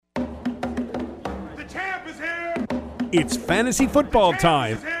It's fantasy football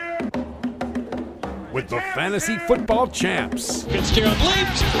time with the Fantasy Football Champs. Fitzgerald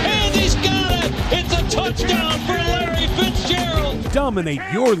leaps, and he's got it! It's a touchdown for Larry Fitzgerald! Dominate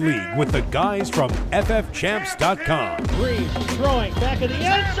your league with the guys from ffchamps.com. Breeze throwing back of the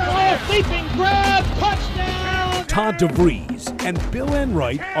end zone, leaping grab, touchdown! Todd DeVries and Bill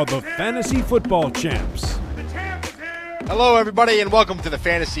Enright are the Fantasy Football Champs. Hello, everybody, and welcome to the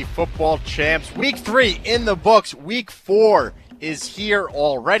Fantasy Football Champs. Week 3 in the books. Week 4 is here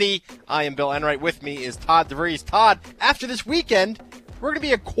already. I am Bill Enright. With me is Todd DeVries. Todd, after this weekend, we're going to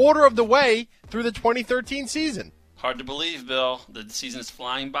be a quarter of the way through the 2013 season. Hard to believe, Bill. The season is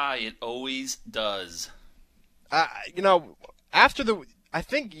flying by. It always does. I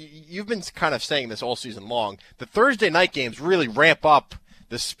think you've been kind of saying this all season long. The Thursday night games really ramp up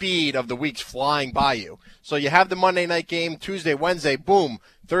the speed of the weeks flying by you. So you have the Monday night game, Tuesday, Wednesday, boom,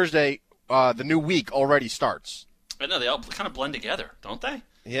 Thursday, the new week already starts. I know, they all kind of blend together, don't they?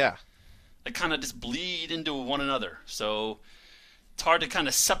 Yeah. They kind of just bleed into one another. So it's hard to kind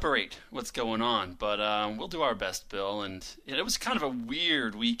of separate what's going on. But we'll do our best, Bill. And it was kind of a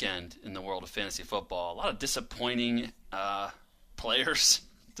weird weekend in the world of fantasy football. A lot of disappointing players,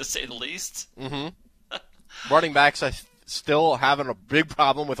 to say the least. Mm-hmm. Running backs, still having a big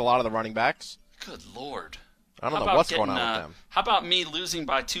problem with a lot of the running backs. Good Lord. I don't know what's going on with them. How about me losing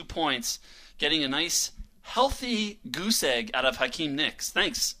by 2 points, getting a nice, healthy goose egg out of Hakeem Nicks?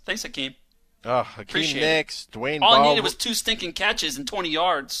 Thanks, Hakeem. Hakeem Nicks, Dwayne All Bowe. I needed was 2 stinking catches and 20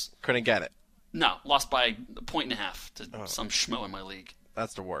 yards. Couldn't get it. No, lost by 1.5 to some schmo in my league.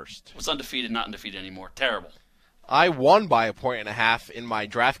 That's the worst. Was undefeated, not undefeated anymore. Terrible. I won by 1.5 in my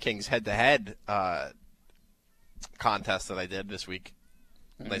DraftKings head-to-head contest that I did this week.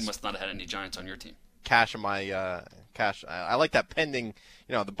 You must not have had any Giants on your team. Cash in my cash. I like that pending,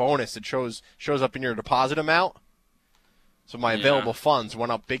 the bonus that shows up in your deposit amount. So my available funds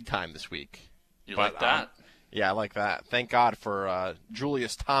went up big time this week. You like that? Yeah, I like that. Thank God for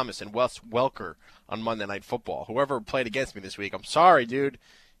Julius Thomas and Wes Welker on Monday Night Football. Whoever played against me this week, I'm sorry, dude.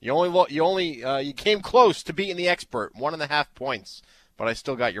 You came close to beating the expert, 1.5 points, but I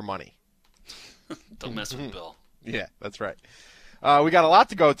still got your money. Don't mess with Bill. Yeah, that's right. We got a lot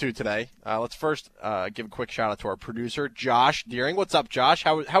to go to today. Let's first give a quick shout-out to our producer, Josh Deering. What's up, Josh?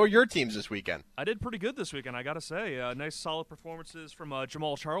 How are your teams this weekend? I did pretty good this weekend, I got to say. Nice, solid performances from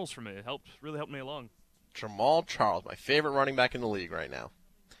Jamal Charles for me. It really helped me along. Jamal Charles, my favorite running back in the league right now.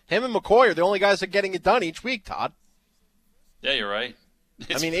 Him and McCoy are the only guys that are getting it done each week, Todd. Yeah, you're right.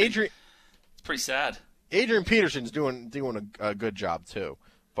 Adrian. It's pretty sad. Adrian Peterson's doing a good job too.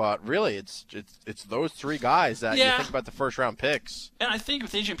 But really, it's those 3 guys that you think about the first-round picks. And I think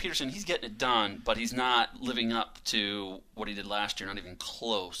with Adrian Peterson, he's getting it done, but he's not living up to what he did last year, not even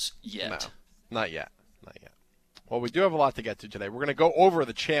close yet. No, not yet. Well, we do have a lot to get to today. We're going to go over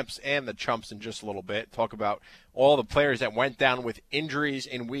the champs and the chumps in just a little bit, talk about all the players that went down with injuries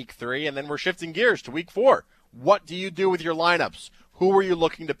in Week 3, and then we're shifting gears to Week 4. What do you do with your lineups? Who were you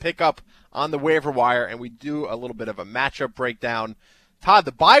looking to pick up on the waiver wire? And we do a little bit of a matchup breakdown. Todd,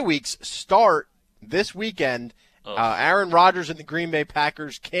 the bye weeks start this weekend. Aaron Rodgers and the Green Bay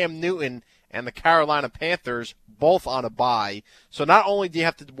Packers, Cam Newton and the Carolina Panthers, both on a bye. So not only do you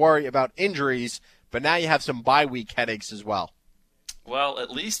have to worry about injuries, but now you have some bye week headaches as well. Well, at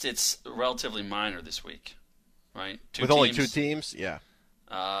least it's relatively minor this week, right? Only 2 teams? Yeah.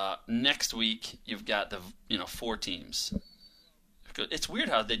 Next week, you've got the 4 teams. It's weird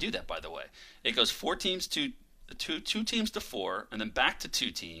how they do that, by the way. It goes 4 teams to 2 teams to 4, and then back to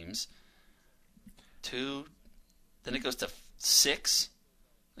 2 teams. 2, then it goes to 6.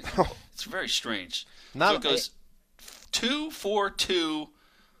 It's very strange. So it goes 2, 4, 2,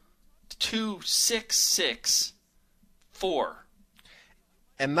 2, 6, 6, 4.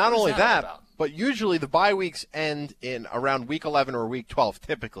 And not only that, but usually the bye weeks end in around Week 11 or Week 12,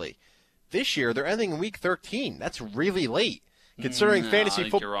 typically. This year, they're ending in Week 13. That's really late. Considering fantasy football.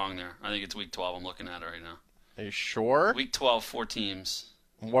 I think you're wrong there. I think it's Week 12. I'm looking at it right now. Are you sure? Week 12, 4 teams.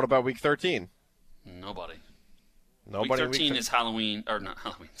 What about Week 13? Nobody. Week 13 is Halloween, or not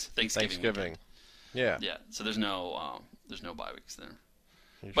Halloween, Thanksgiving. Yeah. Yeah, so there's no bye weeks there.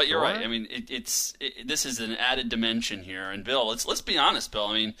 But you're right. I mean, this is an added dimension here. And Bill, let's be honest, Bill.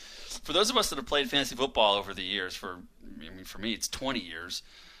 I mean, for those of us that have played fantasy football over the years, for me, it's 20 years.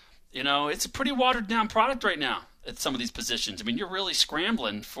 It's a pretty watered down product right now at some of these positions. I mean, you're really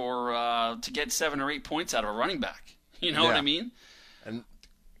scrambling to get 7 or 8 points out of a running back. You know what I mean? And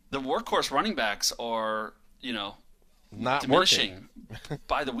the workhorse running backs are, not diminishing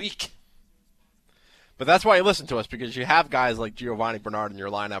by the week. But that's why you listen to us, because you have guys like Giovanni Bernard in your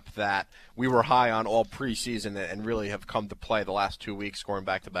lineup that we were high on all preseason and really have come to play the last 2 weeks, scoring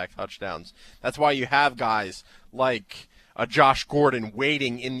back-to-back touchdowns. That's why you have guys like Josh Gordon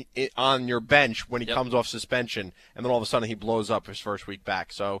waiting on your bench when he comes off suspension, and then all of a sudden he blows up his first week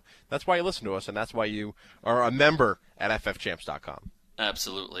back. So that's why you listen to us, and that's why you are a member at ffchamps.com.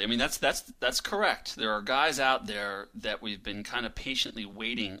 Absolutely. I mean, that's correct. There are guys out there that we've been kind of patiently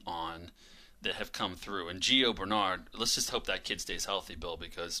waiting on that have come through. And Gio Bernard, let's just hope that kid stays healthy, Bill,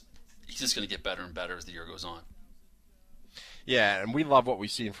 because he's just going to get better and better as the year goes on. Yeah, and we love what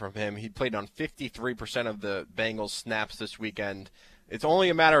we've seen from him. He played on 53% of the Bengals snaps this weekend. It's only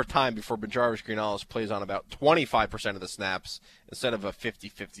a matter of time before Bajarvis Greenala's plays on about 25% of the snaps instead of a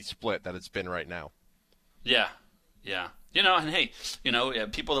 50-50 split that it's been right now. Yeah. And hey,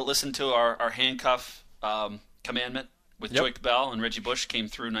 people that listen to our handcuff commandment with Joique Bell and Reggie Bush came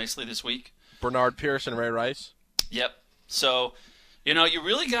through nicely this week. Bernard Pierce and Ray Rice. Yep. So, you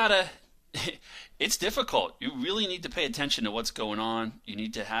really got to – it's difficult. You really need to pay attention to what's going on. You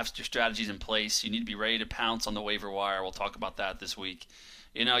need to have your strategies in place. You need to be ready to pounce on the waiver wire. We'll talk about that this week.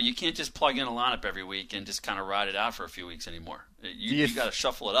 You can't just plug in a lineup every week and just kind of ride it out for a few weeks anymore. You got to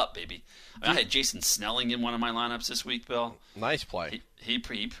shuffle it up, baby. I had Jason Snelling in one of my lineups this week, Bill. Nice play. He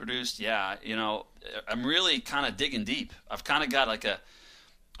produced, yeah. I'm really kind of digging deep. I've kind of got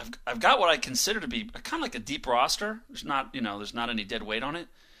I've got what I consider to be kind of like a deep roster. There's not any dead weight on it.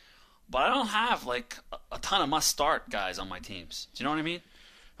 But I don't have like a ton of must-start guys on my teams. Do you know what I mean?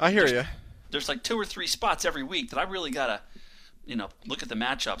 I hear you. There's like 2 or 3 spots every week that I really gotta, look at the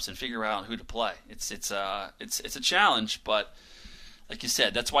matchups and figure out who to play. It's a challenge, but like you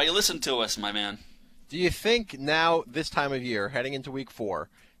said, that's why you listen to us, my man. Do you think now, this time of year, heading into week 4,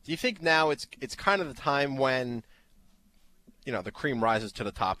 do you think now it's kind of the time when, the cream rises to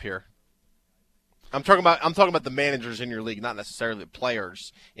the top here? I'm talking about the managers in your league, not necessarily the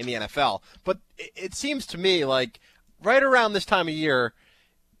players in the NFL. But it seems to me like right around this time of year,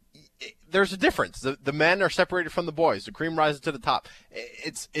 there's a difference. The men are separated from the boys. The cream rises to the top.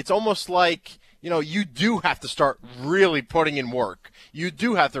 It's almost like, you do have to start really putting in work. You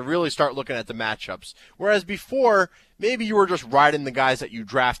do have to really start looking at the matchups. Whereas before, maybe you were just riding the guys that you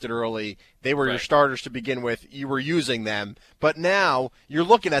drafted early. They were your starters to begin with. You were using them. But now you're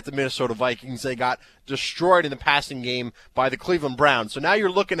looking at the Minnesota Vikings. They got destroyed in the passing game by the Cleveland Browns. So now you're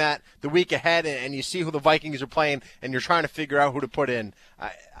looking at the week ahead, and you see who the Vikings are playing, and you're trying to figure out who to put in.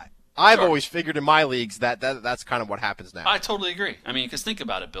 I've always figured in my leagues that's kind of what happens now. I totally agree. I mean, because think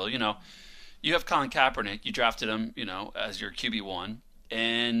about it, Bill. You have Colin Kaepernick. You drafted him, as your QB1.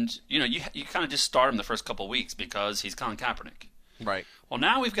 And, you kind of just start him the first couple of weeks because he's Colin Kaepernick. Right. Well,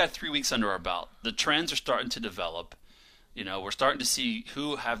 now we've got 3 weeks under our belt. The trends are starting to develop. We're starting to see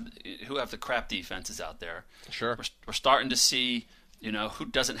who have the crap defenses out there. Sure. We're starting to see, who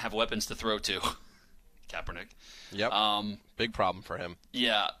doesn't have weapons to throw to. Kaepernick. Yep. Big problem for him.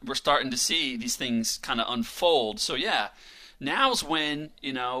 Yeah. We're starting to see these things kind of unfold. So, yeah, now's when,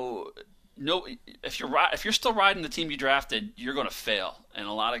 if you're still riding the team you drafted, you're going to fail, and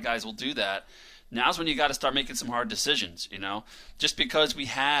a lot of guys will do that. Now's when you got to start making some hard decisions. Just because we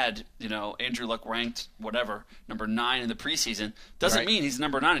had Andrew Luck ranked number 9 in the preseason doesn't mean he's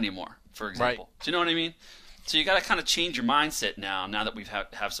number 9 anymore. For example, do you know what I mean? So you got to kind of change your mindset now that we've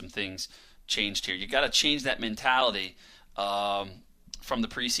have some things changed here. You got to change that mentality from the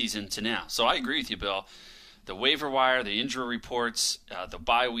preseason to now. So I agree with you, Bill. The waiver wire, the injury reports, the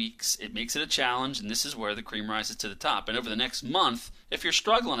bye weeks, it makes it a challenge, and this is where the cream rises to the top. And over the next month, if you're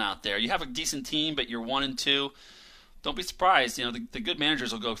struggling out there, you have a decent team, but you're 1-2, don't be surprised. The good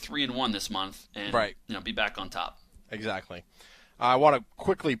managers will go 3-1 this month and be back on top. Exactly. I want to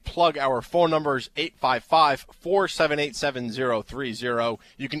quickly plug our phone numbers, 855-478-7030.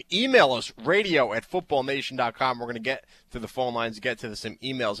 You can email us, radio@footballnation.com. We're going to get to the phone lines, get to some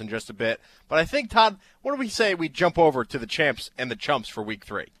emails in just a bit. But I think, Todd, what do we say we jump over to the champs and the chumps for week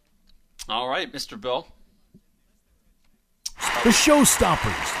 3? All right, Mr. Bill. The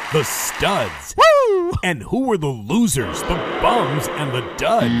showstoppers, the studs. Woo! And who were the losers, the bums, and the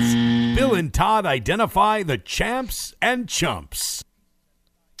duds? Bill and Todd identify the champs and chumps.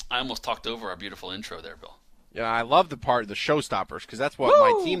 I almost talked over our beautiful intro there, Bill. Yeah, I love the part, the showstoppers, because that's what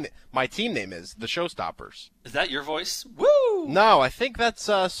my team name is, the Showstoppers. Is that your voice? Woo! No, I think that's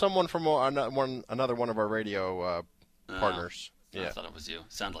someone from another one of our radio partners. Yeah. I thought it was you.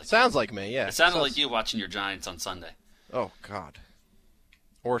 Sounds like me, yeah. It sounded like you watching your Giants on Sunday. Oh, God.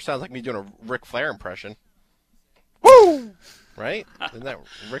 Or it sounds like me doing a Ric Flair impression. Woo! Right? Isn't that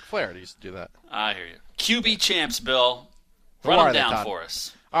Ric Flair used to do that? I hear you. QB champs, Bill. Run are them they, down Todd? for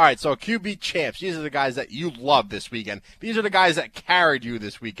us. All right, so QB champs. These are the guys that you love this weekend. These are the guys that carried you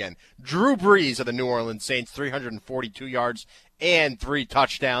this weekend. Drew Brees of the New Orleans Saints, 342 yards and 3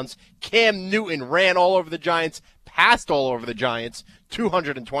 touchdowns. Cam Newton ran all over the Giants, passed all over the Giants,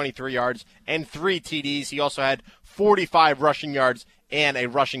 223 yards and 3 TDs. He also had 45 rushing yards and a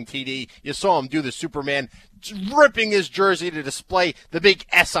rushing TD. You saw him do the Superman, ripping his jersey to display the big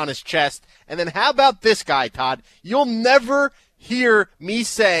S on his chest. And then how about this guy, Todd? You'll never hear me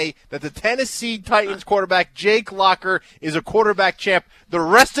say that the Tennessee Titans quarterback Jake Locker is a quarterback champ the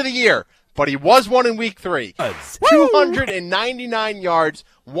rest of the year, but he was one in week 3. 299 yards,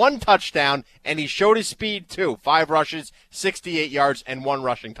 1 touchdown, and he showed his speed too. 5 rushes, 68 yards, and 1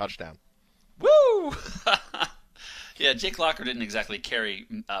 rushing touchdown. Woo! Yeah, Jake Locker didn't exactly carry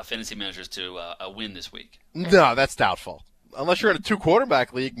fantasy managers to a win this week. No, that's doubtful. Unless you're in a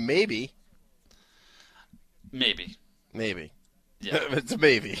 2-quarterback league, maybe. Maybe. Yeah. It's a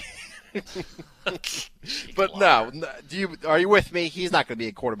maybe. But no, are you with me? He's not going to be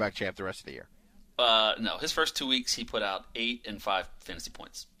a quarterback champ the rest of the year. No, his first 2 weeks he put out 8 and 5 fantasy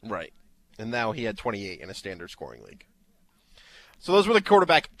points. Right. And now he had 28 in a standard scoring league. So those were the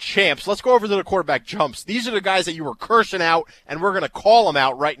quarterback champs. Let's go over to the quarterback jumps. These are the guys that you were cursing out, and we're going to call them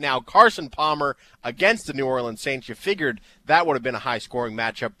out right now. Carson Palmer against the New Orleans Saints. You figured that would have been a high-scoring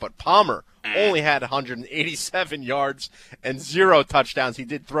matchup, but Palmer only had 187 yards and 0 touchdowns. He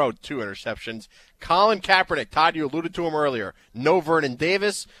did throw 2 interceptions. Colin Kaepernick, Todd, you alluded to him earlier. No Vernon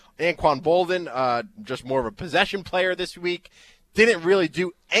Davis. Anquan Bolden, just more of a possession player this week. Didn't really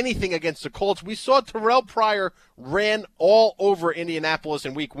do anything against the Colts. We saw Terrell Pryor ran all over Indianapolis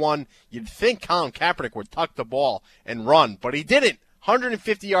in week 1. You'd think Colin Kaepernick would tuck the ball and run, but he didn't.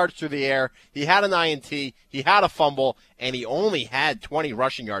 150 yards through the air. He had an INT. He had a fumble, and he only had 20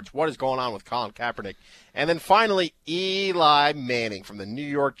 rushing yards. What is going on with Colin Kaepernick? And then finally, Eli Manning from the New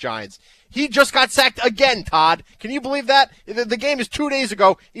York Giants. He just got sacked again, Todd. Can you believe that? The game is 2 days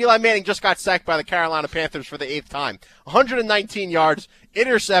ago. Eli Manning just got sacked by the Carolina Panthers for the 8th time. 119 yards,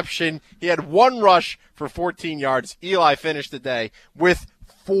 interception. He had 1 rush for 14 yards. Eli finished the day with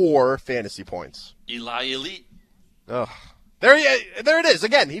 4 fantasy points. Eli Elite. Ugh. There it is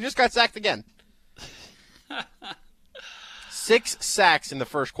again. He just got sacked again. 6 sacks in the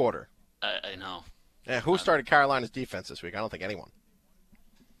first quarter. I know. Yeah, who started Carolina's defense this week? I don't think anyone.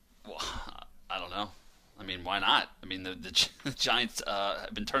 Well, I don't know. I mean, why not? I mean, the Giants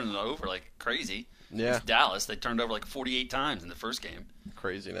have been turning it over like crazy. Yeah. It's Dallas. They turned over like 48 times in the first game.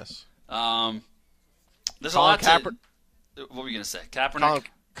 Craziness. There's a lot to... What were you going to say? Kaepernick?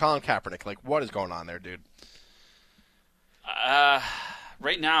 Colin Kaepernick. Like, what is going on there, dude?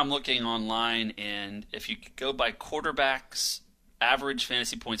 Right now I'm looking online, and if you go by quarterbacks' average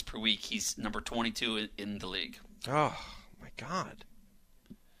fantasy points per week, he's number 22 in the league. Oh, my God.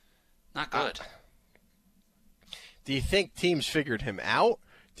 Not good. Do you think teams figured him out?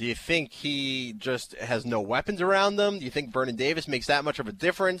 Do you think he just has no weapons around them? Do you think Vernon Davis makes that much of a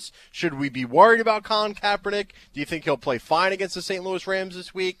difference? Should we be worried about Colin Kaepernick? Do you think he'll play fine against the St. Louis Rams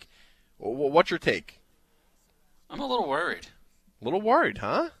this week? What's your take? I'm a little worried. A little worried,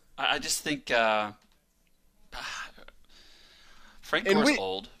 huh? I just think Frank Gore's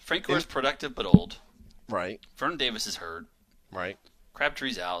old. Frank Gore's productive but old. Right. Vernon Davis is hurt. Right.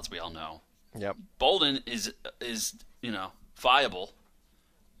 Crabtree's out, as we all know. Yep. Bolden is viable,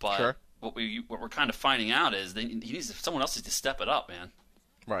 but sure. what we're kind of finding out is someone else needs to step it up, man.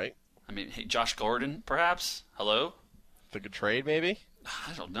 Right. I mean, hey, Josh Gordon, perhaps. Hello. The good trade, maybe.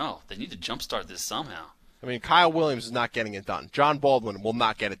 I don't know. They need to jumpstart this somehow. I mean, Kyle Williams is not getting it done. John Baldwin will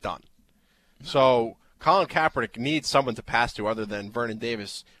not get it done. So Colin Kaepernick needs someone to pass to other than Vernon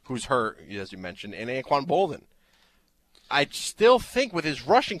Davis, who's hurt, as you mentioned, and Anquan Bolden. I still think with his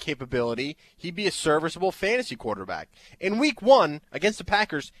rushing capability, he'd be a serviceable fantasy quarterback. In week 1 against the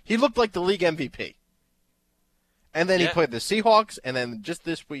Packers, he looked like the league MVP. And then he played the Seahawks, and then just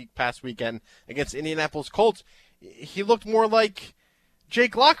this past weekend against Indianapolis Colts, he looked more like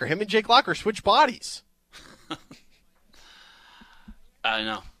Jake Locker. Him and Jake Locker switched bodies. I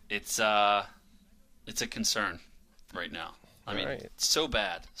know. It's a concern right now. I mean, it's so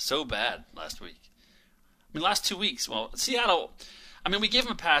bad last week. I mean, last 2 weeks. Well, Seattle, I mean, we gave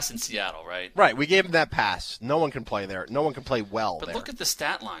him a pass in Seattle, right? Right, we gave him that pass. No one can play there. No one can play well there. But look at the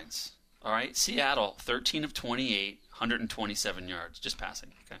stat lines, all right? Seattle, 13 of 28, 127 yards, just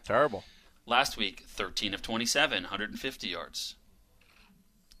passing. Okay. Terrible. Last week, 13 of 27, 150 yards.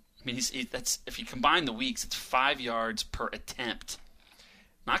 I mean, that's if you combine the weeks, it's 5 yards per attempt.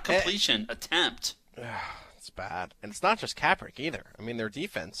 Not completion, attempt. It's bad. And it's not just Kaepernick either. I mean, their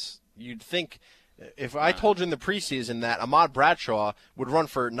defense, you'd think If I told you in the preseason that Ahmad Bradshaw would run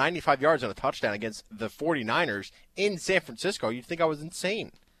for 95 yards and a touchdown against the 49ers in San Francisco, you'd think I was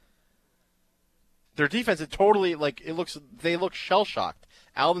insane. Their defense is totally, they look shell-shocked.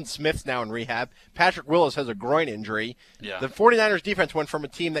 Alvin Smith's now in rehab. Patrick Willis has a groin injury. Yeah. The 49ers defense went from a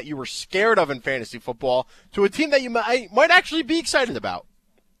team that you were scared of in fantasy football to a team that you might actually be excited about.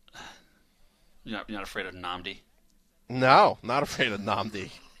 You're not afraid of Nnamdi? No, not afraid of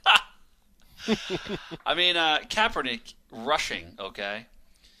Nnamdi. I mean, Kaepernick rushing, okay?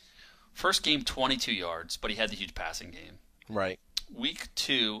 First game, 22 yards, but he had the huge passing game. Right. Week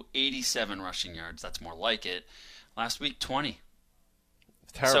 2, 87 rushing yards. That's more like it. Last week, 20.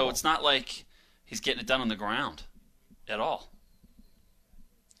 Terrible. So it's not like he's getting it done on the ground at all.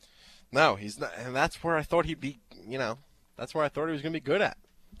 No, he's not, and that's where I thought he'd be. That's where I thought he was going to be good at.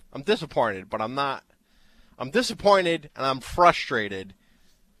 I'm disappointed, but I'm not. I'm disappointed and I'm frustrated.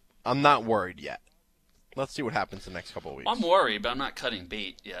 I'm not worried yet. Let's see what happens the next couple of weeks. I'm worried, but I'm not cutting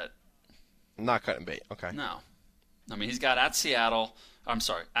bait yet. I'm not cutting bait. Okay. No. I mean, he's got at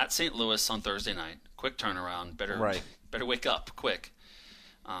St. Louis on Thursday night. Quick turnaround. Better wake up quick.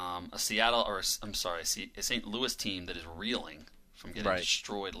 A St. Louis team that is reeling from getting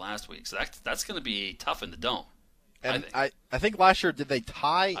destroyed last week. So that's going to be tough in the dome. And I think last year, did they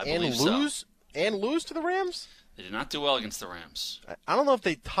tie and lose? So. And lose to the Rams? They did not do well against the Rams. I don't know if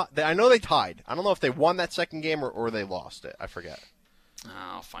they I know they tied. I don't know if they won that second game or they lost it. I forget.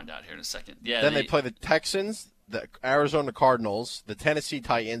 I'll find out here in a second. Yeah. Then they play the Texans, the Arizona Cardinals, the Tennessee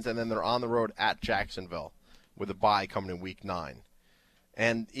Titans, and then they're on the road at Jacksonville with a bye coming in Week 9.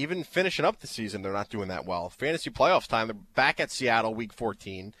 And even finishing up the season, they're not doing that well. Fantasy playoffs time, they're back at Seattle Week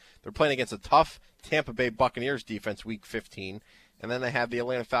 14. They're playing against a tough Tampa Bay Buccaneers defense Week 15. And then they have the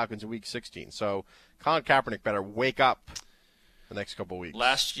Atlanta Falcons in Week 16. So Colin Kaepernick better wake up the next couple of weeks.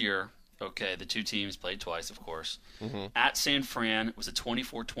 Last year, the two teams played twice, of course. Mm-hmm. At San Fran, it was a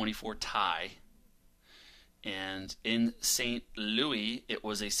 24-24 tie. And in St. Louis, it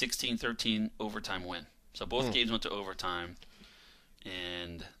was a 16-13 overtime win. So both games went to overtime.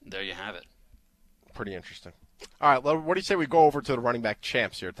 And there you have it. Pretty interesting. All right, what do you say we go over to the running back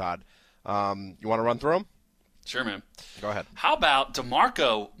champs here, Todd? You want to run through them? Sure, man. Go ahead. How about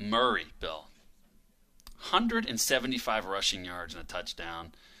DeMarco Murray, Bill? 175 rushing yards and a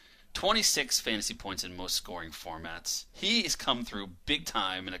touchdown. 26 fantasy points in most scoring formats. He has come through big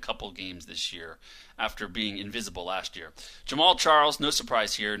time in a couple games this year after being invisible last year. Jamal Charles, no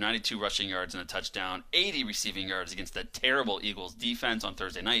surprise here, 92 rushing yards and a touchdown, 80 receiving yards against that terrible Eagles defense on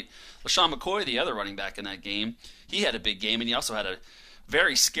Thursday night. LaShawn McCoy, the other running back in that game, he had a big game, and he also had a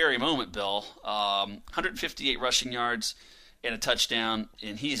very scary moment, Bill. 158 rushing yards and a touchdown,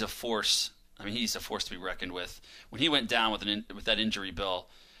 and he's a force. I mean, he's a force to be reckoned with. When he went down with that injury, Bill,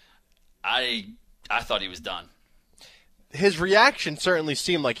 I thought he was done. His reaction certainly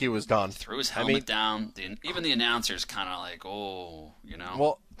seemed like he was done. Threw his helmet down. Even the announcers kind of like, oh,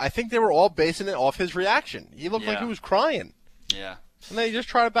 Well, I think they were all basing it off his reaction. He looked like he was crying. Yeah. And then he just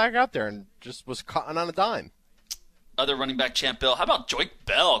tried to back out there and just was caught on a dime. Other running back champ, Bill. How about Joyke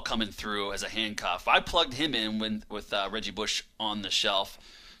Bell coming through as a handcuff? I plugged him in with Reggie Bush on the shelf.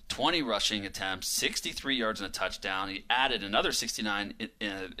 20 rushing attempts, 63 yards and a touchdown. He added another 69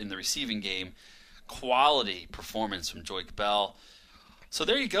 in the receiving game. Quality performance from Joyke Bell. So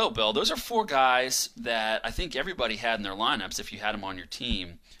there you go, Bill. Those are four guys that I think everybody had in their lineups if you had them on your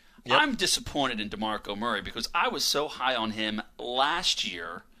team. Yep. I'm disappointed in DeMarco Murray because I was so high on him last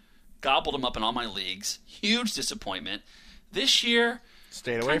year. Gobbled him up in all my leagues. Huge disappointment. This year,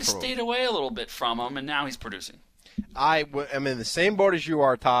 stayed away a little bit from him, and now he's producing. I'm in the same boat as you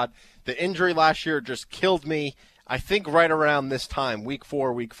are, Todd. The injury last year just killed me. I think right around this time, Week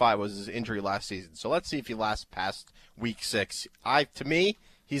 4, Week 5 was his injury last season. So let's see if he lasts past Week 6. To me,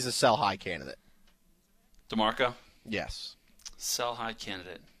 he's a sell-high candidate. DeMarco? Yes. Sell-high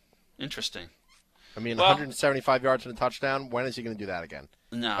candidate. Interesting. 175 yards and a touchdown. When is he going to do that again?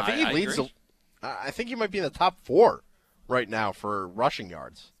 No, I think he leads. I think he might be in the top 4 right now for rushing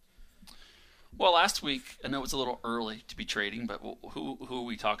yards. Well, last week, I know it's a little early to be trading, but who are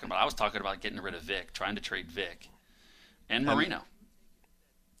we talking about? I was talking about getting rid of Vic, trying to trade Vic, and Marino.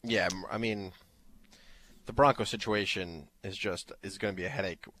 Yeah, the Broncos situation is going to be a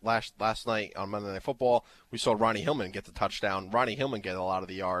headache. Last night on Monday Night Football, we saw Ronnie Hillman get the touchdown. Ronnie Hillman get a lot of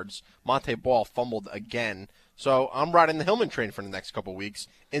the yards. Monte Ball fumbled again. So I'm riding the Hillman train for the next couple weeks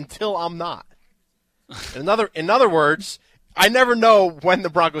until I'm not. In other words, I never know when the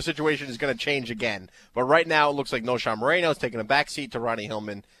Broncos situation is going to change again. But right now it looks like Noshawn Moreno is taking a backseat to Ronnie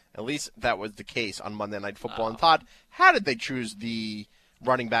Hillman. At least that was the case on Monday Night Football. And Todd, how did they choose the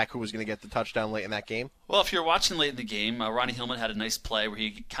running back who was going to get the touchdown late in that game? Well, if you're watching late in the game, Ronnie Hillman had a nice play where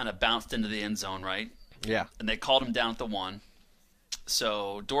he kind of bounced into the end zone, right? Yeah. And they called him down at the 1.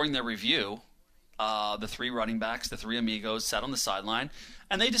 So during their review, the 3 running backs, the 3 amigos, sat on the sideline,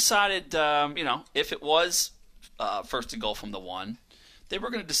 and they decided, if it was first and goal from the 1, they were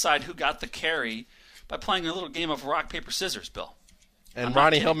going to decide who got the carry by playing a little game of rock, paper, scissors, Bill. And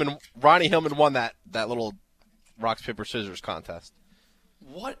Ronnie Hillman won that little rock, paper, scissors contest.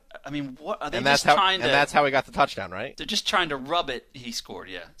 What? I mean, what are they And just trying to? And that's how he got the touchdown, right? They're just trying to rub it. He scored,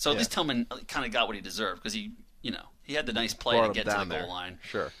 yeah. So at least Tillman kind of got what he deserved because he had the nice play to get to the goal line.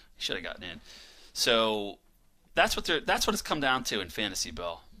 Sure, he should have gotten in. So that's what it's come down to in fantasy,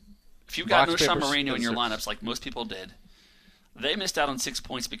 Bill. If you got Noshawn Moreno in your lineups, like most people did, they missed out on 6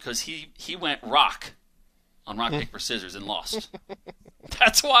 points because he went rock on rock, paper, scissors and lost.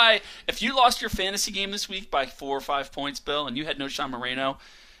 That's why if you lost your fantasy game this week by 4 or 5 points, Bill, and you had Noshawn Moreno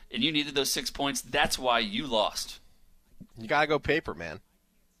and you needed those 6 points, that's why you lost. You got to go paper, man.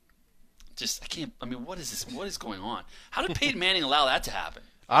 What is this? What is going on? How did Peyton Manning allow that to happen?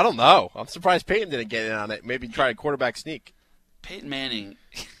 I don't know. I'm surprised Peyton didn't get in on it. Maybe try a quarterback sneak. Peyton Manning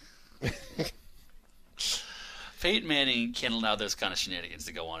can't allow those kind of shenanigans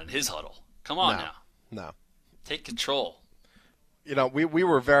to go on in his huddle. Come on now. No. Take control. We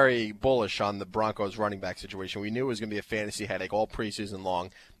were very bullish on the Broncos running back situation. We knew it was going to be a fantasy headache all preseason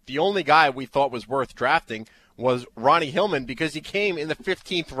long. The only guy we thought was worth drafting was Ronnie Hillman because he came in the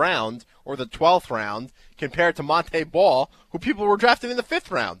 15th round or the 12th round compared to Monte Ball, who people were drafting in the 5th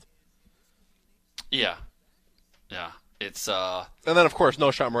round. Yeah. Yeah. It's And then, of course,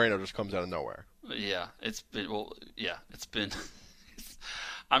 Noshawn Moreno just comes out of nowhere. Yeah. It's been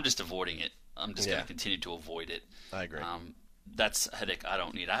I'm just avoiding it. I'm just going to continue to avoid it. I agree. That's a headache I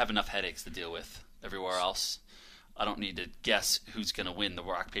don't need. I have enough headaches to deal with everywhere else. I don't need to guess who's going to win the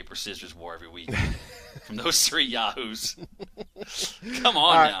rock, paper, scissors war every week from those 3 yahoos. Come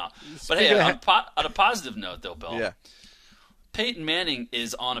on now. But hey, on a positive note, though, Bill, Peyton Manning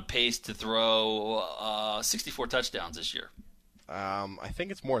is on a pace to throw 64 touchdowns this year. I think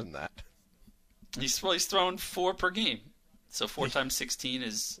it's more than that. He's thrown 4 per game. So 4 times 16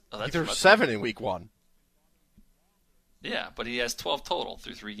 is... he threw 7 in week 1. Yeah, but he has 12 total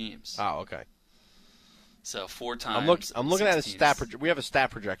through 3 games. Oh, okay. So 4 times. I'm looking at his stat. We have a stat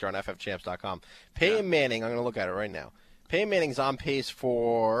projector on ffchamps.com. Peyton Manning. I'm going to look at it right now. Peyton Manning's on pace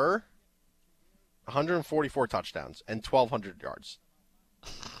for 144 touchdowns and 1,200 yards.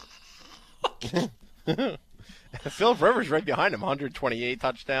 Philip Rivers right behind him, 128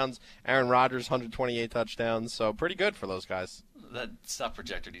 touchdowns. Aaron Rodgers, 128 touchdowns. So pretty good for those guys. That stat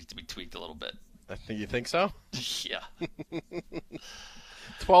projector needs to be tweaked a little bit. You think so? Yeah.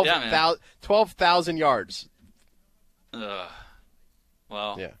 12,000 yards.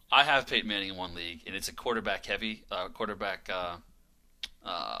 Well, I have Peyton Manning in one league, and it's a quarterback-heavy,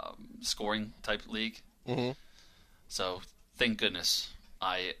 scoring type league. Mm-hmm. So thank goodness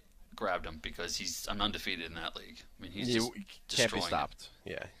I grabbed him because I'm undefeated in that league. I mean, he's just can't be stopped.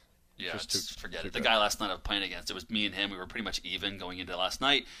 It. Yeah, forget it. The guy last night I was playing against, it was me and him. We were pretty much even going into last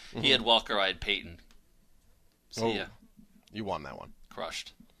night. Mm-hmm. He had Walker, I had Peyton. So, you won that one.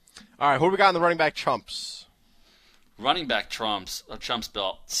 Crushed. All right, who do we got in the running back chumps? Running back chumps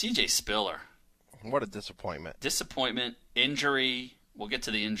belt. C.J. Spiller. What a disappointment. Injury. We'll get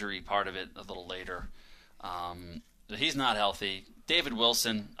to the injury part of it a little later. He's not healthy. David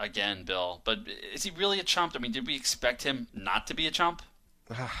Wilson, again, Bill. But is he really a chump? I mean, did we expect him not to be a chump?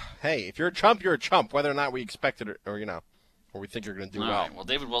 Hey, if you're a chump, you're a chump, whether or not we expect it or we think you're going to do well. Right. Well,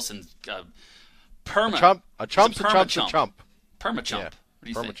 David Wilson's a chump's a chump. Perma-chump. Yeah. What do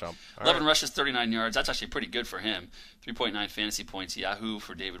you think? Chump. 11 rushes, 39 yards. That's actually pretty good for him. 3.9 fantasy points. Yahoo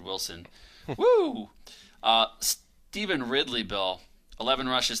for David Wilson. Woo! Stephen Ridley, Bill. 11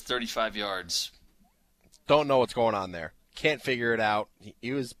 rushes, 35 yards. Don't know what's going on there. Can't figure it out.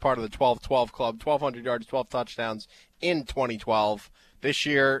 He was part of the 12-12 club. 1,200 yards, 12 touchdowns in 2012. This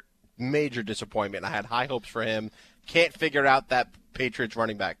year, major disappointment. I had high hopes for him. Can't figure out that Patriots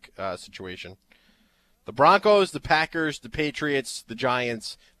running back situation. The Broncos, the Packers, the Patriots, the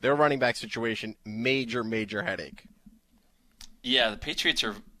Giants, their running back situation, major, major headache. Yeah, the Patriots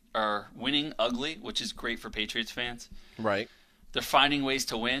are winning ugly, which is great for Patriots fans. Right. They're finding ways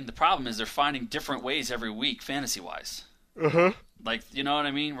to win. The problem is they're finding different ways every week, fantasy-wise. Uh-huh. Like, you know what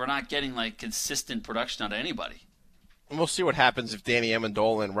I mean? We're not getting, consistent production out of anybody. And we'll see what happens if Danny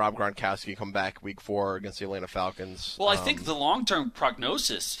Amendola and Rob Gronkowski come back week 4 against the Atlanta Falcons. Well, I think the long-term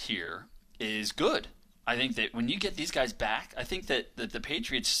prognosis here is good. I think that when you get these guys back, I think that the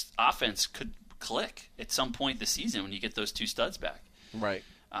Patriots offense could click at some point this season when you get those 2 studs back. Right.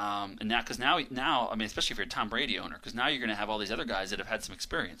 And now, I mean, especially if you're a Tom Brady owner, because now you're going to have all these other guys that have had some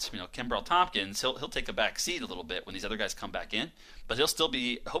experience. You know, Kimbrel Tompkins, he'll take a back seat a little bit when these other guys come back in, but he'll still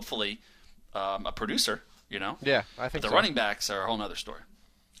be hopefully a producer. You know. Yeah, I think but the so. running backs are a whole other story.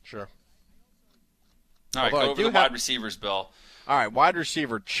 Sure. All right, go over the wide receivers, Bill. All right, wide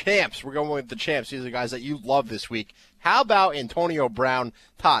receiver champs. We're going with the champs. These are the guys that you love this week. How about Antonio Brown?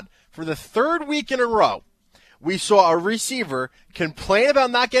 Todd, for the third week in a row, we saw a receiver complain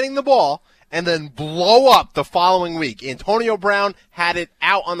about not getting the ball and then blow up the following week. Antonio Brown had it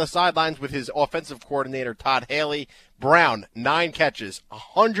out on the sidelines with his offensive coordinator, Todd Haley. Brown, 9 catches,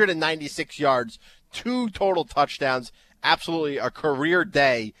 196 yards, 2 total touchdowns. Absolutely a career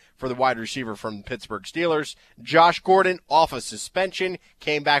day for the wide receiver from the Pittsburgh Steelers. Josh Gordon, off a suspension,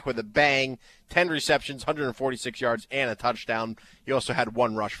 came back with a bang. 10 receptions, 146 yards, and a touchdown. He also had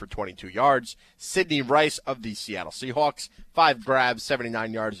 1 rush for 22 yards. Sidney Rice of the Seattle Seahawks, 5 grabs,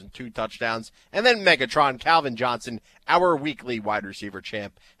 79 yards, and 2 touchdowns. And then Megatron, Calvin Johnson, our weekly wide receiver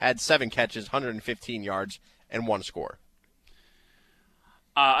champ, had 7 catches, 115 yards, and 1 score.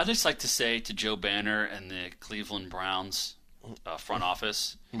 I'd just like to say to Joe Banner and the Cleveland Browns front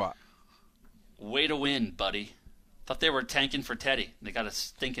office, What? way to win, buddy. Thought they were tanking for Teddy. They got a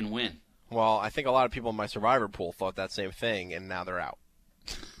stinking win. Well, I think a lot of people in my survivor pool thought that same thing, and now they're out.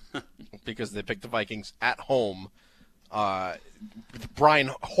 Because they picked the Vikings at home.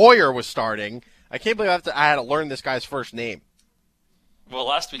 Brian Hoyer was starting. I can't believe I had to learn this guy's first name. Well,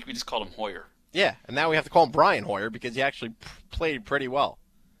 last week we just called him Hoyer. Yeah, and now we have to call him Brian Hoyer because he actually played pretty well.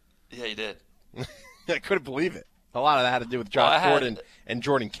 Yeah, he did. I couldn't believe it. A lot of that had to do with Josh Gordon and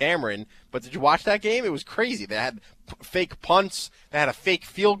Jordan Cameron. But did you watch that game? It was crazy. They had fake punts. They had a fake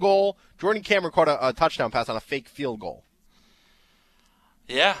field goal. Jordan Cameron caught a touchdown pass on a fake field goal.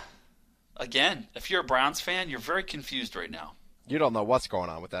 Yeah. Again, if you're a Browns fan, you're very confused right now. You don't know what's going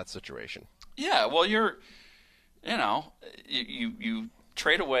on with that situation. Yeah, well, you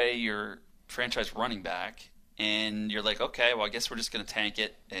trade away your franchise running back, and you're like, okay, well, I guess we're just going to tank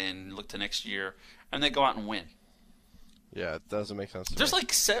it and look to next year, and they go out and win. Yeah, it doesn't make sense to There's me.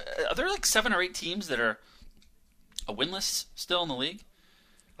 are there like 7 or 8 teams that are winless still in the league?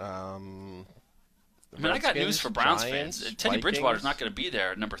 I I got news for Browns Giants, fans. Teddy Vikings, Bridgewater's not going to be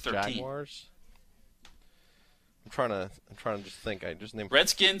there at number 13. Jaguars. I'm trying to just think. I just named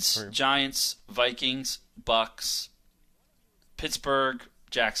Redskins, Giants, Vikings, Bucks, Pittsburgh,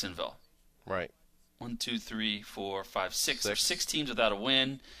 Jacksonville. Right. 1, 2, 3, 4, 5, 6. There's 6 teams without a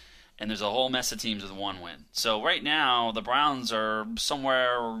win, and there's a whole mess of teams with 1 win. So right now, the Browns are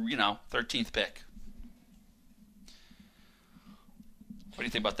somewhere, 13th pick. What do you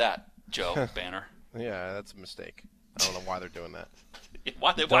think about that, Joe Banner? Yeah, that's a mistake. I don't know why they're doing that.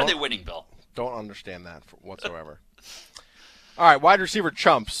 Why are they winning, Bill? Don't understand that whatsoever. All right, wide receiver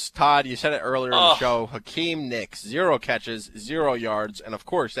chumps. Todd, you said it earlier in the show. Hakeem Nicks, 0 catches, 0 yards, and of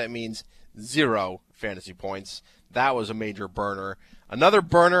course that means 0 fantasy points. That was a major burner. Another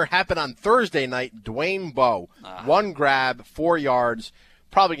burner happened on Thursday night. Dwayne Bowe, 1 grab, 4 yards.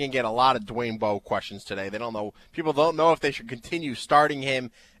 Probably going to get a lot of Dwayne Bowe questions today. They don't know. People don't know if they should continue starting him,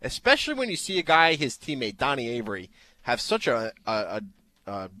 especially when you see a guy, his teammate Donnie Avery, have such a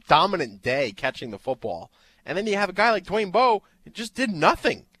dominant day catching the football. And then you have a guy like Dwayne Bowe who just did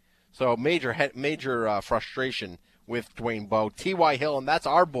nothing. So major frustration with Dwayne Bowe. T.Y. Hilton, that's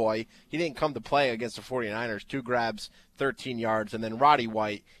our boy. He didn't come to play against the 49ers. 2 grabs, 13 yards. And then Roddy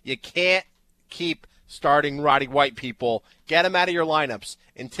White. You can't keep starting Roddy White, people. Get him out of your lineups.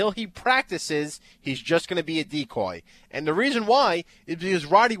 Until he practices, he's just going to be a decoy. And the reason why is because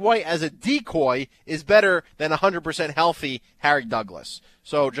Roddy White as a decoy is better than 100% healthy Harry Douglas.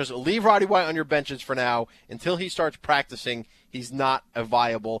 So just leave Roddy White on your benches for now. Until he starts practicing, he's not a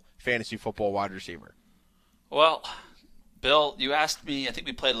viable fantasy football wide receiver. Well, Bill, you asked me, I think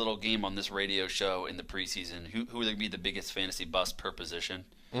we played a little game on this radio show in the preseason, who would be the biggest fantasy bust per position.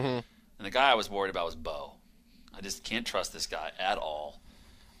 Mm-hmm. And the guy I was worried about was Bowe. I just can't trust this guy at all.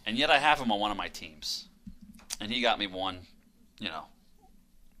 And yet I have him on one of my teams. And he got me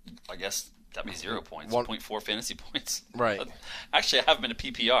I guess got me 0 points, 1.4 fantasy points. Right. Actually, I have him in a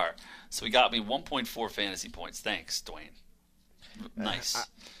PPR. So he got me 1.4 fantasy points. Thanks, Dwayne. Nice.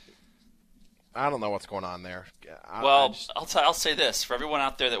 I don't know what's going on there. I'll say this. For everyone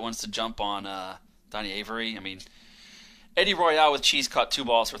out there that wants to jump on Donnie Avery, Eddie Royale with Cheese caught 2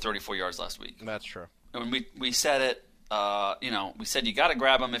 balls for 34 yards last week. That's true. And we said it, we said you got to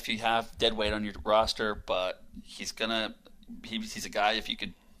grab him if you have dead weight on your roster, but he's a guy, if you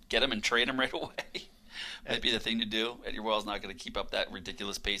could get him and trade him right away, might be the thing to do. Eddie Royale's not going to keep up that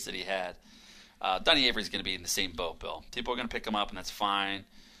ridiculous pace that he had. Donnie Avery's going to be in the same boat, Bill. People are going to pick him up, and that's fine.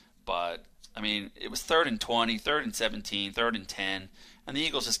 But, I mean, it was 3rd and 20, 3rd and 17, 3rd and 10, and the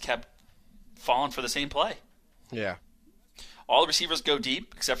Eagles just kept falling for the same play. Yeah. All the receivers go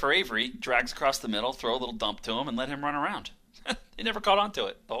deep, except for Avery. Drags across the middle, throw a little dump to him, and let him run around. They never caught on to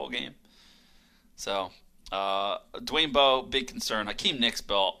it the whole game. So, Dwayne Bowe, big concern. Hakeem Nicks,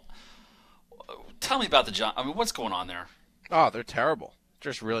 Bill. Tell me about the Giants. I mean, what's going on there? Oh, they're terrible.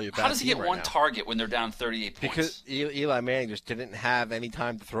 Just really a bad How does he team get right one now. target when they're down 38 points? Because Eli Manning just didn't have any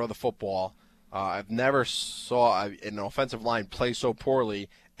time to throw the football. I've never saw an offensive line play so poorly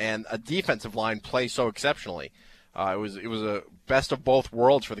and a defensive line play so exceptionally. It was a best of both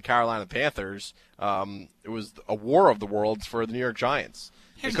worlds for the Carolina Panthers. It was a war of the worlds for the New York Giants.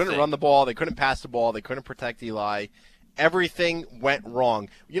 Here's they the couldn't thing. run the ball. They couldn't pass the ball. They couldn't protect Eli. Everything went wrong.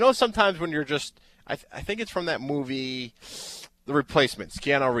 You know, sometimes when you're just – I think it's from that movie – The Replacements,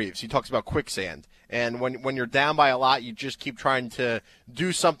 Keanu Reeves. He talks about quicksand. And when you're down by a lot, you just keep trying to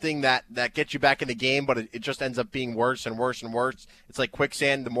do something that gets you back in the game, but it just ends up being worse and worse and worse. It's like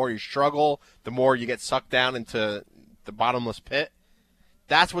quicksand. The more you struggle, the more you get sucked down into the bottomless pit.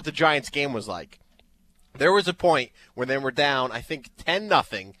 That's what the Giants game was like. There was a point when they were down, I think,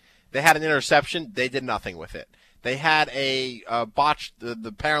 10-0. They had an interception. They did nothing with it. They had a botched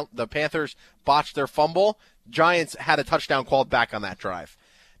the Panthers botched their fumble. Giants had a touchdown called back on that drive.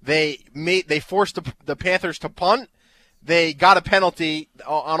 They forced the Panthers to punt. They got a penalty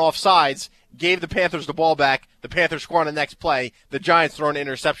on offsides, gave the Panthers the ball back. The Panthers score on the next play. The Giants throw an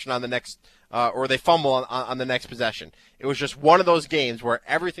interception on the next, or they fumble on the next possession. It was just one of those games where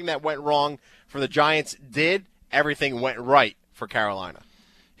everything that went wrong for the Giants everything went right for Carolina.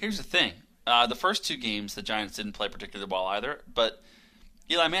 Here's the thing. The first 2 games, the Giants didn't play particularly well either, but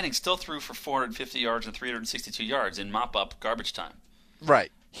Eli Manning still threw for 450 yards and 362 yards in mop-up garbage time.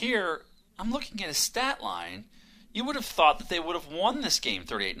 Right. Here, I'm looking at a stat line. You would have thought that they would have won this game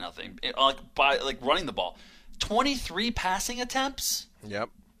 38-0, by running the ball. 23 passing attempts? Yep.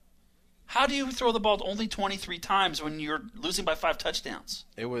 How do you throw the ball only 23 times when you're losing by 5 touchdowns?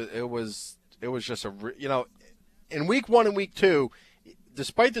 It was just in week 1 and week 2,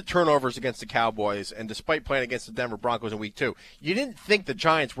 despite the turnovers against the Cowboys and despite playing against the Denver Broncos in week 2, you didn't think the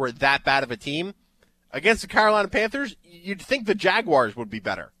Giants were that bad of a team. Against the Carolina Panthers, you'd think the Jaguars would be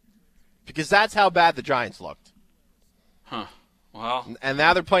better because that's how bad the Giants looked. Huh. Well. And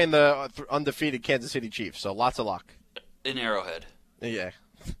now they're playing the undefeated Kansas City Chiefs, so lots of luck. In Arrowhead. Yeah.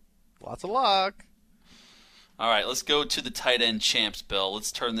 Lots of luck. All right, let's go to the tight end champs, Bill.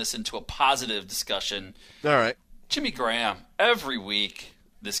 Let's turn this into a positive discussion. All right. Jimmy Graham, every week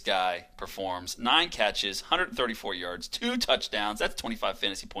this guy performs. 9 catches, 134 yards, 2 touchdowns. That's 25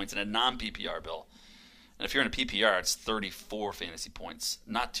 fantasy points in a non-PPR, Bill. And if you're in a PPR, it's 34 fantasy points.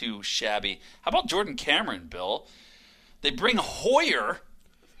 Not too shabby. How about Jordan Cameron, Bill? They bring Hoyer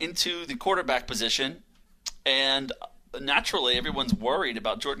into the quarterback position, and naturally everyone's worried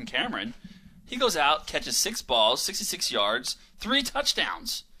about Jordan Cameron. He goes out, catches 6 balls, 66 yards, 3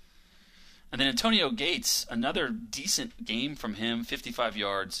 touchdowns. And then Antonio Gates, another decent game from him, 55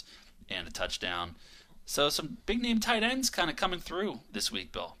 yards and a touchdown. So some big-name tight ends kind of coming through this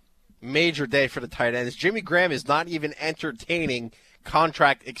week, Bill. Major day for the tight ends. Jimmy Graham is not even entertaining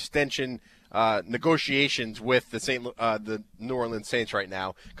contract extension negotiations with the New Orleans Saints right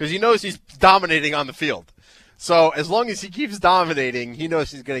now because he knows he's dominating on the field. So as long as he keeps dominating, he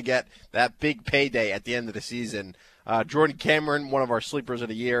knows he's going to get that big payday at the end of the season. Jordan Cameron, one of our sleepers of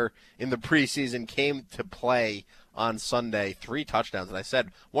the year in the preseason, came to play on Sunday. 3 touchdowns, and I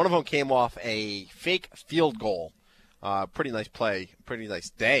said one of them came off a fake field goal. Pretty nice play, pretty nice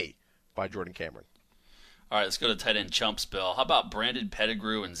day by Jordan Cameron. All right, let's go to tight end chumps, Bill. How about Brandon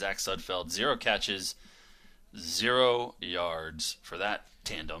Pettigrew and Zach Sudfeld? 0 catches, 0 yards for that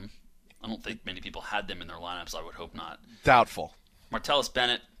tandem. I don't think many people had them in their lineups. I would hope not. Doubtful. Martellus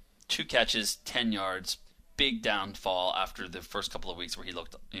Bennett, 2 catches, 10 yards. Big downfall after the first couple of weeks where he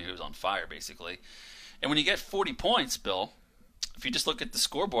was on fire, basically. And when you get 40 points, Bill, if you just look at the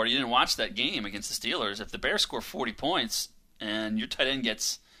scoreboard, you didn't watch that game against the Steelers. If the Bears score 40 points and your tight end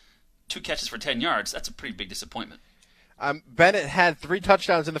gets 2 catches for 10 yards, that's a pretty big disappointment. Bennett had 3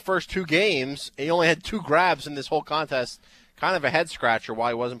 touchdowns in the first 2 games. He only had 2 grabs in this whole contest. Kind of a head-scratcher why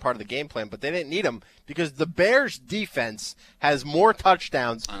he wasn't part of the game plan, but they didn't need him because the Bears' defense has more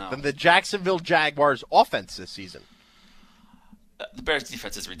touchdowns than the Jacksonville Jaguars' offense this season. The Bears'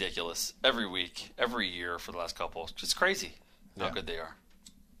 defense is ridiculous every week, every year for the last couple. It's crazy how good they are.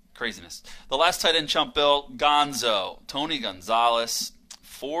 Craziness. The last tight end chump, Bill, Gonzo, Tony Gonzalez,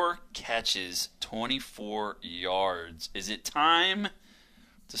 4 catches, 24 yards. Is it time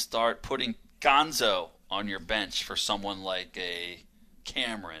to start putting Gonzo on your bench for someone like a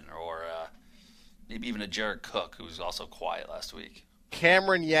Cameron or maybe even a Jared Cook, who was also quiet last week?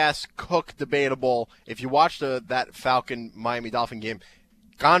 Cameron, yes. Cook, debatable. If you watch that Falcon-Miami Dolphin game,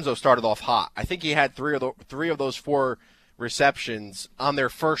 Gonzo started off hot. I think he had three of those 4 receptions on their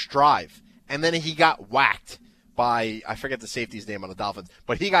first drive, and then he got whacked by, I forget the safety's name on the Dolphins,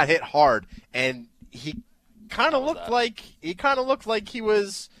 but he got hit hard, and he kind of looked like he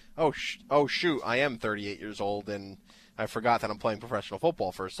was, oh shoot, I am 38 years old, and I forgot that I'm playing professional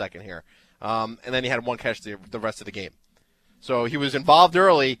football for a second here. And then he had 1 catch the rest of the game. So he was involved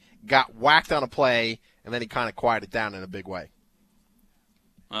early, got whacked on a play, and then he kind of quieted down in a big way.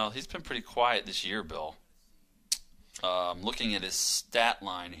 Well, he's been pretty quiet this year, Bill. Looking at his stat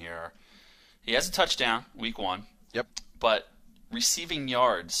line here, he has a touchdown, week 1. Yep. But receiving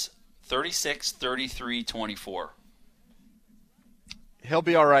yards, 36, 33, 24. He'll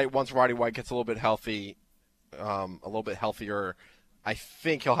be all right once Roddy White gets a little bit healthy, a little bit healthier. I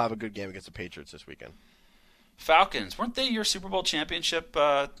think he'll have a good game against the Patriots this weekend. Falcons, weren't they your Super Bowl championship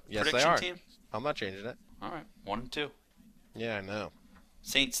yes, prediction they are. team? I'm not changing it. All right, 1-2. Yeah, I know.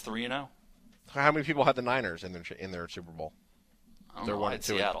 Saints 3-0. How many people had the Niners in their Super Bowl? I had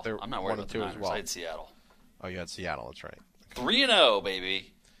Seattle. I'm not worried about the Niners. Well. I had Seattle. Oh, you had Seattle. That's right. 3-0,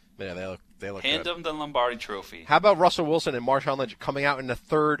 baby. Yeah, they look Hand good. them the Lombardi Trophy. How about Russell Wilson and Marshawn Lynch coming out in the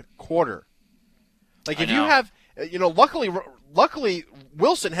third quarter? Like, if you have, luckily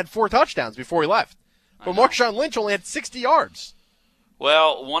Wilson had 4 touchdowns before he left, but Marshawn Lynch only had 60 yards.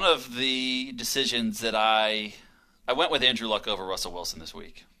 Well, one of the decisions that I went with Andrew Luck over Russell Wilson this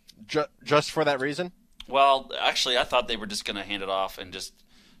week. Just for that reason? Well, actually, I thought they were just going to hand it off and just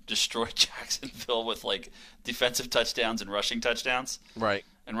destroy Jacksonville with, like, defensive touchdowns and rushing touchdowns. Right.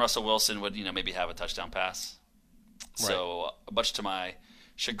 And Russell Wilson would, maybe have a touchdown pass. Right. So, much to my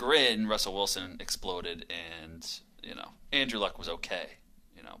chagrin, Russell Wilson exploded, and, Andrew Luck was okay,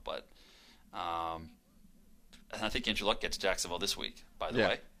 but and I think Andrew Luck gets Jacksonville this week, by the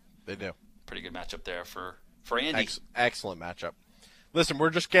way. They do. Pretty good matchup there for Andy. Excellent matchup. Listen, we're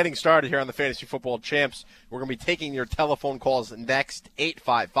just getting started here on the Fantasy Football Champs. We're going to be taking your telephone calls next,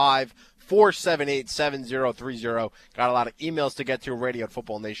 855-478-7030. Got a lot of emails to get to,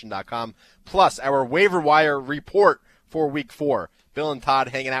 radio@footballnation.com. Plus, our waiver wire report for Week 4. Bill and Todd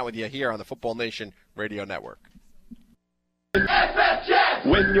hanging out with you here on the Football Nation Radio Network.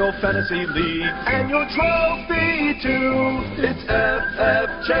 Win your fantasy league and your trophy too. It's FF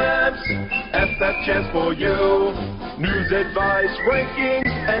Champs, FF Champs for you. News, advice, rankings,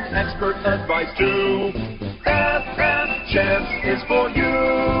 and expert advice too. FF Champs is for you.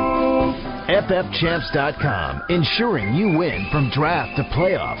 FFChamps.com, ensuring you win from draft to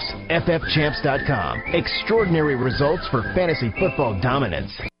playoffs. FFChamps.com, extraordinary results for fantasy football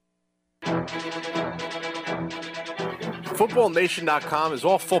dominance. FootballNation.com is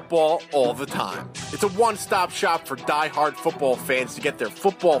all football all the time. It's a one-stop shop for die-hard football fans to get their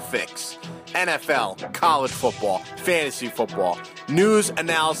football fix. NFL, college football, fantasy football, news,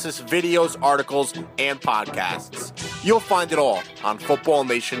 analysis, videos, articles, and podcasts. You'll find it all on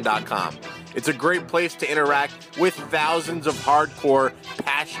FootballNation.com. It's a great place to interact with thousands of hardcore,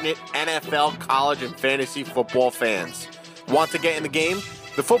 passionate NFL, college, and fantasy football fans. Want to get in the game?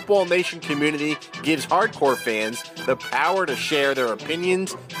 The Football Nation community gives hardcore fans the power to share their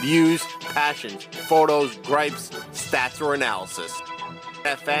opinions, views, passions, photos, gripes, stats, or analysis.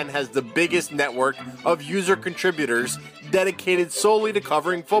 FN has the biggest network of user contributors dedicated solely to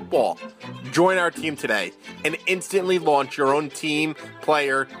covering football. Join our team today and instantly launch your own team,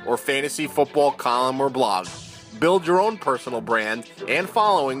 player, or fantasy football column or blog. Build your own personal brand and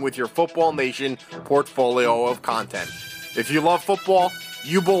following with your Football Nation portfolio of content. If you love football,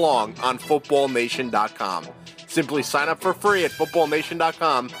 you belong on FootballNation.com. Simply sign up for free at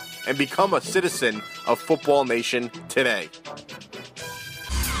FootballNation.com and become a citizen of Football Nation today.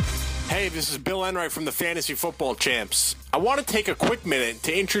 Hey, this is Bill Enright from the Fantasy Football Champs. I want to take a quick minute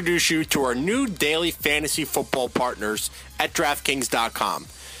to introduce you to our new daily fantasy football partners at DraftKings.com.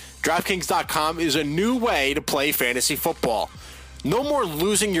 DraftKings.com is a new way to play fantasy football. No more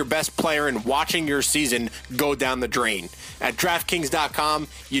losing your best player and watching your season go down the drain. At DraftKings.com,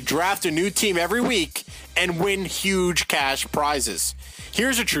 you draft a new team every week and win huge cash prizes.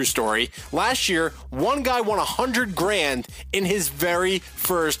 Here's a true story. Last year, one guy won $100,000 in his very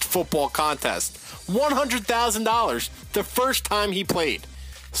first football contest. $100,000 the first time he played.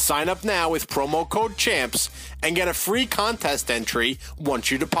 Sign up now with promo code CHAMPS and get a free contest entry once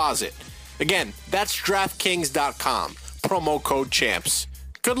you deposit. Again, that's DraftKings.com. Promo code CHAMPS.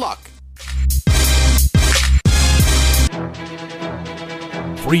 Good luck.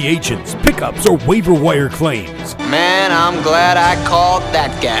 free agents, pickups, or waiver wire claims. Man, I'm glad I called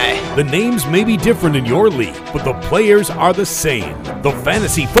that guy. The names may be different in your league, but the players are the same. The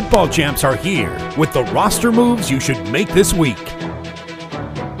Fantasy Football Champs are here with the roster moves you should make this week.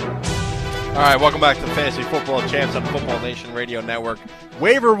 All right, welcome back to the Fantasy Football Champs on Football Nation Radio Network.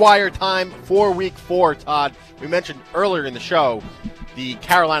 Waiver wire time for Week 4, Todd. We mentioned earlier in the show the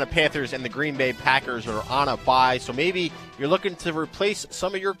Carolina Panthers and the Green Bay Packers are on a bye, so maybe you're looking to replace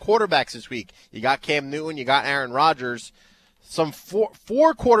some of your quarterbacks this week. You got Cam Newton, you got Aaron Rodgers. Some four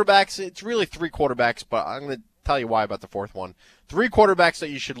quarterbacks, it's really 3 quarterbacks, but I'm going to tell you why about the 4th one. 3 quarterbacks that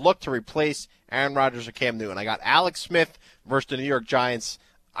you should look to replace Aaron Rodgers or Cam Newton. I got Alex Smith versus the New York Giants.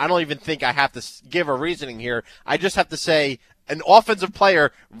 I don't even think I have to give a reasoning here. I just have to say an offensive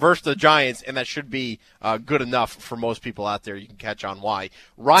player versus the Giants, and that should be good enough for most people out there. You can catch on why.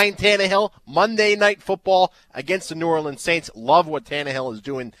 Ryan Tannehill, Monday Night Football against the New Orleans Saints. Love what Tannehill is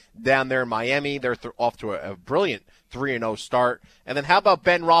doing down there in Miami. They're off to a brilliant 3-0 start. And then how about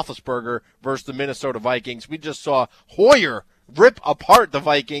Ben Roethlisberger versus the Minnesota Vikings? We just saw Hoyer rip apart the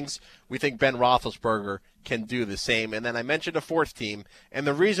Vikings. We think Ben Roethlisberger can do the same. And then I mentioned a 4th team, and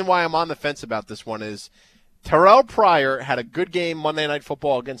the reason why I'm on the fence about this one is Terrell Pryor had a good game Monday Night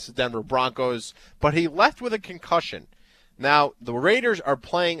Football against the Denver Broncos, but he left with a concussion. Now, the Raiders are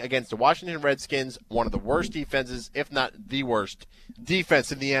playing against the Washington Redskins, one of the worst defenses, if not the worst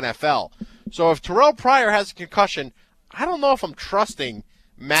defense in the NFL. So if Terrell Pryor has a concussion, I don't know if I'm trusting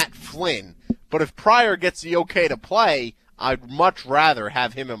Matt Flynn, but if Pryor gets the okay to play, I'd much rather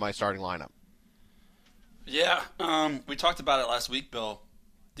have him in my starting lineup. Yeah, we talked about it last week, Bill.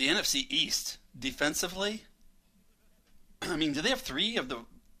 The NFC East, defensively, I mean, do they have 3 of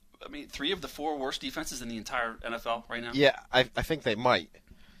the 4 worst defenses in the entire NFL right now? Yeah, I think they might.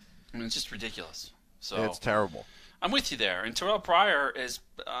 I mean, it's just ridiculous. So it's terrible. I'm with you there. And Terrell Pryor is,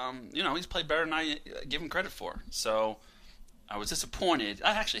 he's played better than I give him credit for. So I was disappointed.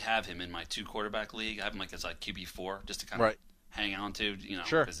 I actually have him in my 2 quarterback league. I have him as QB4 just to kind of hang on to,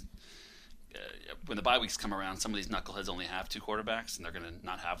 Sure. Because when the bye weeks come around, some of these knuckleheads only have 2 quarterbacks, and they're going to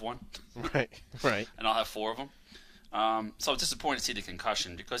not have one. Right. And I'll have 4 of them. So I was disappointed to see the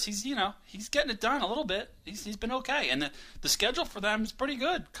concussion because he's getting it done a little bit. He's been okay, and the schedule for them is pretty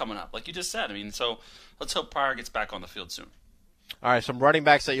good coming up, like you just said. I mean, so let's hope Pryor gets back on the field soon. All right, some running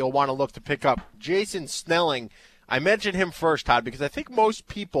backs that you'll want to look to pick up. Jason Snelling, I mentioned him first, Todd, because I think most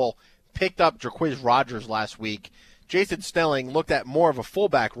people picked up Jacquizz Rodgers last week. Jason Snelling looked at more of a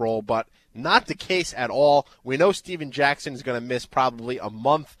fullback role, but not the case at all. We know Steven Jackson is going to miss probably a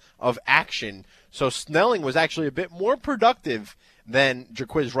month of action. So Snelling was actually a bit more productive than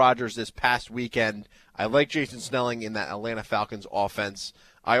Jacquizz Rodgers this past weekend. I like Jason Snelling in that Atlanta Falcons offense.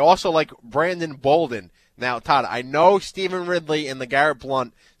 I also like Brandon Bolden. Now, Todd, I know Stephen Ridley and LeGarrette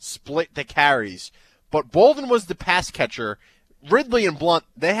Blount split the carries, but Bolden was the pass catcher. Ridley and Blount,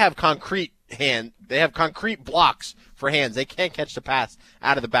 they have concrete blocks for hands. They can't catch the pass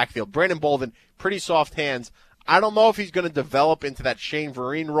out of the backfield. Brandon Bolden, pretty soft hands. I don't know if he's going to develop into that Shane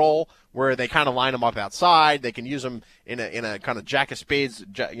Vereen role where they kind of line him up outside. They can use him in a kind of jack of spades,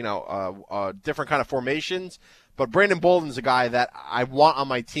 different kind of formations. But Brandon Bolden's a guy that I want on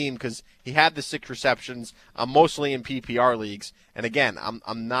my team because he had the 6 receptions. I'm mostly in PPR leagues, and again,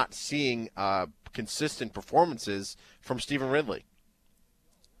 I'm not seeing consistent performances from Stephen Ridley.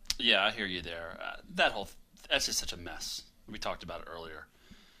 Yeah, I hear you there. That's just such a mess. We talked about it earlier.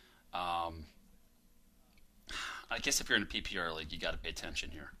 I guess if you're in a PPR league, you got to pay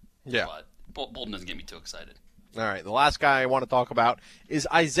attention here. Yeah. But Bolden doesn't get me too excited. All right, the last guy I want to talk about is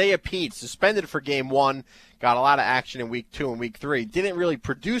Isaiah Pete, suspended for Game 1, got a lot of action in Week 2 and Week 3. Didn't really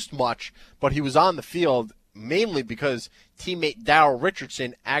produce much, but he was on the field mainly because teammate Darrell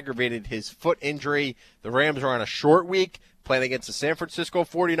Richardson aggravated his foot injury. The Rams are on a short week, playing against the San Francisco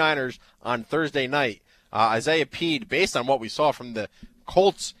 49ers on Thursday night. Isaiah Pete, based on what we saw from the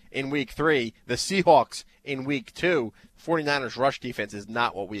Colts in Week 3, the Seahawks in Week 2, 49ers rush defense is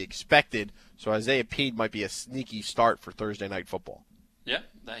not what we expected. So Isaiah Pete might be a sneaky start for Thursday Night Football. Yeah,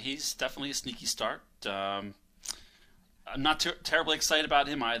 he's definitely a sneaky start. I'm not terribly excited about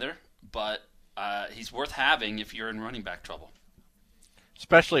him either, but he's worth having if you're in running back trouble.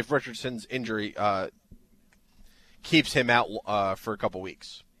 Especially if Richardson's injury keeps him out for a couple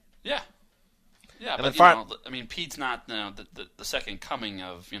weeks. Yeah. Yeah, and but Pete's not the second coming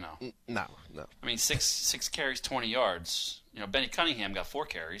of, No. I mean, six carries, 20 yards. Benny Cunningham got 4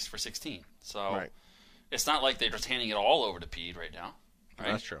 carries for 16. So It's not like they're just handing it all over to Pete right now.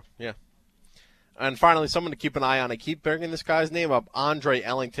 Right? That's true, yeah. And finally, someone to keep an eye on. I keep bringing this guy's name up, Andre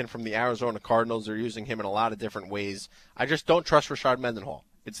Ellington from the Arizona Cardinals. They're using him in a lot of different ways. I just don't trust Rashard Mendenhall.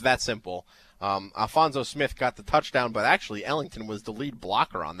 It's that simple. Alphonso Smith got the touchdown, but actually Ellington was the lead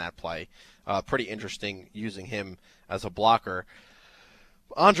blocker on that play. Pretty interesting using him as a blocker.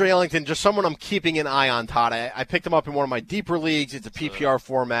 Andre Ellington, just someone I'm keeping an eye on, Todd. I picked him up in one of my deeper leagues. It's a PPR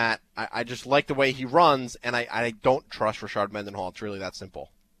format. I just like the way he runs, and I don't trust Rashard Mendenhall. It's really that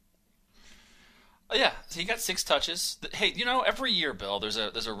simple. Yeah, so he got 6 touches. Hey, every year, Bill, there's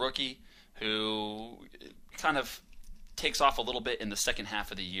a rookie who kind of takes off a little bit in the second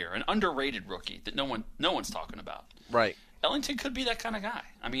half of the year, an underrated rookie that no one's talking about. Right. Ellington could be that kind of guy.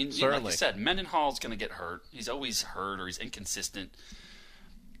 I mean, like you said, Mendenhall's going to get hurt. He's always hurt or he's inconsistent.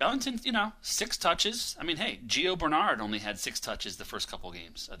 Ellington, 6 touches. I mean, hey, Gio Bernard only had 6 touches the first couple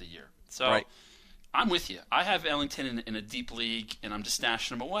games of the year. So right. I'm with you. I have Ellington in a deep league, and I'm just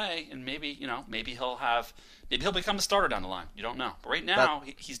stashing him away. And maybe he'll become a starter down the line. You don't know. But right now,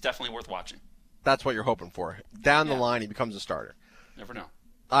 he's definitely worth watching. That's what you're hoping for. Down the line, he becomes a starter. Never know.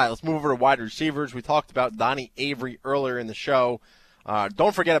 All right, let's move over to wide receivers. We talked about Donnie Avery earlier in the show.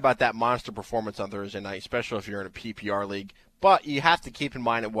 Don't forget about that monster performance on Thursday night, especially if you're in a PPR league. But you have to keep in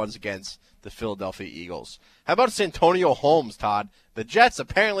mind it was against the Philadelphia Eagles. How about Santonio Holmes, Todd? The Jets,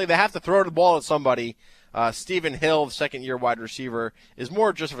 apparently they have to throw the ball at somebody. Stephen Hill, the second-year wide receiver, is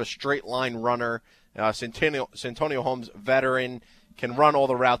more just of a straight-line runner. Santonio Holmes, veteran, can run all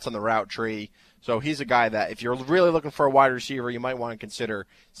the routes on the route tree. So he's a guy that if you're really looking for a wide receiver, you might want to consider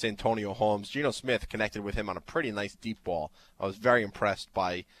Santonio Holmes. Geno Smith connected with him on a pretty nice deep ball. I was very impressed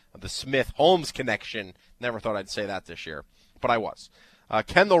by the Smith-Holmes connection. Never thought I'd say that this year, but I was.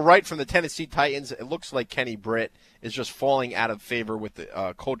 Kendall Wright from the Tennessee Titans. It looks like Kenny Britt is just falling out of favor with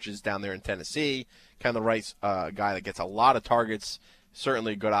the coaches down there in Tennessee. Kendall Wright's a guy that gets a lot of targets,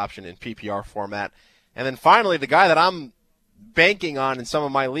 certainly a good option in PPR format. And then finally, the guy that I'm banking on in some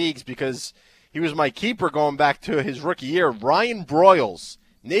of my leagues because he was my keeper going back to his rookie year, Ryan Broyles.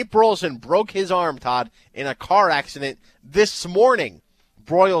 Nate Burleson broke his arm, Todd, in a car accident this morning.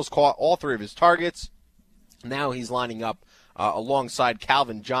 Broyles caught all 3 of his targets. Now he's lining up alongside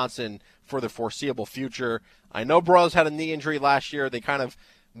Calvin Johnson for the foreseeable future. I know Broyles had a knee injury last year. They kind of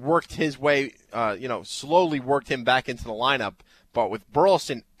worked his way, slowly worked him back into the lineup. But with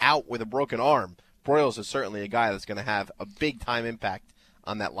Burleson out with a broken arm, Broyles is certainly a guy that's going to have a big-time impact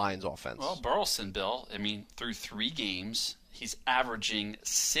on that Lions offense. Well, Burleson, Bill, through 3 games, he's averaging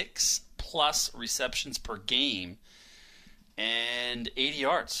 6+ receptions per game and 80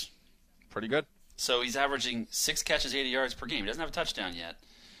 yards. Pretty good. So he's averaging 6 catches, 80 yards per game. He doesn't have a touchdown yet,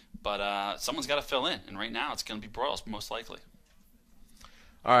 but someone's got to fill in, and right now it's going to be Broyles most likely.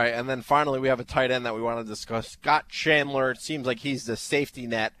 All right, and then finally we have a tight end that we want to discuss. Scott Chandler. It seems like he's the safety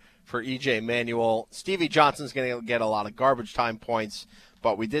net for E.J. Manuel. Stevie Johnson's going to get a lot of garbage time points,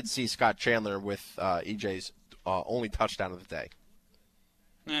 but we did see Scott Chandler with E.J.'s only touchdown of the day.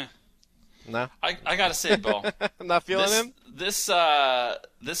 Yeah. No? I got to say, Bill. Not feeling him? This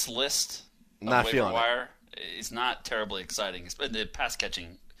list of not waiver feeling wire is not terribly exciting. It's the pass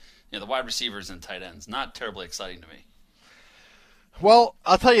catching, the wide receivers and tight ends, not terribly exciting to me. Well,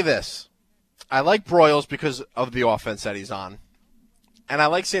 I'll tell you this. I like Broyles because of the offense that he's on. And I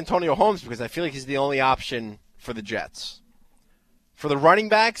like Santonio Holmes because I feel like he's the only option for the Jets. For the running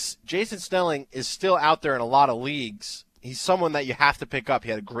backs, Jason Snelling is still out there in a lot of leagues. He's someone that you have to pick up.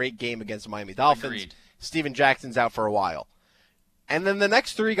 He had a great game against the Miami Dolphins. Agreed. Steven Jackson's out for a while. And then the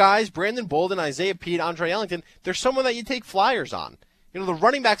next 3 guys, Brandon Bolden, Isaiah Pete, Andre Ellington, they're someone that you take flyers on. The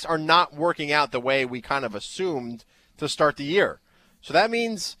running backs are not working out the way we kind of assumed to start the year. So that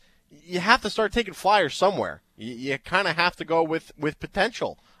means you have to start taking flyers somewhere. You kind of have to go with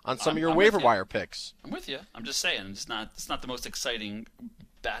potential on some of your waiver wire picks. I'm with you. I'm just saying it's not the most exciting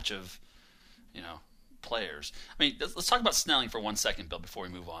batch of players. I mean, let's talk about Snelling for 1 second, Bill, before we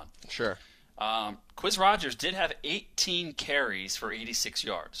move on. Sure. Quiz Rogers did have 18 carries for 86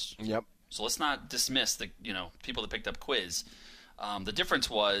 yards. Yep. So let's not dismiss the people that picked up Quiz. The difference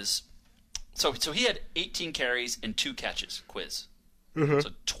was so he had 18 carries and 2 catches. Quiz. Mm-hmm. So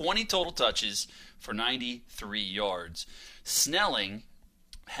 20 total touches for 93 yards. Snelling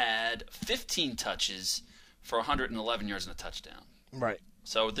had 15 touches for 111 yards and a touchdown. Right.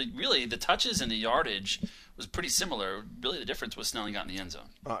 So the touches and the yardage was pretty similar. Really, the difference was Snelling got in the end zone.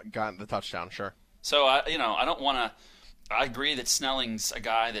 Got the touchdown, sure. So I don't want to. I agree that Snelling's a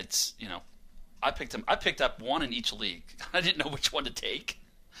guy that's I picked up 1 in each league. I didn't know which one to take,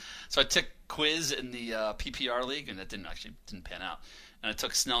 so I took Quiz in the PPR league, and that didn't pan out. And I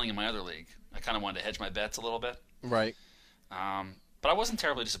took Snelling in my other league. I kind of wanted to hedge my bets a little bit. Right. But I wasn't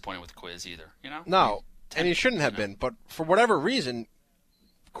terribly disappointed with Quiz either. No, and you shouldn't have been. But for whatever reason,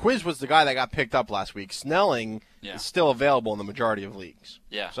 Quiz was the guy that got picked up last week. Snelling is still available in the majority of leagues.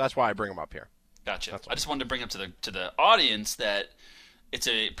 Yeah. So that's why I bring him up here. Gotcha. I just wanted to bring up to the audience that it's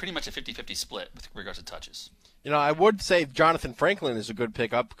pretty much a 50-50 split with regards to touches. I would say Jonathan Franklin is a good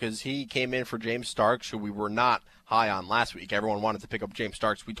pickup because he came in for James Starks, who we were not high on last week. Everyone wanted to pick up James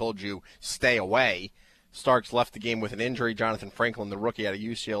Starks. We told you, stay away. Starks left the game with an injury. Jonathan Franklin, the rookie out of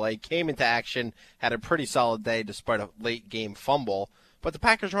UCLA, came into action, had a pretty solid day despite a late-game fumble. But the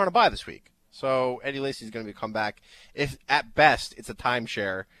Packers are on a bye this week. So Eddie Lacy's going to come back. If at best it's a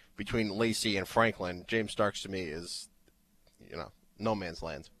timeshare between Lacy and Franklin, James Starks to me is, no man's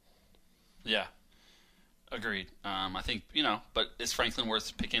land. Yeah. Agreed. I think, but is Franklin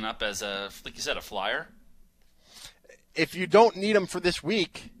worth picking up as like you said, a flyer? If you don't need him for this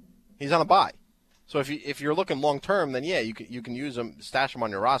week, he's on a bye. So if you're looking long term, then yeah, you can use him, stash him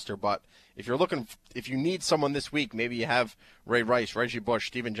on your roster. But if you need someone this week, maybe you have Ray Rice, Reggie Bush,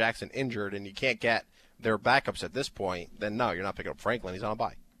 Steven Jackson injured, and you can't get their backups at this point, then no, you're not picking up Franklin. He's on a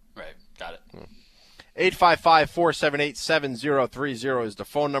bye. Right. Got it. 855-478-7030 is the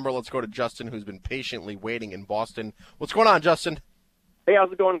phone number. Let's go to Justin, who's been patiently waiting in Boston. What's going on, Justin? Hey,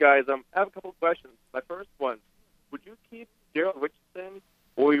 how's it going, guys? I have a couple of questions. My first one, would you keep Gerald Richardson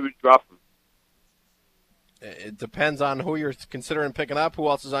or would you drop him? It depends on who you're considering picking up, who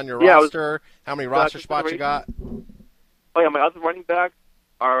else is on your roster, how many roster spots you got. Oh, yeah, my other running backs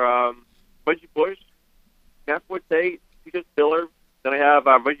are Reggie Bush, Matt Forte, Peter Spiller. Then I have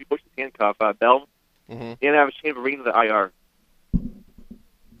Reggie Bush's handcuff, Bell. And I have Shane Vereen in the IR.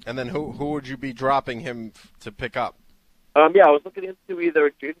 And then who would you be dropping him to pick up? I was looking into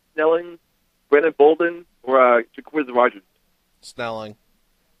either Jason Snelling, Brandon Bolden, or Jaquizz Rogers. Snelling.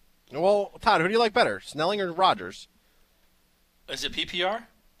 Well, Todd, who do you like better, Snelling or Rogers? Is it PPR?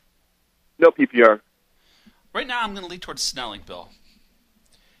 No PPR. Right now, I'm going to lead towards Snelling, Bill.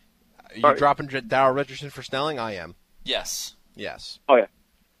 Are you dropping Darrell Richardson for Snelling? I am. Yes. Yes. Oh, yeah.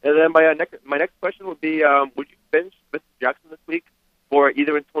 And then my next question would be, would you bench Vincent Jackson this week for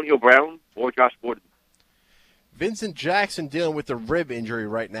either Antonio Brown or Josh Gordon? Vincent Jackson dealing with the rib injury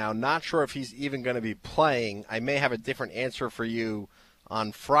right now. Not sure if he's even going to be playing. I may have a different answer for you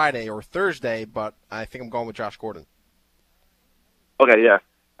on Friday or Thursday, but I think I'm going with Josh Gordon. Okay, yeah.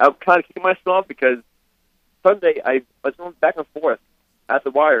 I'm kind of kicking myself because Sunday I was going back and forth at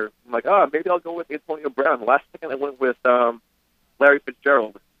the wire. I'm like, maybe I'll go with Antonio Brown. The last second I went with Larry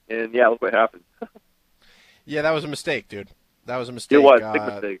Fitzgerald, and yeah, look what happened. Yeah, that was a mistake, dude. That was a mistake. It was a big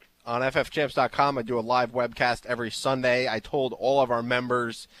mistake. On FFChamps.com, I do a live webcast every Sunday. I told all of our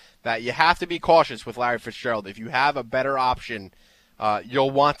members that you have to be cautious with Larry Fitzgerald. If you have a better option,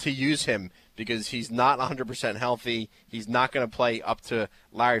 you'll want to use him because he's not 100% healthy. He's not going to play up to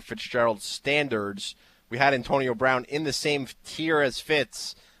Larry Fitzgerald's standards. We had Antonio Brown in the same tier as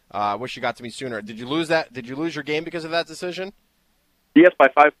Fitz. Wish you got to me sooner. Did you lose that? Did you lose your game because of that decision? Yes, by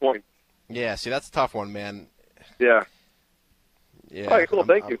 5 points. Yeah, see, that's a tough one, man. Yeah. Yeah. All right, cool.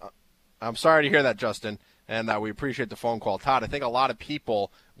 Thank you. I'm sorry to hear that, Justin, and we appreciate the phone call. Todd, I think a lot of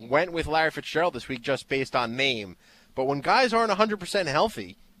people went with Larry Fitzgerald this week just based on name. But when guys aren't 100%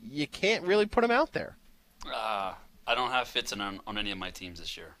 healthy, you can't really put them out there. I don't have Fitz on any of my teams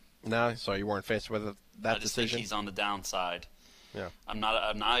this year. No, so you weren't faced with that I just decision? think he's on the downside. Yeah.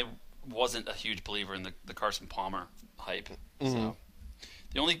 I wasn't a huge believer in the Carson Palmer hype. Mm-hmm. So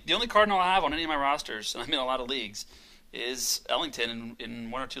the only Cardinal I have on any of my rosters, and I'm in a lot of leagues, is Ellington. In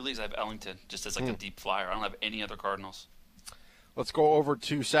 1 or 2 leagues, I have Ellington just as like a deep flyer. I don't have any other Cardinals. Let's go over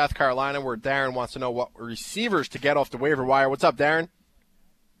to South Carolina where Darren wants to know what receivers to get off the waiver wire. What's up, Darren?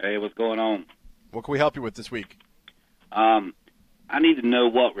 Hey, what's going on? What can we help you with this week? I need to know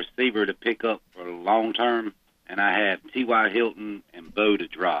what receiver to pick up for the long term, and I have T.Y. Hilton and Bo to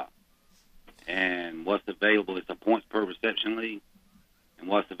drop. And what's available is a points per reception league, and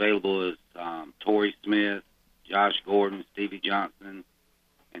what's available is Torrey Smith, Josh Gordon, Stevie Johnson,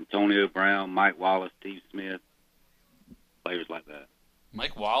 Antonio Brown, Mike Wallace, Steve Smith, players like that.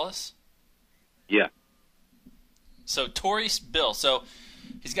 Mike Wallace? Yeah. So Bill, so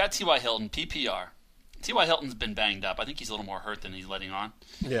he's got T.Y. Hilton, PPR. T.Y. Hilton's been banged up. I think he's a little more hurt than he's letting on.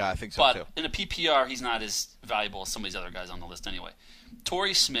 Yeah, I think so, but too. In a PPR, he's not as valuable as some of these other guys on the list anyway.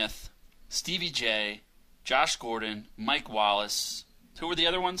 Torrey Smith, Stevie J, Josh Gordon, Mike Wallace. Who were the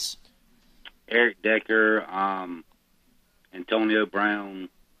other ones? Eric Decker, Antonio Brown.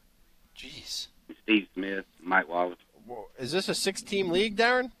 Jeez. Steve Smith, Mike Wallace. Is this a 6-team league,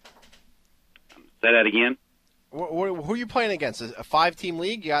 Darren? Say that again? Who are you playing against? A 5-team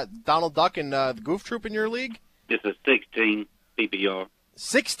league? You got Donald Duck and the Goof Troop in your league? It's a 16 PPR.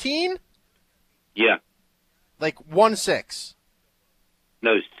 16? Yeah. Like 1-6?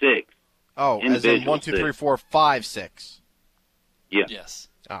 No, 6. Oh, as in 1, 2, 3, 4, 5, 6. Yeah. Yes.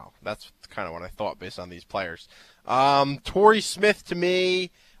 Oh, that's kind of what I thought based on these players. Torrey Smith to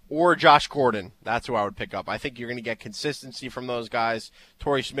me, or Josh Gordon. That's who I would pick up. I think you're going to get consistency from those guys.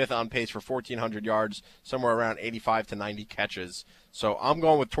 Torrey Smith on pace for 1,400 yards, somewhere around 85 to 90 catches. So I'm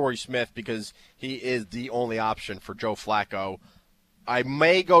going with Torrey Smith because he is the only option for Joe Flacco. I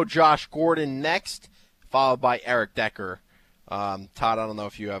may go Josh Gordon next, followed by Eric Decker. Todd, I don't know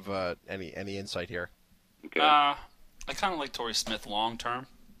if you have any insight here. Okay. I kind of like Torrey Smith long term.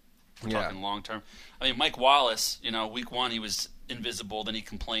 We're talking long term. I mean, Mike Wallace, week 1 he was invisible, then he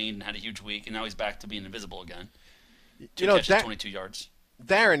complained and had a huge week, and now he's back to being invisible again. 2 catches, 22 yards.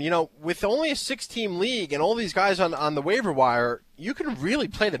 Darren, with only a 6-team league and all these guys on the waiver wire, you can really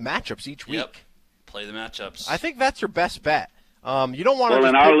play the matchups each week. Yep. Play the matchups. I think that's your best bet. You don't want to. Well,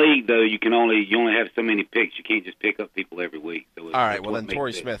 in our league though, you only have so many picks. You can't just pick up people every week. So all right. Well, then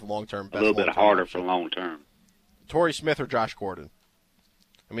Torrey Smith long term. A little bit harder for long term. Torrey Smith or Josh Gordon.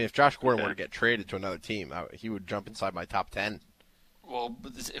 I mean, if Josh Gordon were to get traded to another team, he would jump inside my top 10. Well,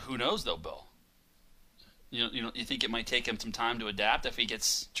 but who knows though, Bill? You think it might take him some time to adapt if he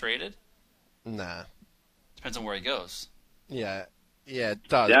gets traded? Nah. Depends on where he goes. Yeah, it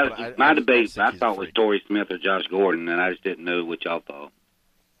does. My debate, I thought was Torrey Smith or Josh Gordon, and I just didn't know what y'all thought.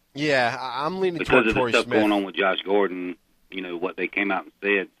 Yeah, I'm leaning toward Torrey Smith. Because of the stuff going on with Josh Gordon, what they came out and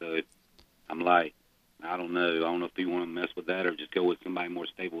said, so I'm like, I don't know. I don't know if you want to mess with that or just go with somebody more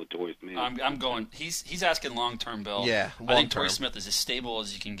stable with Torrey Smith. I'm going. He's asking long term, Bill. Yeah, I think Torrey Smith is as stable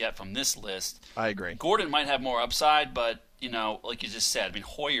as you can get from this list. I agree. Gordon might have more upside, but like you just said, I mean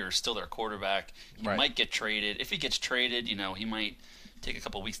Hoyer's still their quarterback. He might get traded. If he gets traded, he might take a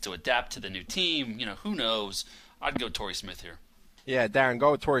couple weeks to adapt to the new team. Who knows? I'd go Torrey Smith here. Yeah, Darren,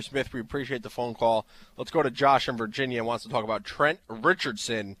 go with Torrey Smith. We appreciate the phone call. Let's go to Josh in Virginia. Wants to talk about Trent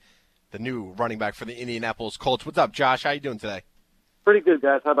Richardson, the new running back for the Indianapolis Colts. What's up, Josh? How you doing today? Pretty good,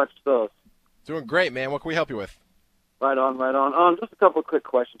 guys. How about yourselves? Doing great, man. What can we help you with? Right on. Just a couple of quick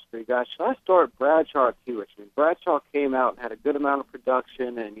questions for you guys. Should I start Bradshaw or T-Rich? I mean, Bradshaw came out and had a good amount of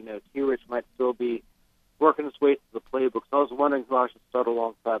production, and, T-Rich might still be working his way through the playbook. So I was wondering who I should start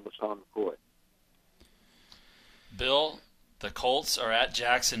alongside LaShawn McCoy. Bill, the Colts are at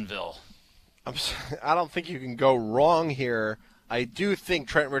Jacksonville. I don't think you can go wrong here. I do think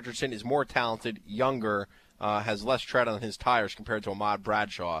Trent Richardson is more talented, younger, has less tread on his tires compared to Ahmad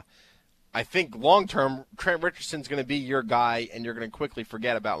Bradshaw. I think long-term, Trent Richardson's going to be your guy, and you're going to quickly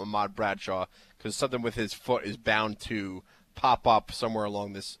forget about Ahmad Bradshaw because something with his foot is bound to pop up somewhere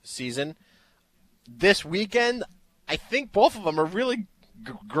along this season. This weekend, I think both of them are really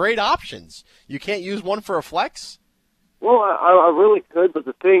great options. You can't use one for a flex? Well, I really could, but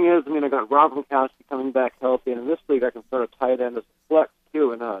the thing is, I got Rob Gronkowski coming back healthy, and in this league I can start a tight end as a flex,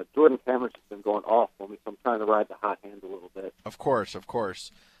 too, and Jordan Cameron's just been going off for me, so I'm trying to ride the hot hand a little bit. Of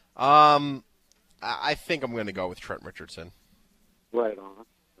course. I think I'm going to go with Trent Richardson. Right on.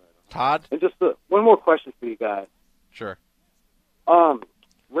 Todd? And just one more question for you guys. Sure.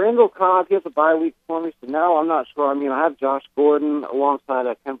 Randall Cobb, he has a bye week for me, so now I'm not sure. I have Josh Gordon alongside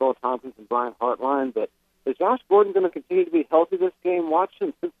Kenbrell Tompkins and Brian Hartline, but is Josh Gordon going to continue to be healthy this game?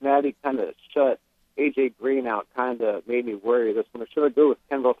 Watching Cincinnati kind of shut A.J. Green out kind of made me worry this one. Or should I go with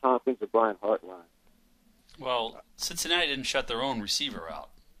Kenbrell Tompkins or Brian Hartline? Well, Cincinnati didn't shut their own receiver out.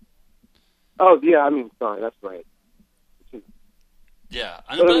 Oh, yeah, sorry, that's right. Yeah,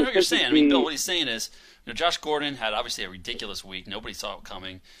 I know what you're saying. Bill, what he's saying is, Josh Gordon had obviously a ridiculous week. Nobody saw it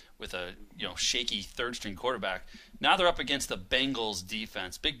coming with a shaky third-string quarterback. Now they're up against the Bengals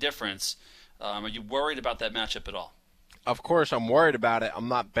defense. Big difference. Are you worried about that matchup at all? Of course, I'm worried about it. I'm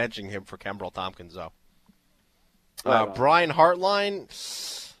not benching him for Kenbrell Tompkins, though. Brian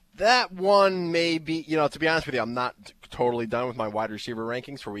Hartline, that one may be, to be honest with you, I'm not totally done with my wide receiver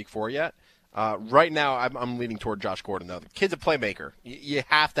rankings for week 4 yet. Right now, I'm leaning toward Josh Gordon, though. The kid's a playmaker. You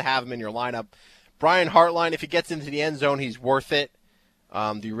have to have him in your lineup. Brian Hartline, if he gets into the end zone, he's worth it.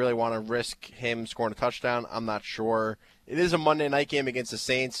 Do you really want to risk him scoring a touchdown? I'm not sure. It is a Monday night game against the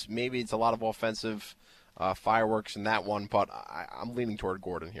Saints. Maybe it's a lot of offensive fireworks in that one, but I'm leaning toward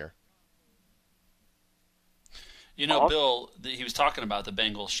Gordon here. Bill, he was talking about the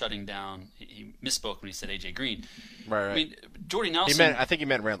Bengals shutting down. He misspoke when he said A.J. Green. Right. Jordy Nelson. I think he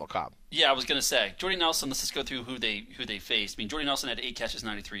meant Randall Cobb. Yeah, I was going to say. Jordy Nelson, let's just go through who they faced. Jordy Nelson had 8 catches,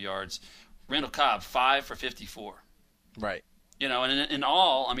 93 yards. Randall Cobb, 5 for 54. Right. And in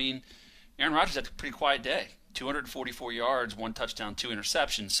all, Aaron Rodgers had a pretty quiet day. 244 yards, 1 touchdown, 2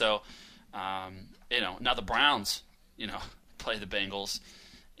 interceptions. So, now the Browns, play the Bengals.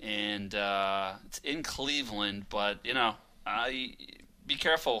 And it's in Cleveland, but, be be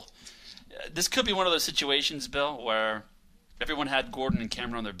careful. This could be one of those situations, Bill, where everyone had Gordon and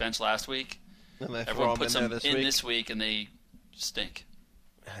Cameron on their bench last week. And they Everyone throw puts them them in in this week, and they stink.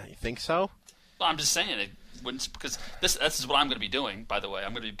 You think so? Well, I'm just saying it wouldn't, because this is what I'm going to be doing. By the way,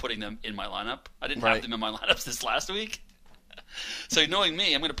 I'm going to be putting them in my lineup. I didn't have them in my lineups this last week, so knowing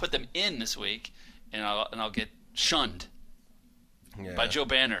me, I'm going to put them in this week, and I'll get shunned by Joe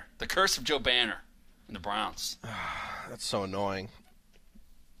Banner. The curse of Joe Banner and the Browns. That's so annoying.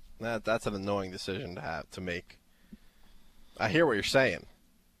 That's an annoying decision to make. I hear what you're saying.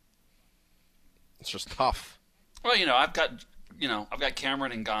 It's just tough. Well, I've got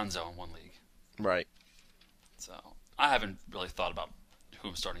Cameron and Gonzo in one league. Right. So I haven't really thought about who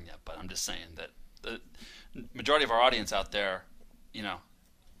I'm starting yet, but I'm just saying that the majority of our audience out there,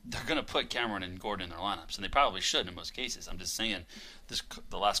 they're going to put Cameron and Gordon in their lineups, and they probably should in most cases. I'm just saying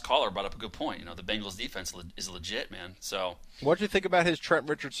the last caller brought up a good point. The Bengals defense is legit, man. So what do you think about his Trent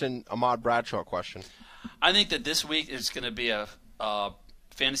Richardson, Ahmad Bradshaw question? I think that this week is going to be a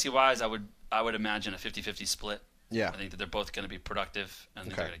fantasy-wise, I would imagine a 50-50 split. Yeah. I think that they're both going to be productive, and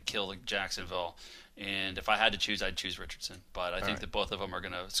they're going to kill Jacksonville. And if I had to choose, I'd choose Richardson. But I think that both of them are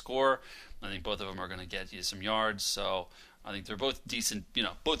going to score. I think both of them are going to get you some yards. So I think they're both decent,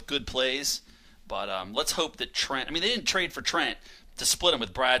 both good plays. But let's hope that Trent – I mean, they didn't trade for Trent to split him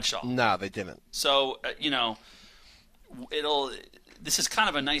with Bradshaw. No, they didn't. So, this is kind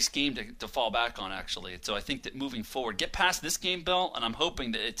of a nice game to fall back on, actually. So I think that moving forward, get past this game, Bill, and I'm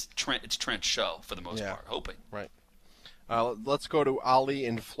hoping that it's Trent's show for the most part. Hoping. Right. Let's go to Ali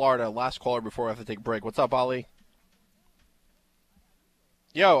in Florida. Last caller before we have to take a break. What's up, Ali?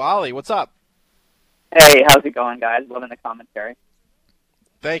 Yo, Ali, what's up? Hey, how's it going, guys? Loving the commentary.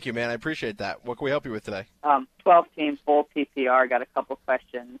 Thank you, man. I appreciate that. What can we help you with today? 12 teams, full PPR. Got a couple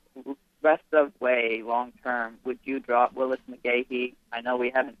questions. Rest of way, long term, would you drop Willis McGahee? I know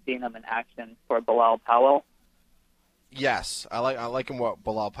we haven't seen him in action for Bilal Powell. Yes, I like him. What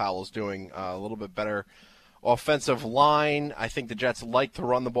Bilal Powell's doing, a little bit better offensive line. I think the Jets like to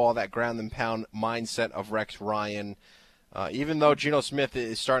run the ball, that ground and pound mindset of Rex Ryan. Even though Geno Smith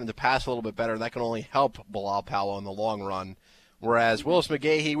is starting to pass a little bit better, that can only help Bilal Powell in the long run. Whereas Willis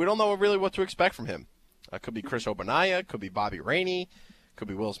McGahee, we don't know really what to expect from him. Could be Chris Ogbonnaya, could be Bobby Rainey, could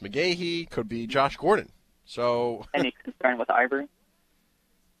be Willis McGahee, could be Josh Gordon. So any concern with Ivory?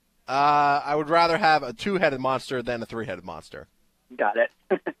 I would rather have a two-headed monster than a three-headed monster. Got it.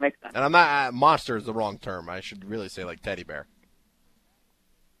 Makes sense. And I'm not monster is the wrong term. I should really say like teddy bear.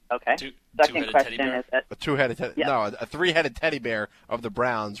 Okay. Second question is a two-headed yeah. No, a three-headed teddy bear of the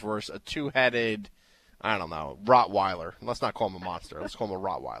Browns versus a two-headed, I don't know, Rottweiler. Let's not call him a monster. Let's call him a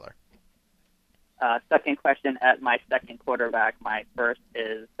Rottweiler. Second question at my second quarterback. My first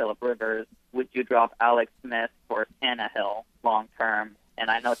is Phillip Rivers. Would you drop Alex Smith for Tannehill long term? And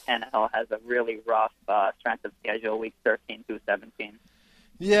I know Tannehill has a really rough strength of schedule, week 13 through 17.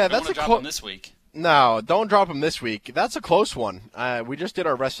 Yeah, that's a drop him this week. No, don't drop him this week. That's a close one. We just did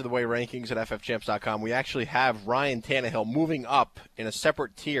our rest of the way rankings at ffchamps.com. We actually have Ryan Tannehill moving up in a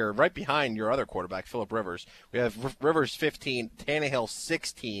separate tier right behind your other quarterback, Phillip Rivers. We have Rivers 15, Tannehill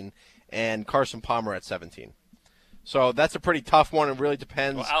 16, and Carson Palmer at 17. So that's a pretty tough one. It really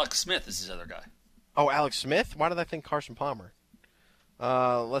depends. Well, Alex Smith is his other guy. Oh, Alex Smith? Why did I think Carson Palmer?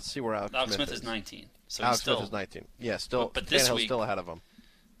 Let's see where Alex Smith is 19. So Alex Smith is 19. Yeah, still. But this Tannehill's week, still ahead of him.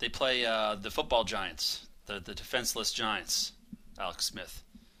 They play the football giants, the defenseless Giants, Alex Smith.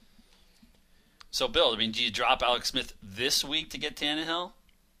 So, Bill, I mean, do you drop Alex Smith this week to get Tannehill?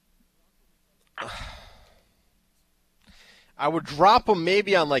 I would drop him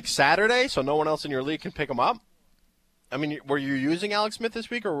maybe on like Saturday so no one else in your league can pick him up. I mean, were you using Alex Smith this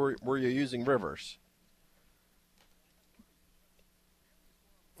week or were you using Rivers?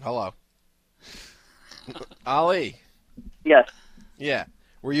 Hello. Ali. Yes. Yeah.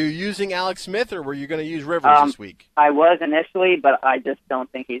 Were you using Alex Smith or were you going to use Rivers this week? I was initially, but I just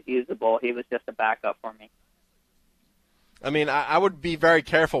don't think he's usable. He was just a backup for me. I mean, I would be very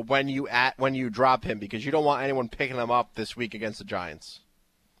careful when you drop him because you don't want anyone picking him up this week against the Giants.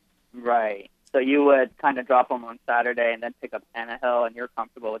 Right. So you would kind of drop him on Saturday and then pick up Tannehill, and you're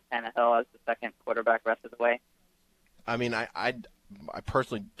comfortable with Tannehill as the second quarterback rest of the way? I mean, I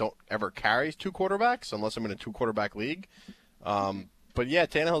personally don't ever carry two quarterbacks unless I'm in a two-quarterback league. But, yeah,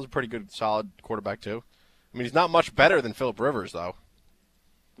 Tannehill's a pretty good, solid quarterback, too. I mean, he's not much better than Phillip Rivers, though.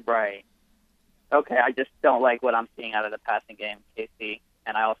 Right. Okay, I just don't like what I'm seeing out of the passing game, KC,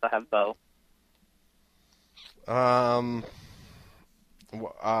 and I also have Bo. How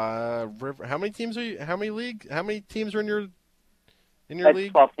many teams are you? How many teams are in your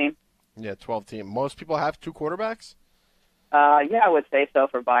league? 12 teams. Yeah, 12 teams. Most people have two quarterbacks. Yeah, I would say so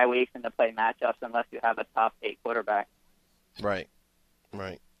for bye weeks and to play matchups unless you have a top 8 quarterback. Right.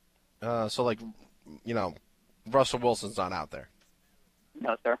 So, like, Russell Wilson's not out there.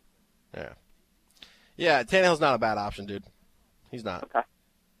 No, sir. Yeah, Tannehill's not a bad option, dude. He's not. Okay.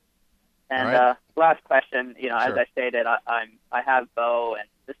 And right. Last question, as Sure. I stated, I have Bo, and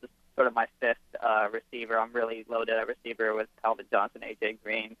this is sort of my 5th receiver. I'm really loaded at receiver with Calvin Johnson, A.J.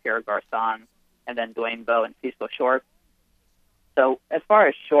 Green, Pierre Garçon, and then Dwayne Bowe and Cecil Shorts. So as far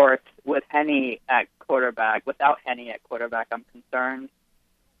as Shorts, with Henne at quarterback, without Henne at quarterback, I'm concerned.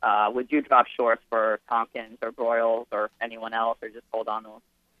 Would you drop Shorts for Tompkins or Broyles or anyone else, or just hold on to him?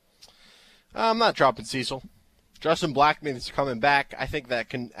 I'm not dropping Cecil. Justin Blackman is coming back. I think that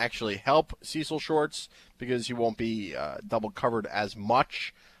can actually help Cecil Shorts because he won't be double covered as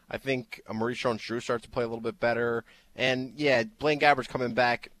much. I think Maurice Jones-Drew starts to play a little bit better. And, yeah, Blaine Gabbert's coming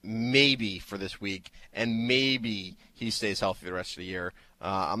back maybe for this week, and maybe he stays healthy the rest of the year.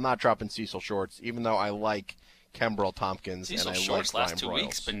 I'm not dropping Cecil Shorts, even though I like Kembrell Tompkins. Cecil and I Shorts like last 2 Broyles.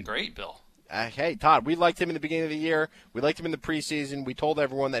 weeks been great, Bill. Hey, Todd, we liked him in the beginning of the year. We liked him in the preseason. We told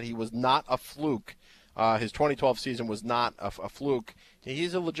everyone that he was not a fluke. His 2012 season was not a fluke.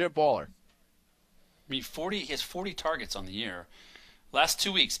 He's a legit baller. I mean, he has 40 targets on the year. Last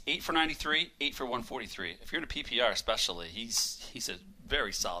 2 weeks, 8 for 93, 8 for 143. If you're in a PPR especially, he's a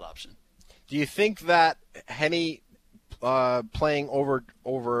very solid option. Do you think that Henne playing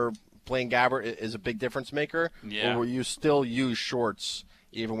over Blaine Gabbert is a big difference maker? Yeah. Or will you still use Shorts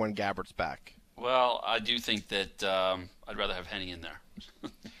even when Gabbert's back? Well, I do think that I'd rather have Henne in there.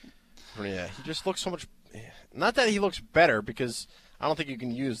 Yeah, he just looks so much – not that he looks better, because I don't think you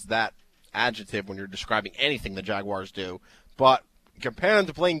can use that adjective when you're describing anything the Jaguars do. But compared him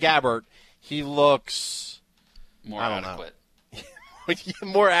to Blaine Gabbert, he looks – more adequate.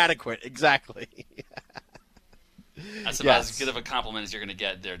 More adequate, exactly. That's about as good of a compliment as you're going to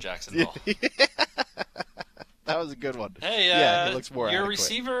get there, Jacksonville. That was a good one. Hey, yeah, he looks more your adequate.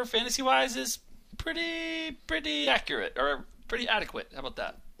 receiver, fantasy-wise, is pretty accurate, or pretty adequate. How about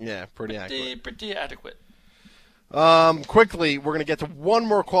that? Yeah, pretty accurate. Pretty adequate. Quickly, we're going to get to one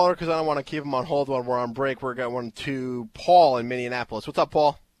more caller because I don't want to keep him on hold while we're on break. We're going to Paul in Minneapolis. What's up,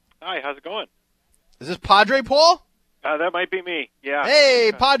 Paul? Hi, how's it going? Is this Padre Paul? That might be me, yeah.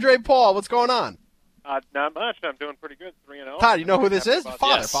 Hey, Padre Paul, what's going on? Not much. I'm doing pretty good, 3-0. Todd, you know who this is?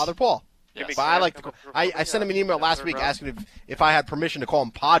 Father, Yes. Father Paul. Yes. But I like to. I sent him an email last week asking if I had permission to call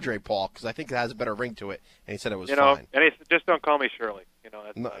him Padre Paul because I think it has a better ring to it, and he said it was fine. And he said, just don't call me Shirley.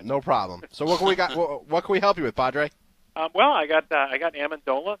 That's No problem. So what can we got? What can we help you with, Padre? Well, I got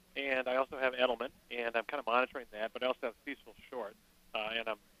Amendola, and I also have Edelman, and I'm kind of monitoring that. But I also have Cecil Short, and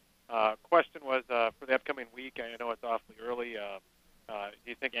question was for the upcoming week. I know it's awfully early. Do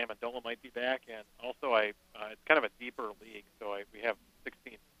you think Amendola might be back? And also, it's kind of a deeper league, so we have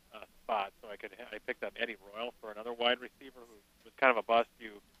 16 spots. So I picked up Eddie Royal for another wide receiver who was kind of a bust.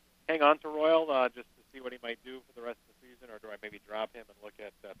 You hang on to Royal just to see what he might do for the rest of the season, or do I maybe drop him and look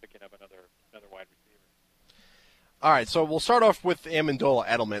at picking up another wide receiver? All right, so we'll start off with Amendola,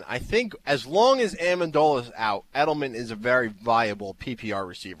 Edelman. I think as long as Amendola is out, Edelman is a very viable PPR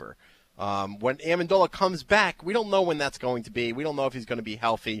receiver. When Amendola comes back, we don't know when that's going to be. We don't know if he's going to be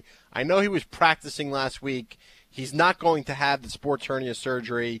healthy. I know he was practicing last week. He's not going to have the sports hernia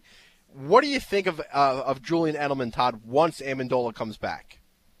surgery. What do you think of Julian Edelman, Todd, once Amendola comes back?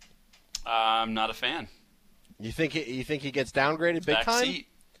 I'm not a fan. You think he gets downgraded big time? Seat.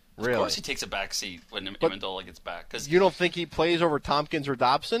 Really? Of course he takes a back seat when Amendola gets back. 'Cause you don't think he plays over Tompkins or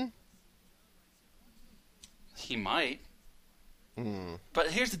Dobson? He might.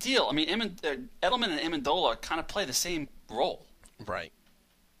 But here's the deal. I mean, Edelman and Amendola kind of play the same role. Right.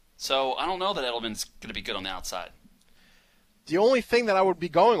 So I don't know that Edelman's going to be good on the outside. The only thing that I would be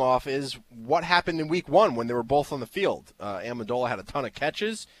going off is what happened in week 1 when they were both on the field. Amendola had a ton of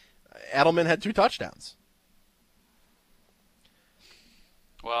catches. Edelman had 2 touchdowns.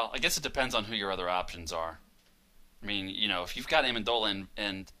 Well, I guess it depends on who your other options are. I mean, if you've got Amendola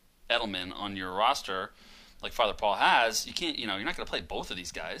and Edelman on your roster, like Father Paul has, you can't. You're not going to play both of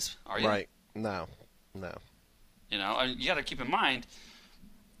these guys, are you? Right. No. You got to keep in mind,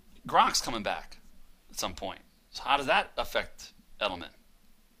 Gronk's coming back at some point. So how does that affect Edelman?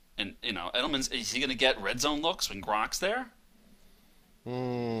 And is he going to get red zone looks when Gronk's there?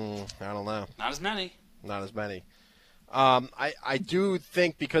 I don't know. Not as many. I do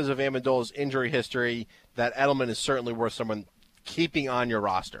think because of Amendola's injury history that Edelman is certainly worth someone keeping on your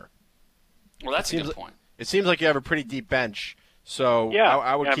roster. Well, that's a good point. It seems like you have a pretty deep bench, so Yeah,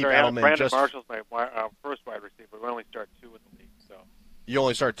 I would keep Edelman. Brandon Marshall's my first wide receiver. We only start 2 in the league, so. You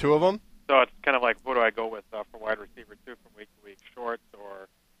only start 2 of them? So it's kind of like, who do I go with for wide receiver 2 from week to week? Shorts or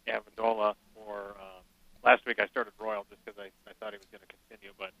Amendola? Or last week I started Royal just because I thought he was going to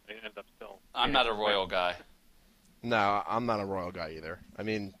continue, but it ended up still. I'm not a Royal guy. No, I'm not a Royal guy either. I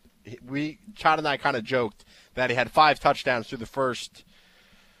mean, Chad and I kind of joked that he had 5 touchdowns through the first,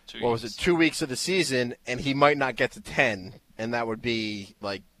 2 weeks of the season, and he might not get to 10, and that would be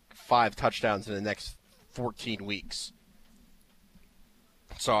like 5 touchdowns in the next 14 weeks.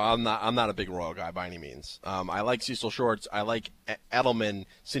 So I'm not a big Royal guy by any means. I like Cecil Shorts. I like Edelman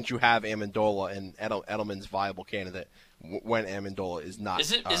since you have Amendola, and Edelman's viable candidate when Amendola is not.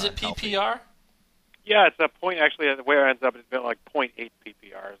 Is it PPR? Healthy. Yeah, it's a point. Actually, the way it ends up is like 0.8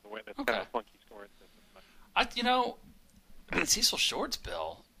 PPR is the way that's kind of a funky scoring system. Cecil Shorts,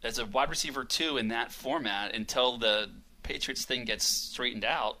 Bill, as a wide receiver 2 in that format until the Patriots thing gets straightened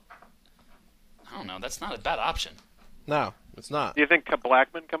out. I don't know. That's not a bad option. No, it's not. Do you think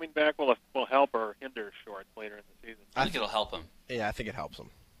Blackman coming back will help or hinder Shorts later in the season? I think it'll help him. Yeah, I think it helps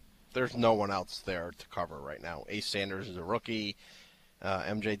him. There's no one else there to cover right now. Ace Sanders is a rookie.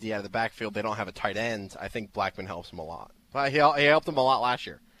 MJD out of the backfield. They don't have a tight end. I think Blackman helps him a lot. He helped him a lot last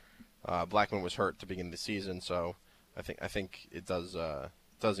year. Blackman was hurt to begin the season, so I think it does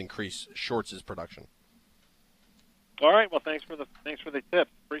increase Shorts' production. All right. Well, thanks for the tips.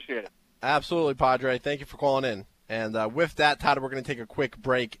 Appreciate it. Absolutely, Padre. Thank you for calling in. And with that, Todd, we're going to take a quick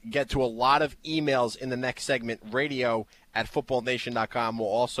break, get to a lot of emails in the next segment, radio@footballnation.com. We'll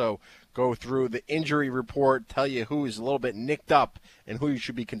also go through the injury report, tell you who is a little bit nicked up and who you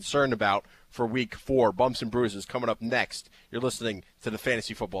should be concerned about for Week 4. Bumps and bruises coming up next. You're listening to the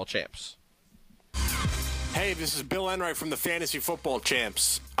Fantasy Football Champs. Hey, this is Bill Enright from the Fantasy Football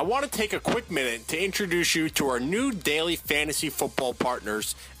Champs. I want to take a quick minute to introduce you to our new daily fantasy football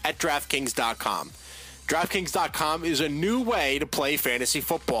partners at DraftKings.com. DraftKings.com is a new way to play fantasy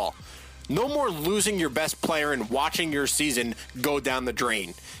football. No more losing your best player and watching your season go down the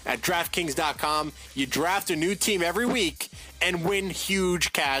drain. At DraftKings.com, you draft a new team every week and win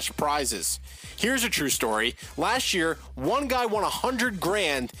huge cash prizes. Here's a true story. Last year, one guy won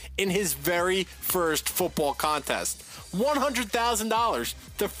 $100,000 in his very first football contest. $100,000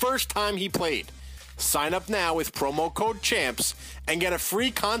 the first time he played. Sign up now with promo code CHAMPS and get a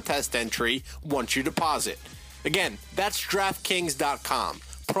free contest entry once you deposit. Again, that's DraftKings.com.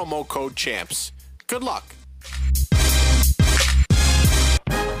 Promo code CHAMPS. Good luck.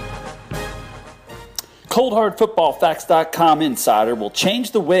 ColdHardFootballFacts.com Insider will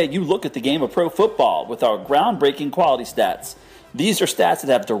change the way you look at the game of pro football with our groundbreaking quality stats. These are stats that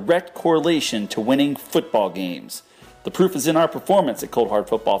have direct correlation to winning football games. The proof is in our performance at Cold Hard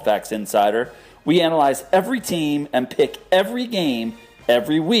Football Facts Insider. We analyze every team and pick every game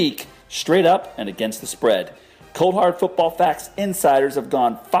every week, straight up and against the spread. Cold Hard Football Facts Insiders have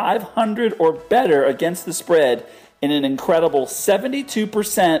gone 500 or better against the spread in an incredible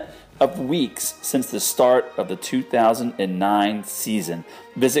 72% of weeks since the start of the 2009 season.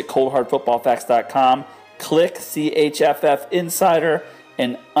 Visit coldhardfootballfacts.com, click CHFF Insider,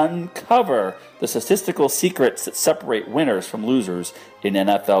 and uncover the statistical secrets that separate winners from losers in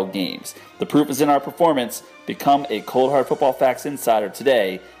NFL games. The proof is in our performance. Become a Cold Hard Football Facts Insider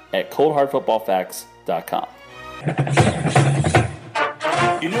today at coldhardfootballfacts.com.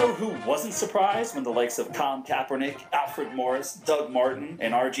 You know who wasn't surprised when the likes of Colin Kaepernick, Alfred Morris, Doug Martin,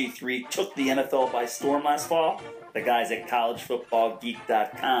 and RG3 took the NFL by storm last fall? The guys at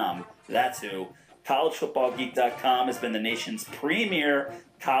collegefootballgeek.com. That's who. collegefootballgeek.com has been the nation's premier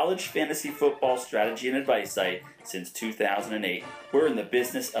college fantasy football strategy and advice site since 2008. We're in the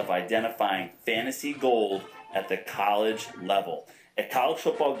business of identifying fantasy gold at the college level. At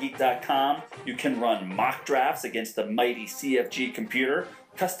collegefootballgeek.com, you can run mock drafts against the mighty CFG computer,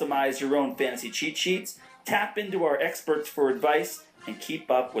 customize your own fantasy cheat sheets, tap into our experts for advice, and keep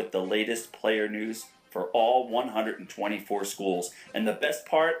up with the latest player news for all 124 schools. And the best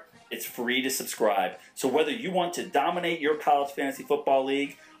part, it's free to subscribe. So whether you want to dominate your college fantasy football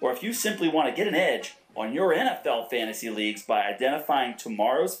league, or if you simply want to get an edge on your NFL fantasy leagues by identifying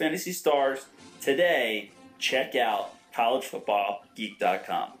tomorrow's fantasy stars today, check out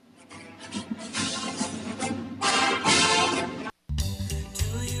collegefootballgeek.com.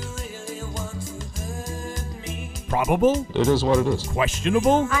 Probable? It is what it is.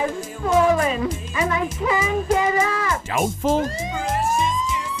 Questionable? I've fallen and I can't get up. Doubtful?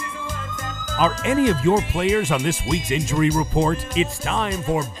 Are any of your players on this week's injury report? It's time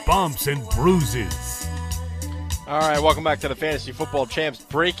for Bumps and Bruises. All right, welcome back to the Fantasy Football Champs.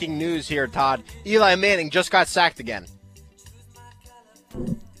 Breaking news here, Todd. Eli Manning just got sacked again.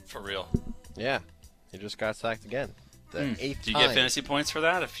 For real. Yeah, he just got sacked again. eighth Do you time. get fantasy points for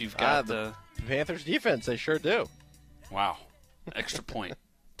that if you've got the Panthers defense? They sure do. Wow. Extra point.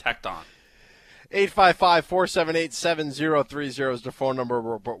 Tacked on. 855-478-7030 is the phone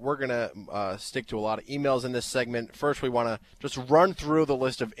number, but we're going to stick to a lot of emails in this segment. First, we want to just run through the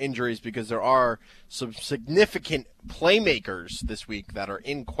list of injuries because there are some significant playmakers this week that are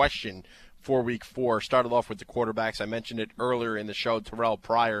in question for Week 4. Started off with the quarterbacks. I mentioned it earlier in the show. Terrell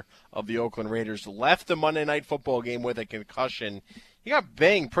Pryor of the Oakland Raiders left the Monday Night Football game with a concussion. He got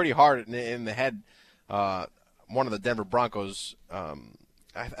banged pretty hard in the head. One of the Denver Broncos,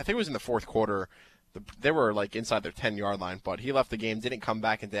 I think it was in the fourth quarter. They were like inside their 10-yard line, but he left the game, didn't come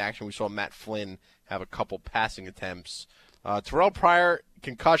back into action. We saw Matt Flynn have a couple passing attempts. Terrell Pryor,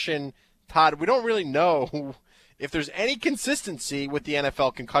 concussion. Todd, we don't really know if there's any consistency with the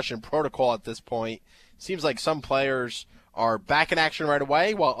NFL concussion protocol at this point. Seems like some players are back in action right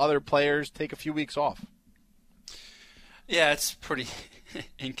away, while other players take a few weeks off. Yeah, it's pretty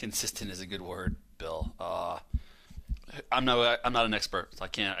inconsistent is a good word, Bill. I'm not an expert, so I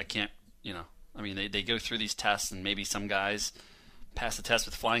can't. I mean, they go through these tests, and maybe some guys pass the test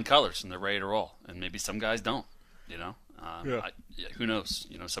with flying colors and they're ready to roll, and maybe some guys don't. Who knows?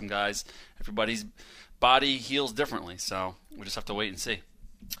 Some guys, everybody's body heals differently, so we'll just have to wait and see.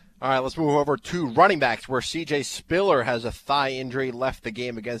 All right, let's move over to running backs, where C.J. Spiller has a thigh injury, left the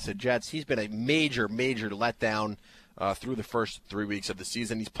game against the Jets. He's been a major letdown through the first 3 weeks of the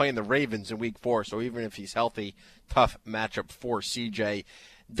season. He's playing the Ravens in Week 4, so even if he's healthy, tough matchup for C.J.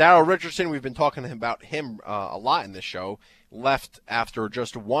 Darrell Richardson, we've been talking about him a lot in this show, left after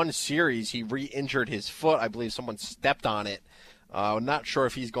just one series. He re-injured his foot. I believe someone stepped on it. Not sure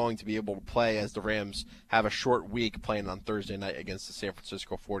if he's going to be able to play, as the Rams have a short week playing on Thursday night against the San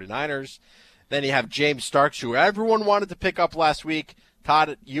Francisco 49ers. Then you have James Starks, who everyone wanted to pick up last week.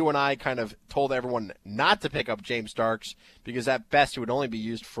 Todd, you and I kind of told everyone not to pick up James Starks because at best he would only be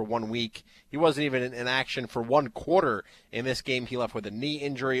used for 1 week. He wasn't even in action for 1 quarter in this game. He left with a knee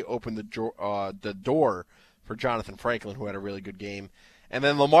injury, opened the door for Jonathan Franklin, who had a really good game. And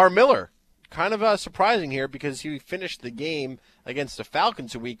then Lamar Miller, kind of surprising here because he finished the game against the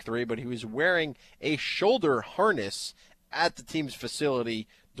Falcons in Week 3, but he was wearing a shoulder harness at the team's facility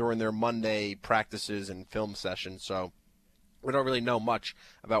during their Monday practices and film sessions. So we don't really know much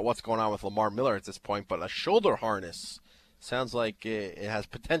about what's going on with Lamar Miller at this point, but a shoulder harness sounds like it has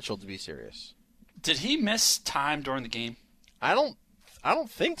potential to be serious. Did he miss time during the game? I don't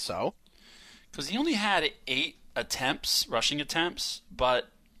think so. Because he only had 8 rushing attempts, but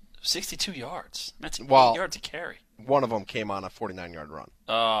 62 yards. That's 8 yards to carry. One of them came on a 49-yard run.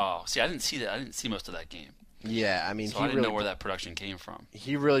 Oh, see, I didn't see that. I didn't see most of that game. Yeah, I mean, so I didn't know where that production came from.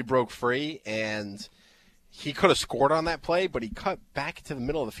 He really broke free, and he could have scored on that play, but he cut back into the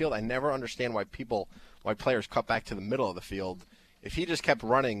middle of the field. I never understand why players cut back to the middle of the field. If he just kept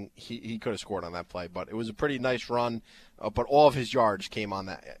running, he could have scored on that play. But it was a pretty nice run, but all of his yards came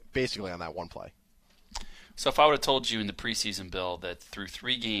on basically on that one play. So if I would have told you in the preseason, Bill, that through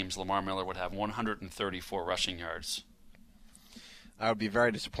 3 games Lamar Miller would have 134 rushing yards, I would be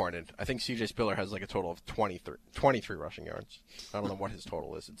very disappointed. I think C.J. Spiller has like a total of 23 rushing yards. I don't know what his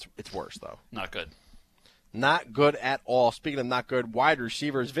total is. It's worse, though. Not good. Not good at all. Speaking of not good, wide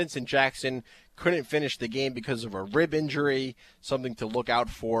receivers, Vincent Jackson couldn't finish the game because of a rib injury, something to look out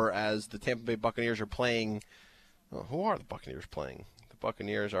for as the Tampa Bay Buccaneers are playing. Oh, who are the Buccaneers playing? The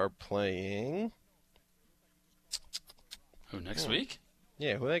Buccaneers are playing. Who, next week?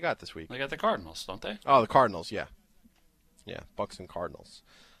 Yeah, who they got this week? They got the Cardinals, don't they? Oh, the Cardinals, yeah. Yeah, Bucs and Cardinals.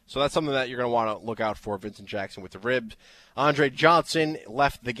 So that's something that you're going to want to look out for, Vincent Jackson with the ribs. Andre Johnson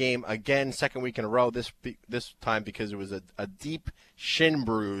left the game again, second week in a row, this time because it was a deep shin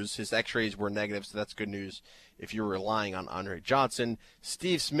bruise. His x-rays were negative, so that's good news if you're relying on Andre Johnson.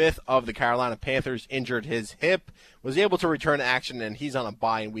 Steve Smith of the Carolina Panthers injured his hip, was able to return to action, and he's on a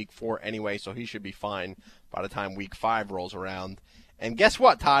bye in Week 4 anyway, so he should be fine by the time Week 5 rolls around. And guess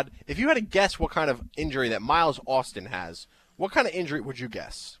what, Todd? If you had to guess what kind of injury that Miles Austin has, what kind of injury would you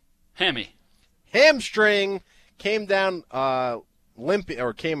guess? Hammy. Hamstring. Came down limping,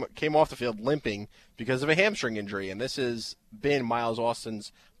 or came off the field limping because of a hamstring injury. And this has been Miles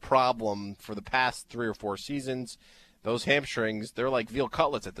Austin's problem for the past 3 or 4 seasons. Those hamstrings, they're like veal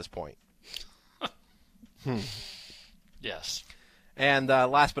cutlets at this point. Yes. And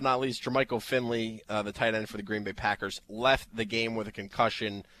last but not least, Jermichael Finley, the tight end for the Green Bay Packers, left the game with a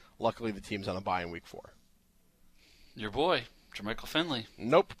concussion. Luckily, the team's on a bye in Week 4. Your boy, Jermichael Finley.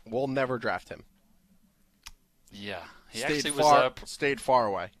 Nope, we'll never draft him. Yeah. He stayed far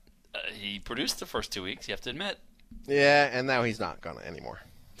away. He produced the first 2 weeks, you have to admit. Yeah, and now he's not going to anymore.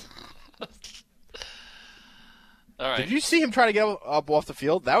 All right. Did you see him try to get up off the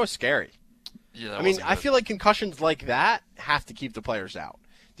field? That was scary. Yeah, I mean, I feel like concussions like that have to keep the players out.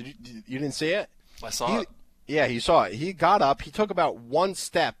 You didn't see it? I saw it. Yeah, he saw it. He got up. He took about one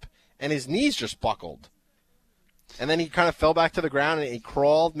step, and his knees just buckled. And then he kind of fell back to the ground, and he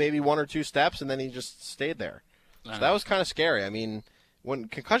crawled maybe 1 or 2 steps, and then he just stayed there. So that was kind of scary. I mean, when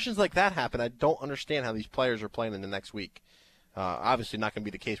concussions like that happen, I don't understand how these players are playing in the next week. Obviously not going to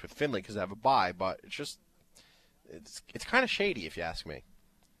be the case with Finley because they have a bye, but it's kind of shady if you ask me.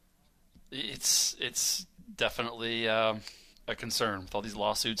 It's definitely a concern with all these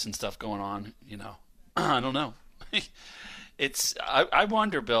lawsuits and stuff going on. I don't know. I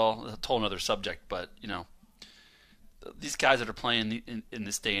wonder, Bill. That's a whole other subject, but these guys that are playing in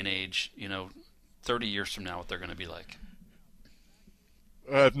this day and age, 30 years from now, what they're going to be like.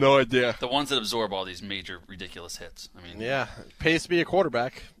 I have no idea. The ones that absorb all these major ridiculous hits. I mean, yeah, it pays to be a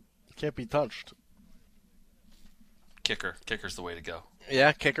quarterback. You can't be touched. Kicker's the way to go.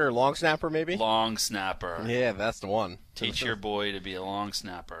 Yeah, kicker, long snapper maybe? Long snapper. Yeah, that's the one. Teach your boy to be a long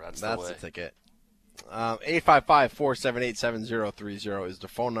snapper. That's the way. That's the ticket. 855-478-7030 is the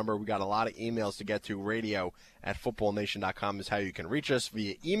phone number. We got a lot of emails to get to. radio@footballnation.com is how you can reach us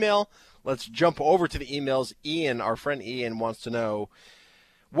via email. Let's jump over to the emails. Ian, our friend Ian, wants to know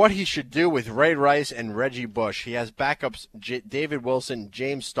what he should do with Ray Rice and Reggie Bush. He has backups David Wilson,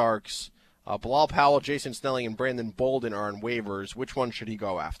 James Starks, Bilal Powell, Jason Snelling, and Brandon Bolden are on waivers. Which one should he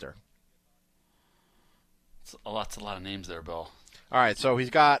go after? That's a lot of names there, Bill. All right, so he's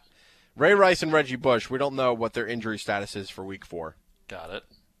got Ray Rice and Reggie Bush. We don't know what their injury status is for Week 4. Got it.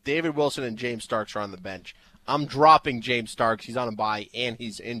 David Wilson and James Starks are on the bench. I'm dropping James Starks. He's on a bye, and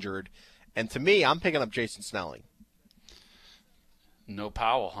he's injured. And to me, I'm picking up Jason Snelling. No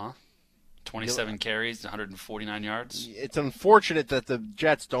Powell, huh? 27 carries, 149 yards. It's unfortunate that the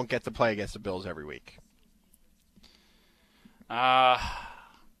Jets don't get to play against the Bills every week. What's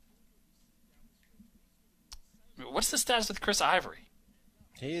the status with Chris Ivory?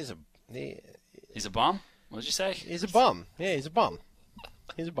 He's a bum? What did you say? He's a bum. Yeah, he's a bum.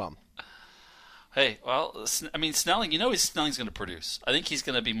 He's a bum. Hey, well, I mean, Snelling, Snelling's going to produce. I think he's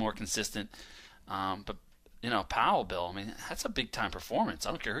going to be more consistent. But, Powell, Bill, I mean, that's a big-time performance. I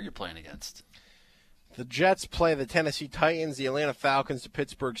don't care who you're playing against. The Jets play the Tennessee Titans, the Atlanta Falcons, the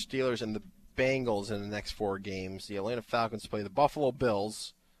Pittsburgh Steelers, and the Bengals in the next 4 games. The Atlanta Falcons play the Buffalo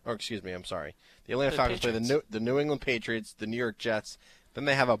Bills. The Atlanta Falcons play the New England Patriots, the New York Jets. Then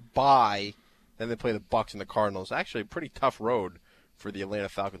they have a bye. Then they play the Bucs and the Cardinals. Actually, a pretty tough road for the Atlanta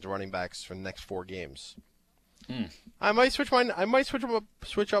Falcons running backs for the next 4 games. I might switch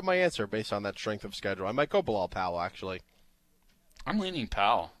up my answer based on that strength of schedule. I might go Bilal Powell, actually. I'm leaning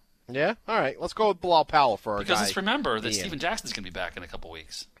Powell. Yeah? All right. Let's go with Bilal Powell for our guy. Because let's remember that Steven Jackson's going to be back in a couple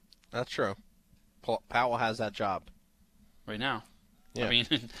weeks. That's true. Powell has that job. Right now. Yeah. I mean,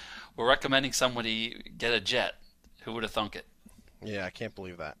 we're recommending somebody get a jet. Who would have thunk it? Yeah, I can't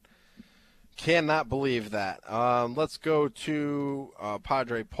believe that. Cannot believe that. Let's go to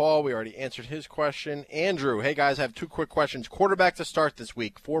Padre Paul. We already answered his question. Andrew, hey guys, I have 2 quick questions. Quarterback to start this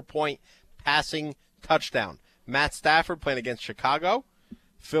week, 4-point passing touchdown. Matt Stafford playing against Chicago,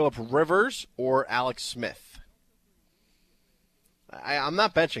 Phillip Rivers, or Alex Smith? I'm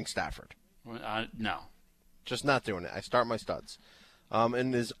not benching Stafford. No. Just not doing it. I start my studs.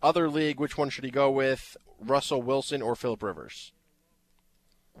 In his other league, which one should he go with? Russell Wilson or Phillip Rivers?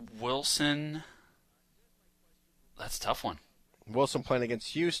 Wilson. That's a tough one. Wilson playing against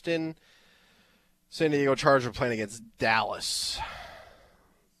Houston. San Diego Chargers playing against Dallas.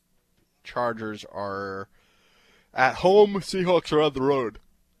 Chargers are at home. Seahawks are on the road.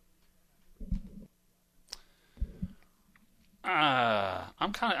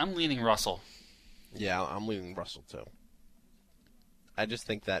 I'm leaning Russell. Yeah, I'm leaning Russell too. I just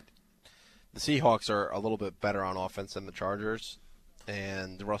think that the Seahawks are a little bit better on offense than the Chargers,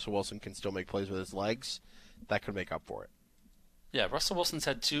 and Russell Wilson can still make plays with his legs. That could make up for it. Yeah, Russell Wilson's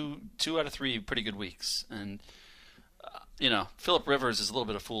had two out of 3 pretty good weeks, and Phillip Rivers is a little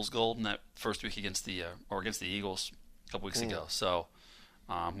bit of fool's gold in that first week against the Eagles a couple weeks ago. So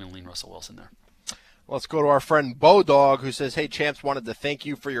I'm going to lean Russell Wilson there. Let's go to our friend Bo Dog, who says, hey, Champs, wanted to thank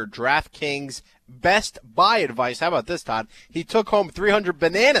you for your DraftKings Best Buy advice. How about this, Todd? He took home 300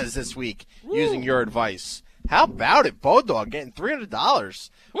 bananas this week using your advice. How about it, Bo Dog, getting $300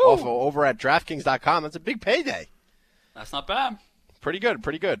 over at DraftKings.com. That's a big payday. That's not bad. Pretty good,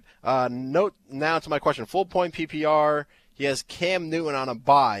 pretty good. Note now to my question. Full point PPR. He has Cam Newton on a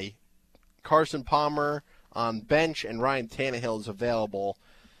bye. Carson Palmer on bench, and Ryan Tannehill is available.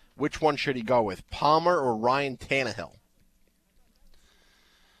 Which one should he go with, Palmer or Ryan Tannehill?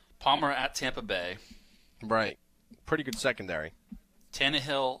 Palmer at Tampa Bay. Right. Pretty good secondary.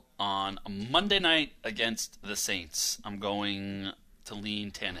 Tannehill on a Monday night against the Saints. I'm going to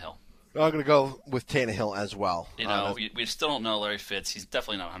lean Tannehill. I'm going to go with Tannehill as well. You know, we still don't know Larry Fitz. He's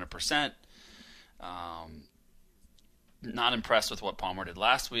definitely not 100%. Not impressed with what Palmer did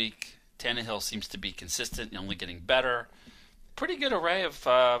last week. Tannehill seems to be consistent and only getting better. Pretty good array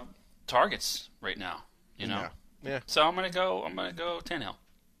of targets right now. You know. Yeah. So I'm gonna go Tannehill.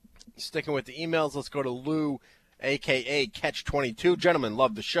 Sticking with the emails, let's go to Lou, a.k.a. Catch22. Gentlemen,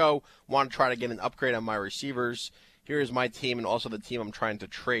 love the show. Want to try to get an upgrade on my receivers. Here is my team and also the team I'm trying to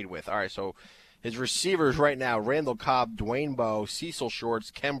trade with. All right, so his receivers right now, Randall Cobb, Dwayne Bowe, Cecil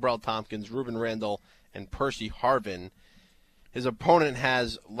Shorts, Kembrell Tompkins, Ruben Randall, and Percy Harvin. His opponent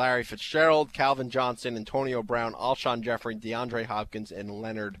has Larry Fitzgerald, Calvin Johnson, Antonio Brown, Alshon Jeffrey, DeAndre Hopkins, and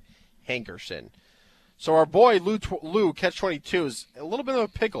Leonard Hankerson. So our boy Lou Catch22 is a little bit of a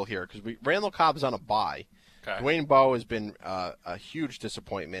pickle here because Randall Cobb's on a bye. Okay. Dwayne Bowe has been a huge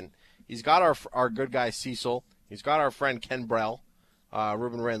disappointment. He's got our good guy Cecil. He's got our friend Ken Brell,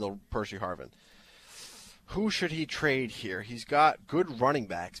 Ruben Randall, Percy Harvin. Who should he trade here? He's got good running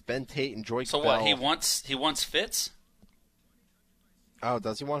backs, Ben Tate and Joyce Bell. So what? He wants Fitz? Oh,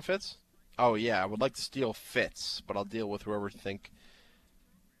 does he want Fitz? Oh yeah, I would like to steal Fitz, but I'll deal with whoever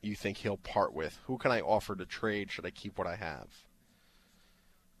you think he'll part with. Who can I offer to trade? Should I keep what I have?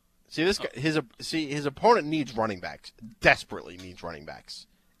 See, this guy, his opponent needs running backs. Desperately needs running backs.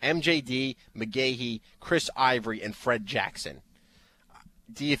 MJD, McGahee, Chris Ivory, and Fred Jackson.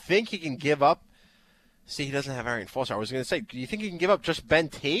 Do you think he can give up? See, he doesn't have Arian Foster. I was going to say, do you think he can give up just Ben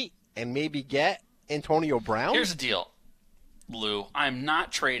Tate and maybe get Antonio Brown? Here's the deal, Lou. I'm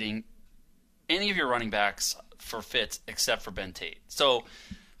not trading any of your running backs for Fitz except for Ben Tate. So,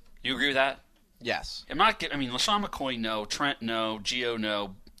 you agree with that? Yes. LaShawn McCoy, no. Trent, no. Gio,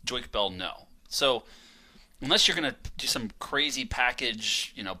 no. Joyce Bell, no. So, unless you're going to do some crazy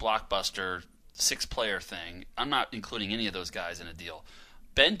package, blockbuster 6-player thing, I'm not including any of those guys in a deal.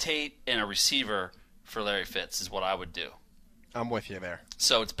 Ben Tate and a receiver for Larry Fitz is what I would do. I'm with you there.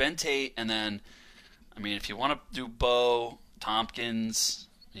 So it's Ben Tate, and then, if you want to do Bowe, Tompkins,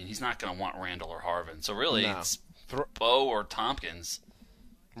 he's not going to want Randall or Harvin. So really, it's Bowe or Tompkins.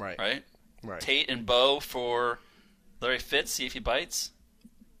 Right. Tate and Bowe for Larry Fitz, see if he bites.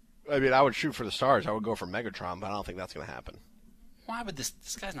 I would shoot for the stars. I would go for Megatron, but I don't think that's going to happen. Why would this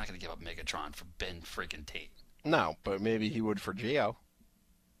guy's not going to give up Megatron for Ben freaking Tate? No, but maybe he would for Gio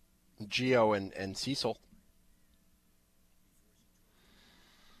and Cecil.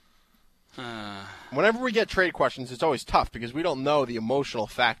 Whenever we get trade questions, it's always tough because we don't know the emotional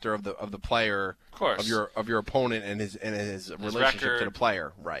factor of the player, of course, of your opponent and his relationship record. to the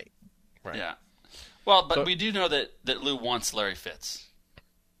player. Right. Yeah. Well, but we do know that Lou wants Larry Fitz.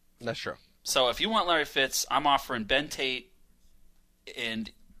 That's true. So if you want Larry Fitz, I'm offering Ben Tate and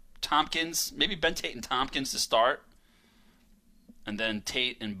Tompkins, maybe Ben Tate and Tompkins to start, and then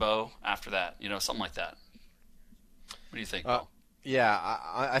Tate and Bowe after that. Something like that. What do you think, Bo? Yeah,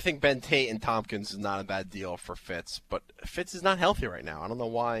 I think Ben Tate and Tompkins is not a bad deal for Fitz, but Fitz is not healthy right now. I don't know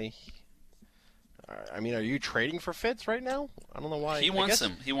why. Are you trading for Fitz right now? I don't know why. He wants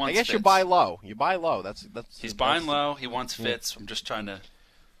him. He wants. I guess Fitz. You buy low. He's buying low. He wants Fitz. I'm just trying to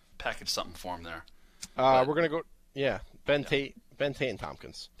package something for him there. We're gonna go. Yeah, Ben Tate and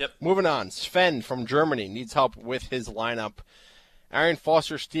Tompkins. Yep. Moving on. Sven from Germany needs help with his lineup. Arian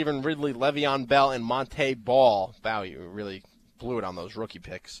Foster, Stephen Ridley, Le'Veon Bell, and Monte Ball. Wow, you really blew it on those rookie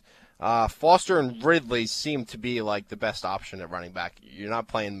picks. Foster and Ridley seem to be like the best option at running back. You're not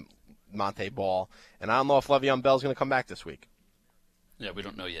playing Monte Ball, and I don't know if Le'Veon Bell's going to come back this week. Yeah, we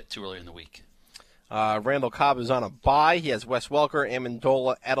don't know yet. Too early in the week. Randall Cobb is on a bye. He has Wes Welker,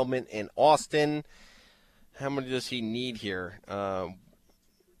 Amendola, Edelman, and Austin. How many does he need here? He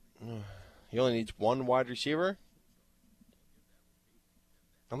only needs one wide receiver.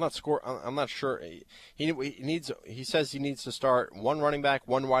 I'm not sure. He says he needs to start one running back,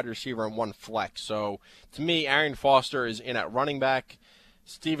 one wide receiver, and one flex. So to me, Arian Foster is in at running back.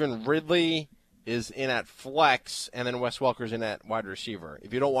 Stephen Ridley is in at flex, and then Wes Welker's in at wide receiver.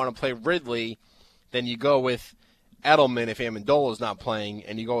 If you don't want to play Ridley, then you go with Edelman if Amendola is not playing,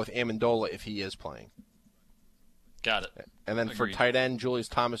 and you go with Amendola if he is playing. Got it. And then for tight end, Julius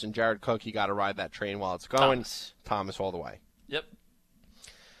Thomas and Jared Cook, you got to ride that train while it's going. Thomas all the way. Yep.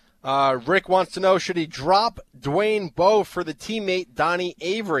 Rick wants to know, should he drop Dwayne Bowe for the teammate Donnie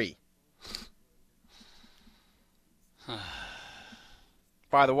Avery?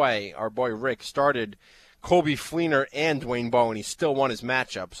 By the way, our boy Rick started Kobe Fleener and Dwayne Bowe, and he still won his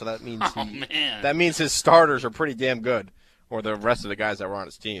matchup. So that means his starters are pretty damn good, or the rest of the guys that were on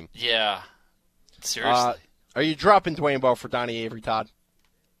his team. Yeah. Seriously. Are you dropping Dwayne Bowe for Donnie Avery, Todd?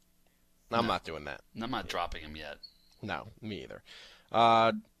 No, I'm not doing that. I'm not dropping him yet. No, me either.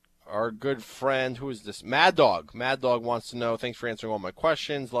 Our good friend, who is this? Mad Dog. Mad Dog wants to know, thanks for answering all my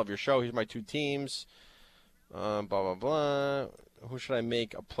questions. Love your show. Here's my 2 teams. Blah, blah, blah. Who should I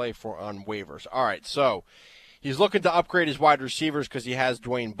make a play for on waivers? All right, so he's looking to upgrade his wide receivers because he has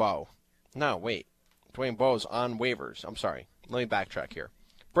Dwayne Bowe. No, wait. Dwayne Bowe's on waivers. I'm sorry. Let me backtrack here.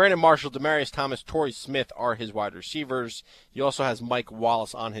 Brandon Marshall, Demaryius Thomas, Torrey Smith are his wide receivers. He also has Mike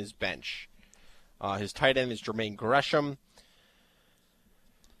Wallace on his bench. His tight end is Jermaine Gresham.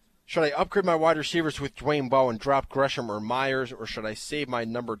 Should I upgrade my wide receivers with Dwayne Bowe and drop Gresham or Myers, or should I save my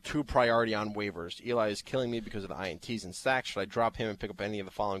number 2 priority on waivers? Eli is killing me because of the INTs and sacks. Should I drop him and pick up any of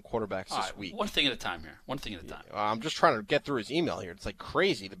the following quarterbacks this week? One thing at a time here. One thing at a time. I'm just trying to get through his email here. It's like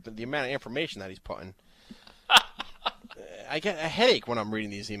crazy, the amount of information that he's putting. I get a headache when I'm reading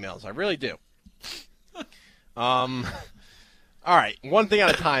these emails. I really do. All right, one thing at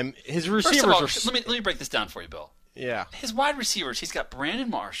a time. His receivers First of all, let me break this down for you, Bill. Yeah. His wide receivers, he's got Brandon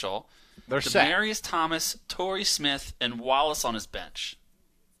Marshall, They're set. Demaryius Thomas, Torrey Smith, and Wallace on his bench.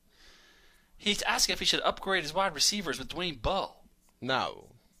 He's asking if he should upgrade his wide receivers with Dwayne Bowe. No.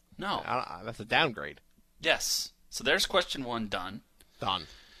 That's a downgrade. Yes. So there's question 1 done. Done.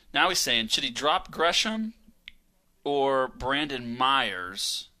 Now he's saying, should he drop Gresham or Brandon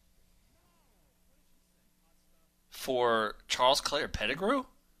Myers for Charles Clay or Pettigrew?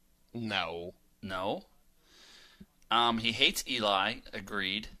 No. No. He hates Eli.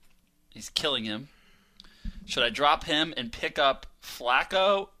 Agreed. He's killing him. Should I drop him and pick up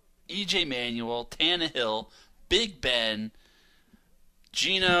Flacco, E.J. Manuel, Tannehill, Big Ben,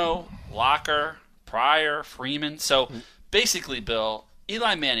 Geno, Locker, Pryor, Freeman? So basically, Bill,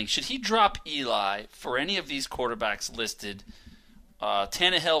 Eli Manning, should he drop Eli for any of these quarterbacks listed?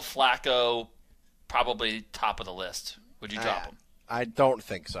 Tannehill, Flacco, probably top of the list. Would you drop him? I don't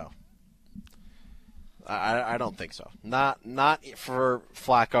think so. I don't think so. Not for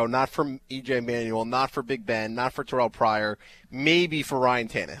Flacco, not for E.J. Manuel, not for Big Ben, not for Terrell Pryor, maybe for Ryan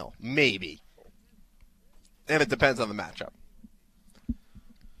Tannehill. Maybe. And it depends on the matchup.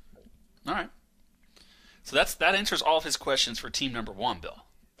 All right. So that answers all of his questions for team number 1, Bill.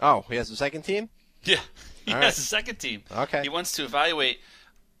 Oh, he has a second team? Yeah. He All has right. a second team. Okay. He wants to evaluate.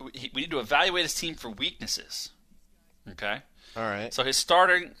 We need to evaluate his team for weaknesses. Okay? All right. So his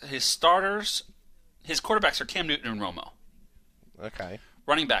starters, his quarterbacks are Cam Newton and Romo. Okay.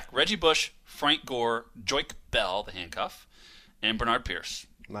 Running back, Reggie Bush, Frank Gore, Joik Bell, the handcuff, and Bernard Pierce.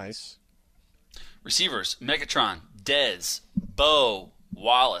 Nice. Receivers, Megatron, Dez, Bo,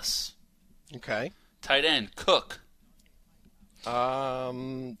 Wallace. Okay. Tight end, Cook. I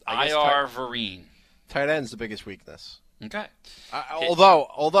guess IR Vereen. Tight end's the biggest weakness. Okay.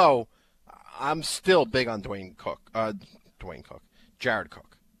 Although I'm still big on Jared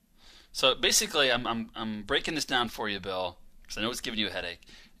Cook. So basically, I'm breaking this down for you, Bill, because I know it's giving you a headache.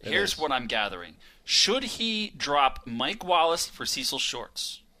 Here's what I'm gathering: should he drop Mike Wallace for Cecil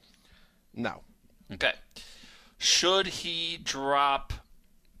Shorts? No. Okay. Should he drop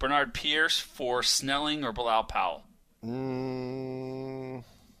Bernard Pierce for Snelling or Bilal Powell?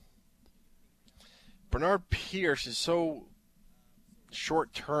 Bernard Pierce is so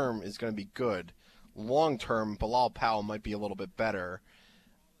short term is going to be good. Long term, Bilal Powell might be a little bit better.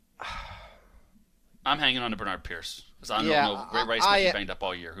 I'm hanging on to Bernard Pierce because I don't know. Ray Rice might be banged up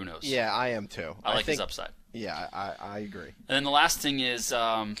all year. Who knows? Yeah, I am too. I like his upside. Yeah, I agree. And then the last thing is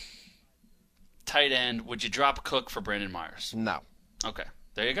tight end. Would you drop Cook for Brandon Myers? No. Okay,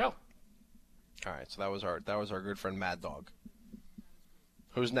 there you go. All right, so that was our good friend Mad Dog.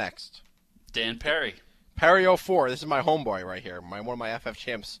 Who's next? Dan Perry. Perry 04. This is my homeboy right here. One of my FF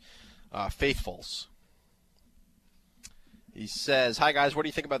Champs faithfuls. He says, "Hi guys, what do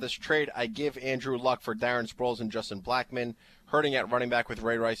you think about this trade? I give Andrew Luck for Darren Sproles and Justin Blackmon. Hurting at running back with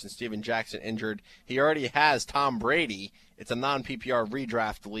Ray Rice and Steven Jackson injured. He already has Tom Brady. It's a non-PPR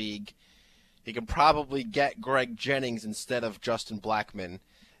redraft league. He can probably get Greg Jennings instead of Justin Blackmon.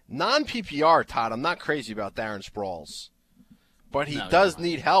 Non-PPR, Todd, I'm not crazy about Darren Sproles. But he does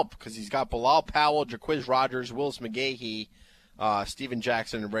need help because he's got Bilal Powell, Jaquiz Rogers, Willis McGahee, Steven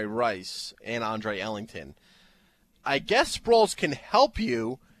Jackson, and Ray Rice, and Andre Ellington. I guess Sproles can help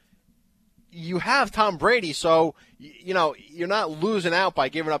you. You have Tom Brady, so you're not losing out by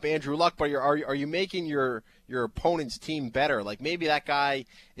giving up Andrew Luck, but are you making your opponent's team better? Like maybe that guy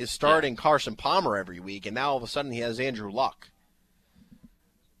is starting Carson Palmer every week, and now all of a sudden he has Andrew Luck.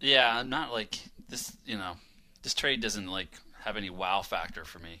 Yeah, I'm not like this. This trade doesn't have any wow factor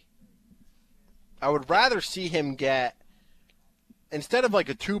for me. I would rather see him get instead of like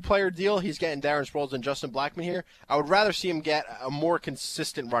a 2-player deal, he's getting Darren Sproles and Justin Blackmon here. I would rather see him get a more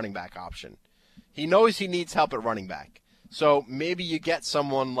consistent running back option. He knows he needs help at running back. So maybe you get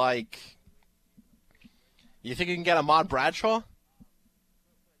someone like, you think you can get Ahmad Bradshaw?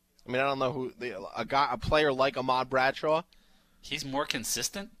 I mean, I don't know who, a player like Ahmad Bradshaw. He's more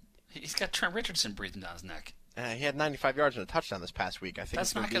consistent. He's got Trent Richardson breathing down his neck. He had 95 yards and a touchdown this past week. I think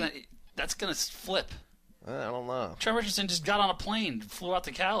that's gonna flip. I don't know. Trent Richardson just got on a plane, flew out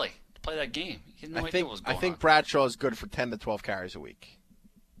to Cali to play that game. He had no idea what was going on. I think Bradshaw is good for 10 to 12 carries a week.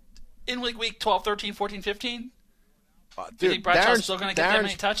 In week 12, 13, 14, 15? Dude, you think Bradshaw's still going to get that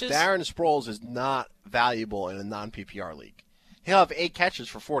many touches? Darren Sproles is not valuable in a non-PPR league. He'll have 8 catches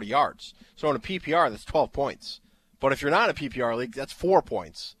for 40 yards. So in a PPR, that's 12 points. But if you're not in a PPR league, that's 4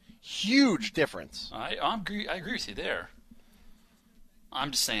 points. Huge difference. I agree with you there.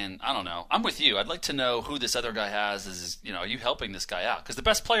 I'm just saying, I don't know. I'm with you. I'd like to know who this other guy has. Are you helping this guy out? Because the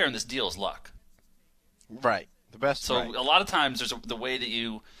best player in this deal is luck. Right. The best. So a lot of times, the way that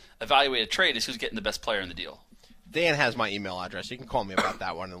you evaluate a trade is who's getting the best player in the deal. Dan has my email address. You can call me about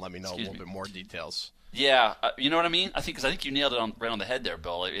that one and let me know a little bit more details. Yeah, you know what I mean? I think you nailed it right on the head there,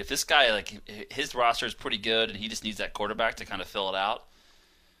 Bill. If this guy, his roster is pretty good and he just needs that quarterback to kind of fill it out,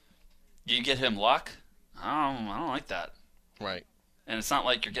 you get him luck? I don't like that. Right. And it's not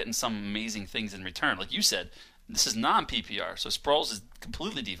like you're getting some amazing things in return. Like you said, this is non-PPR, so Sproles is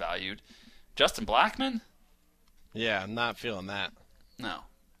completely devalued. Justin Blackmon? Yeah, I'm not feeling that. No.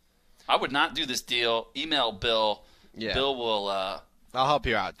 I would not do this deal. Email Bill. Yeah. Bill will I'll help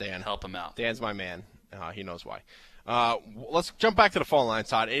you out, Dan. Help him out. Dan's my man. He knows why. Let's jump back to the phone line,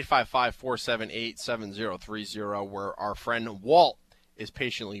 Todd. 855-478-7030, where our friend Walt is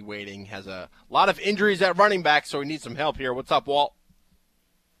patiently waiting. Has a lot of injuries at running back, so he needs some help here. What's up, Walt?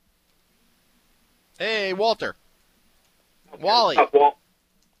 Hey, Walter. Wally. What's up, Walt?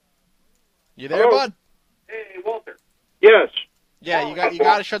 You there, bud? Hey, Walter. Yes. Yeah, you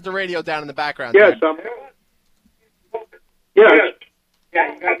got to shut the radio down in the background. Yes, dude. Yes.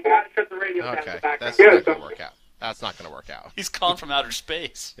 Yeah, you got to shut the radio down in the background. That's not going to work out. That's not going to work out. He's calling from outer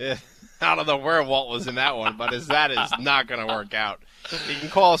space. Yeah. I don't know where Walt was in that one, but that is not going to work out. He can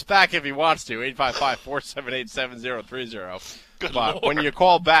call us back if he wants to, 855-478-7030. But Lord. when you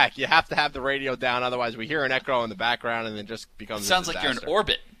call back, you have to have the radio down. Otherwise, we hear an echo in the background, and it just becomes Sounds like you're in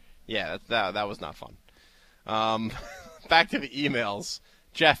orbit. Yeah, that was not fun. Back to the emails.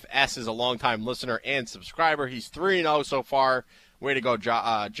 Jeff S. is a longtime listener and subscriber. He's 3-0 so far. Way to go,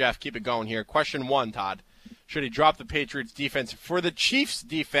 Jeff. Keep it going here. Question 1, Todd. Should he drop the Patriots defense for the Chiefs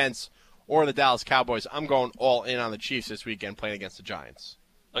defense or the Dallas Cowboys? I'm going all in on the Chiefs this weekend playing against the Giants.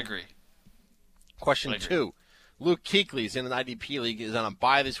 Agree. Question 2. Luke Kuechly's in an IDP league. Is on a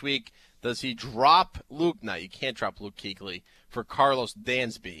bye this week. Does he drop Luke? No, you can't drop Luke Kuechly for Carlos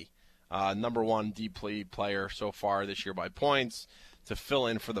Dansby. Number 1 deep player so far this year by points to fill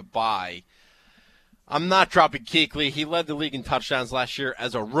in for the bye. I'm not dropping Kuechly. He led the league in touchdowns last year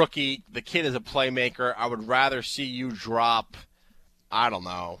as a rookie. The kid is a playmaker. I would rather see you drop, I don't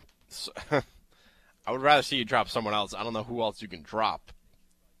know. I would rather see you drop someone else. I don't know who else you can drop.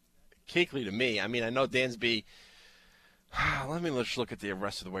 Kuechly to me. I mean, I know Dansby. Let's look at the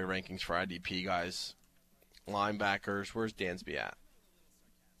rest of the way rankings for IDP guys. Linebackers. Where's Dansby at?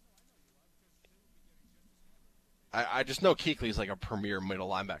 I just know Kuechly is like a premier middle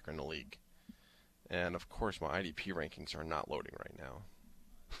linebacker in the league. And, of course, my IDP rankings are not loading right now.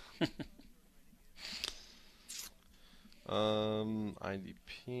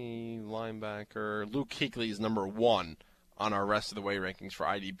 IDP, linebacker. Luke Kuechly is number 1 on our rest of the way rankings for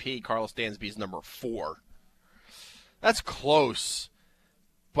IDP. Carlos Dansby is number 4. That's close.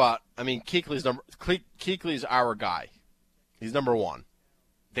 But, I mean, Kuechly's our guy. He's number 1.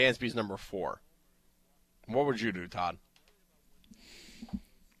 Dansby's number 4. What would you do, Todd?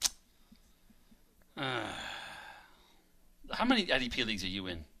 How many IDP leagues are you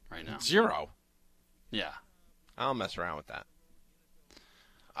in right now? 0. Yeah. I don't mess around with that.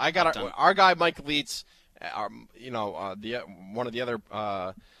 I got our guy Mike Leitz, one of the other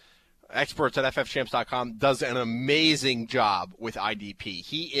experts at ffchamps.com does an amazing job with IDP.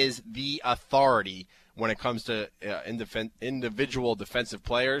 He is the authority when it comes to individual defensive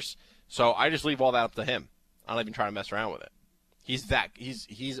players. So I just leave all that up to him. I don't even try to mess around with it. He's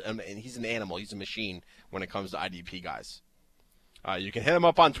an animal. He's a machine when it comes to IDP guys. You can hit him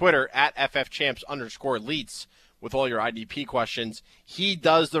up on Twitter at @ffchamps_Leitz with all your IDP questions. He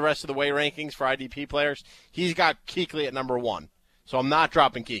does the rest of the way rankings for IDP players. He's got Kuechly at number 1. So I'm not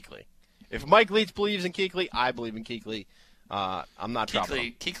dropping Kuechly. If Mike Leitz believes in Kuechly, I believe in Kuechly. I'm not dropping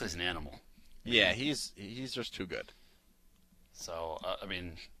him. Kuechly's an animal. Yeah, he's just too good. So,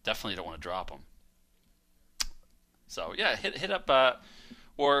 definitely don't want to drop him. So, yeah, hit up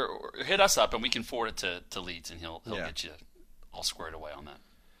or hit us up, and we can forward it to Leeds, and he'll get you all squared away on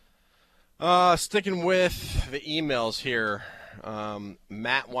that. Sticking with the emails here,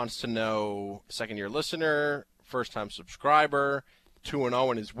 Matt wants to know, second-year listener, first-time subscriber,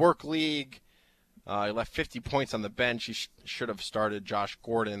 2-0 in his work league. He left 50 points on the bench. He should have started Josh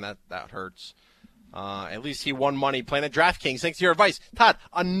Gordon. That hurts. At least he won money playing at DraftKings. Thanks to your advice. Todd,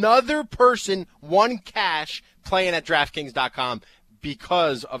 another person won cash playing at DraftKings.com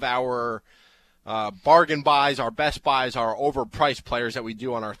because of our bargain buys, our best buys, our overpriced players that we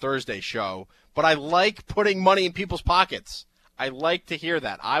do on our Thursday show. But I like putting money in people's pockets. I like to hear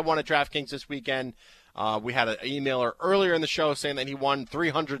that. I won at DraftKings this weekend. We had an emailer earlier in the show saying that he won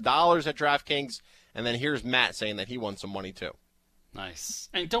 $300 at DraftKings. And then here's Matt saying that he won some money too. Nice.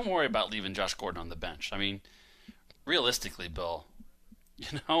 And don't worry about leaving Josh Gordon on the bench. I mean, realistically, Bill,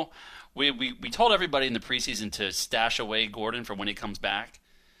 we told everybody in the preseason to stash away Gordon for when he comes back.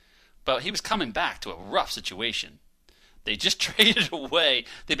 But he was coming back to a rough situation. They just traded away.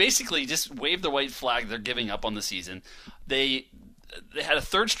 They basically just waved the white flag. They're giving up on the season. They had a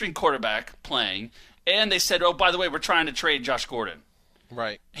third-string quarterback playing, and they said, oh, by the way, we're trying to trade Josh Gordon.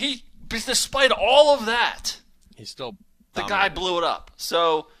 Right. Despite all of that, he's still the guy blew it up.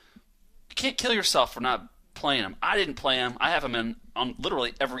 So you can't kill yourself for not playing him. I didn't play him. I have him on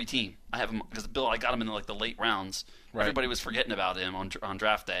literally every team. I have him because Bill, I got him in the late rounds. Right. Everybody was forgetting about him on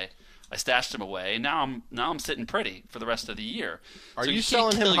draft day. I stashed him away. Now I'm sitting pretty for the rest of the year. Are you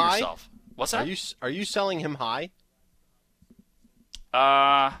selling him high? Yourself. What's that? Are you selling him high?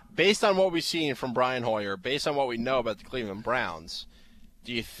 Based on what we've seen from Brian Hoyer, based on what we know about the Cleveland Browns,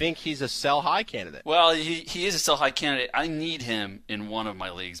 do you think he's a sell high candidate? Well, he is a sell high candidate. I need him in one of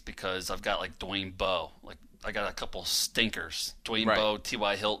my leagues because I've got Dwayne Bowe. I got a couple stinkers, Dwayne Bowe,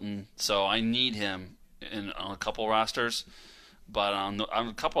 T.Y. Hilton. So I need him on a couple rosters. But on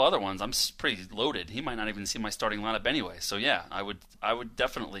a couple other ones, I'm pretty loaded. He might not even see my starting lineup anyway. So yeah, I would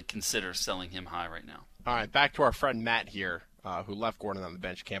definitely consider selling him high right now. All right, back to our friend Matt here, who left Gordon on the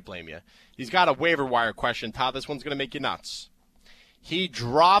bench. Can't blame you. He's got a waiver wire question. Todd, this one's going to make you nuts. He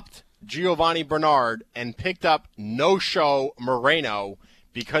dropped Giovanni Bernard and picked up no-show Moreno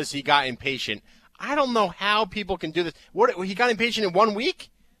because he got impatient. I don't know how people can do this. He got impatient in 1 week?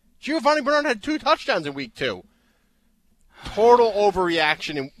 Giovanni Bernard had 2 touchdowns in week 2. Total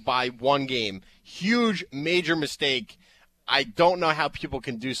overreaction by one game. Huge, major mistake. I don't know how people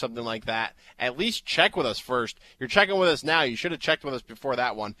can do something like that. At least check with us first. You're checking with us now. You should have checked with us before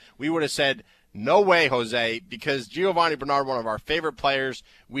that one. We would have said, no way, Jose, because Giovanni Bernard, one of our favorite players,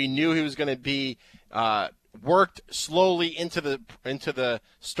 we knew he was going to be worked slowly into the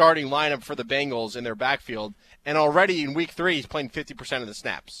starting lineup for the Bengals in their backfield. And already in week 3, he's playing 50% of the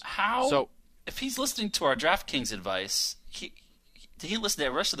snaps. How? So, if he's listening to our DraftKings advice, did he listen to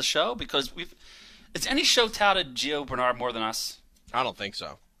the rest of the show? Because has any show touted Gio Bernard more than us? I don't think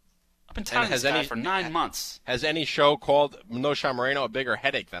so. I've been touting this guy for 9 months. Has any show called No-Shot Moreno a bigger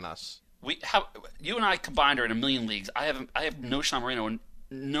headache than us? You and I combined are in 1 million leagues. I have No-Shot Moreno in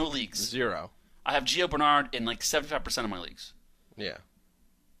no leagues. 0. I have Gio Bernard in 75% of my leagues. Yeah.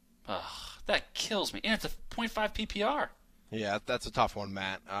 Ugh, that kills me. And it's a 0.5 PPR. Yeah, that's a tough one,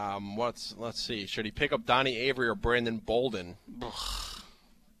 Matt. Let's see. Should he pick up Donnie Avery or Brandon Bolden?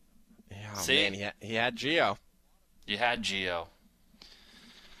 Yeah, see? Man, he had Gio. You had Gio.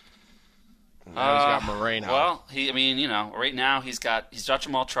 Now he's got Moreno. Well, right now he's got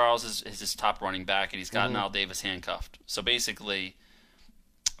Jamal Charles is his top running back, and he's got Nile Davis handcuffed. So basically,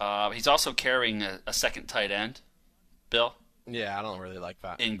 he's also carrying a second tight end, Bill. Yeah, I don't really like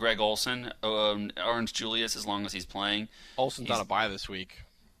that. In Greg Olsen, Orange Julius, as long as he's playing. Olsen's on a bye this week.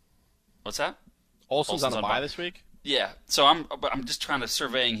 What's that? Olsen's on a bye this week? Yeah. So I'm just trying to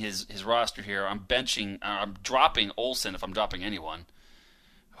surveying his roster here. I'm dropping Olsen if I'm dropping anyone.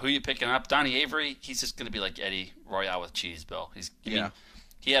 Who are you picking up? Donnie Avery, he's just going to be like Eddie Royale with cheese, Bill. He had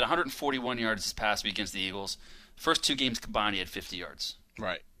 141 yards this past week against the Eagles. First 2 games combined, he had 50 yards.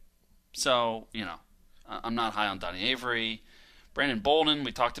 Right. So, I'm not high on Donnie Avery. Brandon Bolden,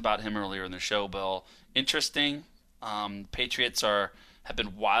 we talked about him earlier in the show, Bill. Interesting. Patriots have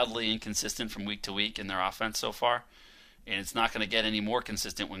been wildly inconsistent from week to week in their offense so far. And it's not going to get any more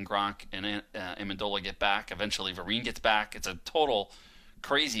consistent when Gronk and Amendola get back. Eventually, Vereen gets back. It's a total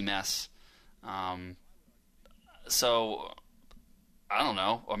crazy mess. So, I don't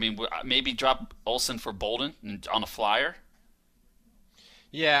know. I mean, maybe drop Olsen for Bolden on a flyer.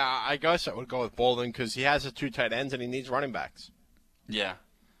 Yeah, I guess I would go with Bolden because he has the 2 tight ends and he needs running backs. Yeah.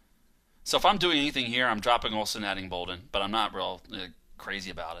 So if I'm doing anything here, I'm dropping Olsen, adding Bolden, but I'm not real crazy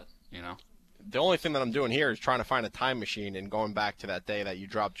about it, you know? The only thing that I'm doing here is trying to find a time machine and going back to that day that you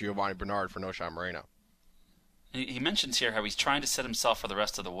dropped Giovanni Bernard for Noshan Moreno. He mentions here how he's trying to set himself for the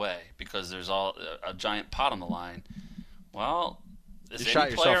rest of the way because there's a giant pot on the line. Well, is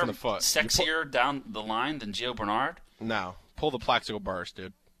any player sexier down the line than Gio Bernard? No. Pull the Plaxico Burress,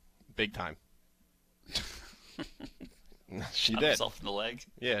 dude. Big time. She did. Himself in the leg?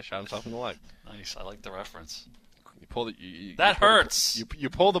 Yeah, shot himself in the leg. Nice. I like the reference. You pull the, that hurts. You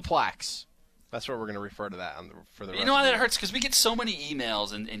pull the plaques. That's what we're going to refer to that for the rest. You know why that hurts? Because we get so many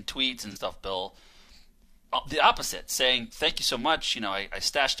emails and tweets and stuff, Bill. The opposite, saying, thank you so much. You know, I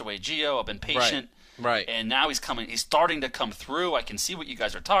stashed away Gio. I've been patient. Right. And now he's coming. He's starting to come through. I can see what you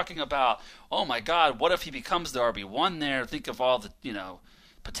guys are talking about. Oh, my God. What if he becomes the RB1 there? Think of all the,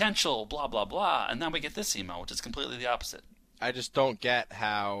 potential, blah, blah, blah. And then we get this email, which is completely the opposite. I just don't get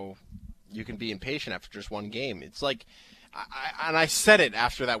how you can be impatient after just one game. It's like, I said it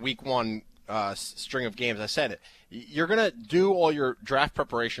after that week one string of games. I said it. You're going to do all your draft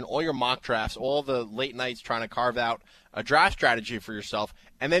preparation, all your mock drafts, all the late nights trying to carve out a draft strategy for yourself,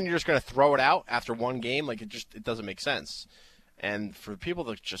 and then you're just going to throw it out after one game. Like, it doesn't make sense. And for people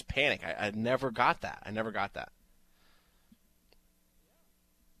to just panic, I never got that.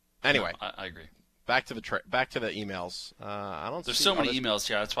 Anyway, no, I agree. Back to the emails. I don't. There's so many emails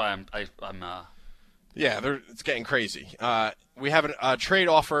here. That's why I'm. Yeah, it's getting crazy. We have a trade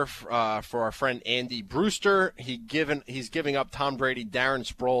offer for our friend Andy Brewster. He's giving up Tom Brady, Darren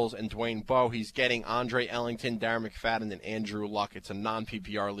Sproles, and Dwayne Bowe. He's getting Andre Ellington, Darren McFadden, and Andrew Luck. It's a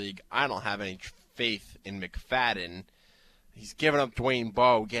non-PPR league. I don't have any faith in McFadden. He's giving up Dwayne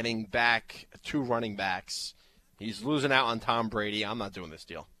Bowe, getting back 2 running backs. He's losing out on Tom Brady. I'm not doing this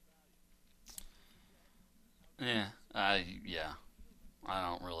deal. Yeah. I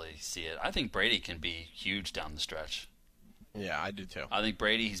don't really see it. I think Brady can be huge down the stretch. Yeah, I do too. I think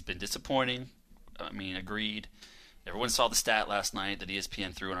Brady, he's been disappointing. I mean, agreed. Everyone saw the stat last night that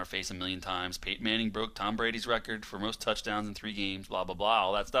ESPN threw in our face a million times. Peyton Manning broke Tom Brady's record for most touchdowns in 3 games, blah, blah, blah,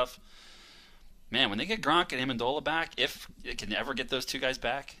 all that stuff. Man, when they get Gronk and Amendola back, if it can ever get those 2 guys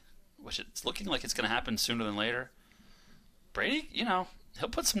back, which it's looking like it's going to happen sooner than later, Brady, he'll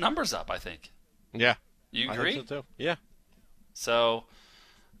put some numbers up, I think. Yeah. You agree? I think so too. Yeah. So,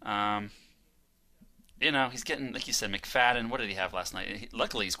 he's getting, like you said, McFadden. What did he have last night?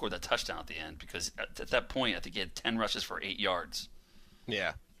 Luckily, he scored that touchdown at the end because at that point, I think he had 10 rushes for 8 yards.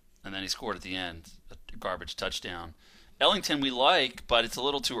 Yeah. And then he scored at the end, a garbage touchdown. Ellington we like, but it's a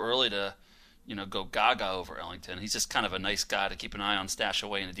little too early to, go gaga over Ellington. He's just kind of a nice guy to keep an eye on, stash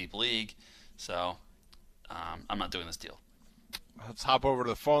away in a deep league. So, I'm not doing this deal. Let's hop over to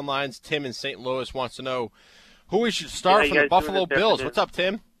the phone lines. Tim in St. Louis wants to know who we should start from the Buffalo Bills. What's up,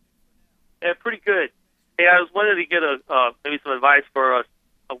 Tim? Yeah, pretty good. Hey, I was wanting to get maybe some advice for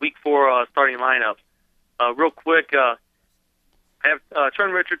a week 4 starting lineup. Real quick, I have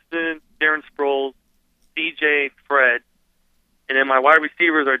Trent Richardson, Darren Sproles, DJ, Fred, and then my wide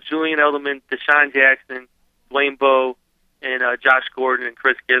receivers are Julian Edelman, Deshaun Jackson, Dwayne Bowe, and Josh Gordon and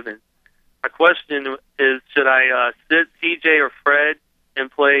Chris Givens. My question is, should I sit CJ or Fred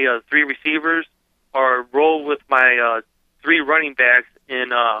and play 3 receivers, or roll with my 3 running backs in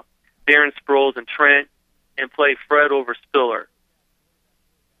Darren Sproles and Trent and play Fred over Spiller?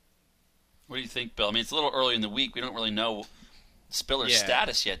 What do you think, Bill? I mean, it's a little early in the week. We don't really know Spiller's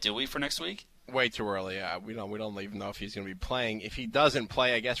status yet, do we, for next week? Way too early. Yeah, we don't even know if he's going to be playing. If he doesn't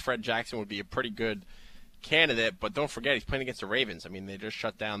play, I guess Fred Jackson would be a pretty good candidate, but don't forget he's playing against the Ravens. I mean, they just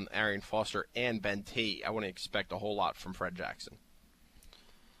shut down Arian Foster and Ben T. I wouldn't expect a whole lot from Fred Jackson.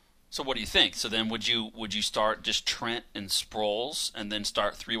 So what do you think? So then would you start just Trent and Sproles and then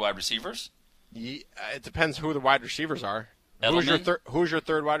start 3 wide receivers? Yeah, it depends who the wide receivers are. Who's your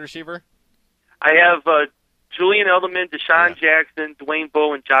third wide receiver? I have Julian Edelman, Deshaun Jackson, Dwayne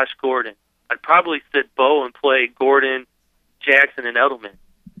Bowe, and Josh Gordon. I'd probably sit Bowe and play Gordon, Jackson, and Edelman.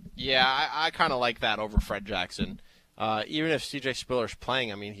 Yeah, I kind of like that over Fred Jackson. Even if C.J. Spiller's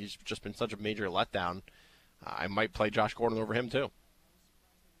playing, I mean, he's just been such a major letdown. I might play Josh Gordon over him too.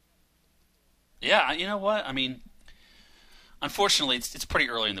 Yeah, you know what? I mean, unfortunately, it's pretty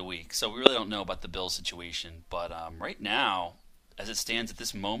early in the week, so we really don't know about the Bills situation. But right now, as it stands at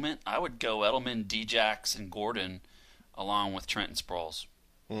this moment, I would go Edelman, D-Jax, and Gordon along with Trent and Sproles.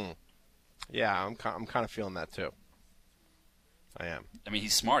 Yeah, I'm kind of feeling that too. I am. I mean,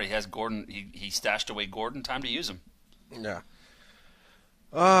 he's smart. He has Gordon. He stashed away Gordon. Time to use him. Yeah.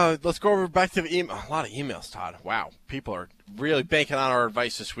 Let's go over back to the email. A lot of emails, Todd. Wow. People are really banking on our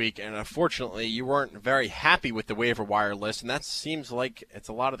advice this week, and unfortunately, you weren't very happy with the waiver wire list, and that seems like it's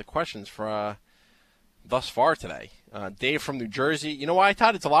a lot of the questions for thus far today. Dave from New Jersey. You know why,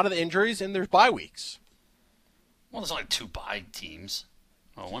 Todd? It's a lot of the injuries, and there's bye weeks. Well, there's only 2 bye teams.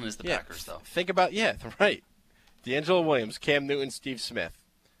 Oh, one is the Packers, though. Think about, right. D'Angelo Williams, Cam Newton, Steve Smith.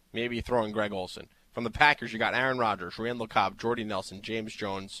 Maybe throw in Greg Olsen. From the Packers, you got Aaron Rodgers, Randall Cobb, Jordy Nelson, James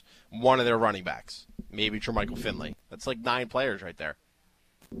Jones, one of their running backs. Maybe Jermichael Finley. That's like 9 players right there.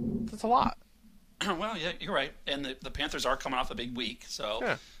 That's a lot. Well, yeah, you're right. And the Panthers are coming off a big week.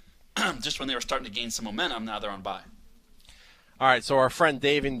 So just when they were starting to gain some momentum, now they're on bye. All right, so our friend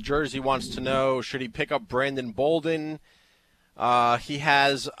Dave in Jersey wants to know, should he pick up Brandon Bolden? He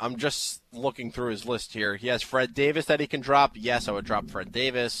has, I'm just looking through his list here. He has Fred Davis that he can drop. Yes, I would drop Fred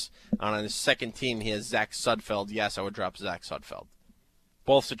Davis. On his second team, he has Zach Sudfeld. Yes, I would drop Zach Sudfeld.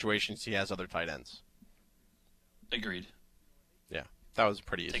 Both situations, he has other tight ends. Agreed. Yeah, that was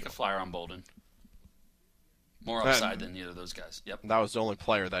pretty easy. Take a flyer on Bolden. More upside than either of those guys. Yep. That was the only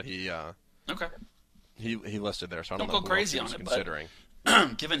player that he okay. He listed there, so I don't know go crazy on it. Considering.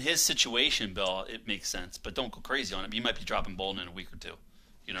 But given his situation, Bill, it makes sense. But don't go crazy on it. You might be dropping Bolden in a week or two.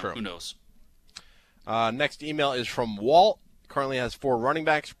 You know, True. Who knows? Next email is from Walt. Currently has 4 running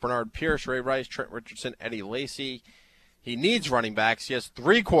backs: Bernard Pierce, Ray Rice, Trent Richardson, Eddie Lacy. He needs running backs. He has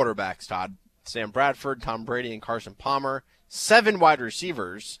 3 quarterbacks, Todd. Sam Bradford, Tom Brady, and Carson Palmer. 7 wide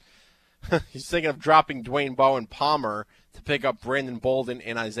receivers. He's thinking of dropping Dwayne Bowe and Palmer to pick up Brandon Bolden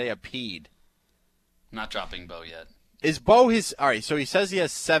and Isaiah Peed. Not dropping Bowe yet. Is Bowe his... All right, so he says he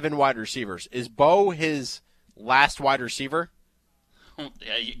has 7 wide receivers. Is Bowe his last wide receiver? Yeah,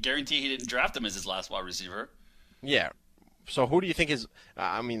 I guarantee he didn't draft him as his last wide receiver. Yeah. So who do you think is...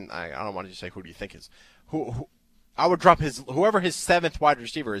 I don't want to just say who do you think is... Who I would drop his... Whoever his 7th wide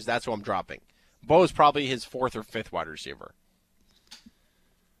receiver is, that's who I'm dropping. Bowe is probably his 4th or 5th wide receiver.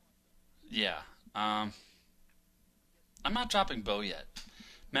 Yeah. I'm not dropping Bowe yet.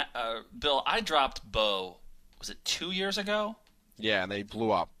 Bill, I dropped Bowe, was it 2 years ago? Yeah, and they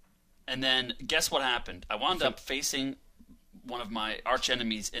blew up. And then guess what happened? I wound up facing one of my arch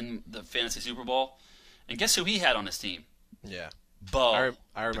enemies in the Fantasy Super Bowl. And guess who he had on his team? Yeah. Bowe.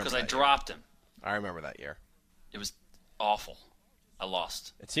 I remember because that I dropped him. I remember that year. It was awful. I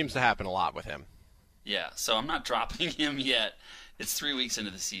lost. It seems to happen a lot with him. Yeah, so I'm not dropping him yet. It's 3 weeks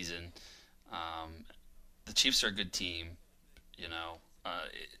into the season. The Chiefs are a good team. You know,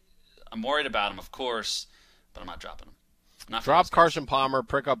 I'm worried about him, of course, but I'm not dropping him. Drop Carson Palmer,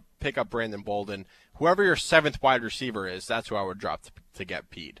 pick up Brandon Bolden. Whoever your 7th wide receiver is, that's who I would drop to get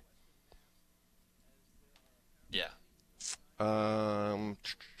Peed. Yeah.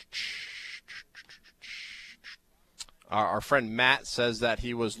 Our friend Matt says that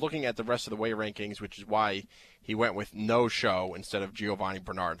he was looking at the rest of the way rankings, which is why he went with no show instead of Giovanni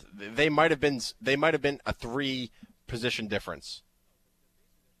Bernard. They might have been a 3-position difference.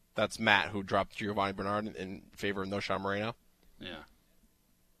 That's Matt who dropped Giovanni Bernard in favor of No Show Moreno. Yeah.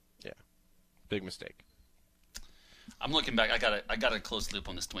 Yeah. Big mistake. I'm looking back. I got a close loop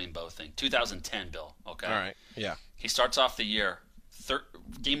on this Dwayne Bowe thing. 2010, Bill. Okay. All right. Yeah. He starts off the year.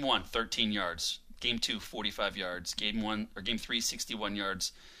 Game 1, 13 yards. Game 2, 45 yards. Game 3, 61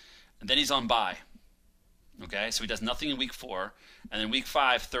 yards. And then he's on bye. Okay, so he does nothing in week 4, and then week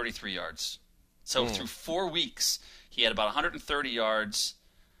 5, 33 yards. So through 4 weeks, he had about 130 yards.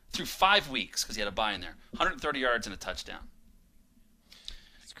 Through 5 weeks, because he had a bye in there, 130 yards and a touchdown.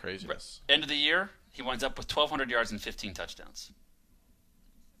 It's craziness. End of the year, he winds up with 1,200 yards and 15 touchdowns.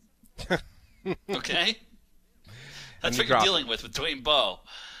 Okay? That's what you're dealing with Dwayne Bowe.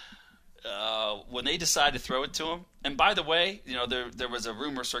 When they decide to throw it to him, and by the way, you know, there was a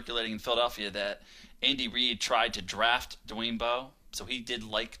rumor circulating in Philadelphia that Andy Reid tried to draft Dwayne Bowe, so he did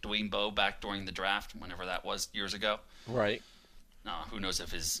like Dwayne Bowe back during the draft, whenever that was, years ago. Right. Now, who knows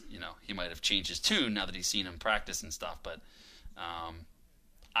if he might have changed his tune now that he's seen him practice and stuff, but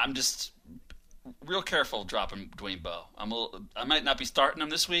I'm just real careful dropping Dwayne Bowe. I might not be starting him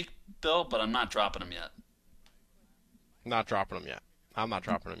this week, Bill, but I'm not dropping him yet. Not dropping him yet. I'm not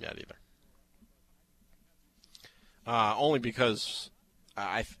dropping him yet either. Only because,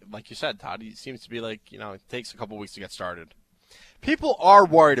 like you said, Todd, he seems to be like, it takes a couple weeks to get started. People are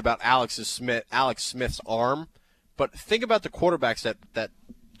worried about Alex Smith's arm, but think about the quarterbacks that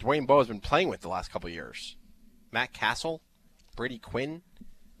Dwayne Bowe has been playing with the last couple of years. Matt Castle, Brady Quinn.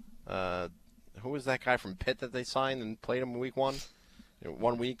 Who was that guy from Pitt that they signed and played him in week 1?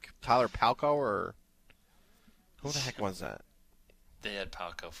 1 week, Tyler Palko, or who the heck was that? They had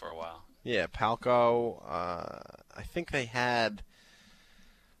Palko for a while. Yeah, Palko. I think they had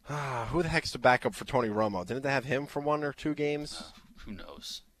Who the heck's the backup for Tony Romo? Didn't they have him for 1 or 2 games? Who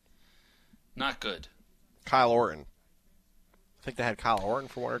knows? Not good. Kyle Orton. I think they had Kyle Orton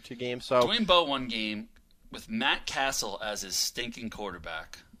for 1 or 2 games. So Dwayne Bowe one game with Matt Castle as his stinking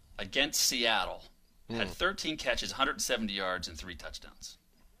quarterback against Seattle. Had 13 catches, 170 yards, and 3 touchdowns.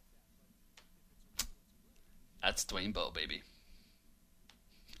 That's Dwayne Bowe, baby.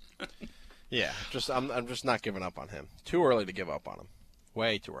 Yeah, I'm just not giving up on him. Too early to give up on him.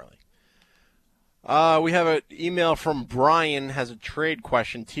 Way too early. We have an email from Brian, has a trade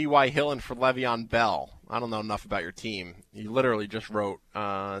question. T.Y. Hilton for Le'Veon Bell. I don't know enough about your team. He literally just wrote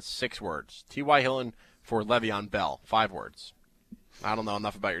 6 words. T.Y. Hilton for Le'Veon Bell. 5 words. I don't know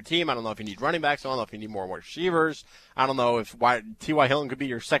enough about your team. I don't know if you need running backs. I don't know if you need more wide receivers. I don't know if T.Y. Hilton could be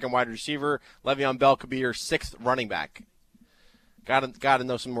your second wide receiver. Le'Veon Bell could be your 6th running back. Got to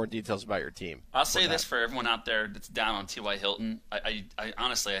know some more details about your team. I'll say this for everyone out there that's down on T.Y. Hilton. I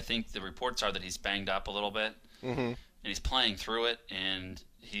honestly, I think the reports are that he's banged up a little bit, and he's playing through it, and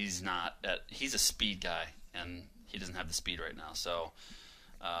he's not. He's a speed guy, and he doesn't have the speed right now. So,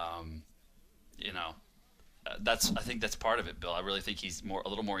 I think that's part of it, Bill. I really think he's a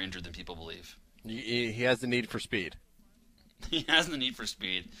little more injured than people believe. He has the need for speed. He has the need for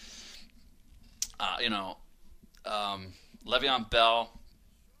speed. Le'Veon Bell.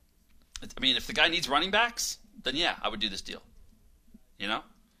 I mean, if the guy needs running backs, then yeah, I would do this deal. Yeah.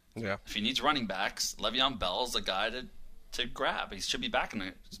 If he needs running backs, Le'Veon Bell is the guy to grab. He should be back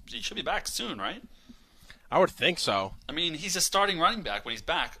soon, right? I would think so. I mean, he's a starting running back when he's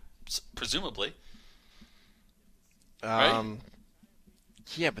back, presumably. Right?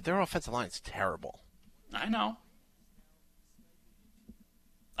 Yeah, but their offensive line is terrible. I know.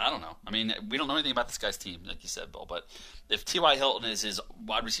 I don't know. I mean, we don't know anything about this guy's team, like you said, Bill. But if T.Y. Hilton is his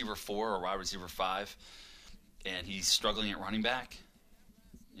wide receiver 4 or wide receiver 5, and he's struggling at running back,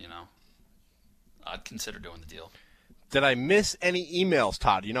 I'd consider doing the deal. Did I miss any emails,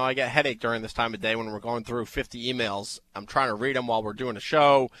 Todd? I get a headache during this time of day when we're going through 50 emails. I'm trying to read them while we're doing a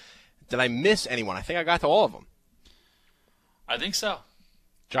show. Did I miss anyone? I think I got to all of them. I think so.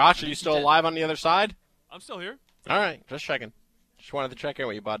 Josh, are you still alive on the other side? I'm still here. All right, just checking. Just wanted to check in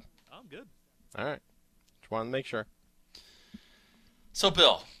with you, bud. I'm good. All right. Just wanted to make sure. So,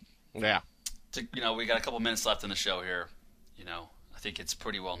 Bill. Yeah. We got a couple minutes left in the show here. I think it's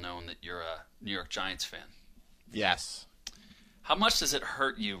pretty well known that you're a New York Giants fan. Yes. How much does it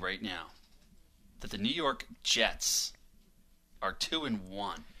hurt you right now that the New York Jets are 2-1?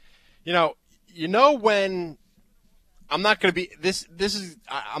 When I'm not going to be this is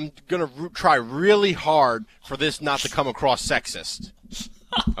I'm going to try really hard for this not to come across sexist.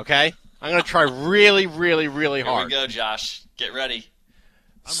 Okay? I'm going to try really, really, really hard. Here we go, Josh. Get ready.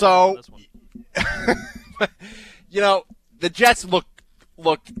 So, the Jets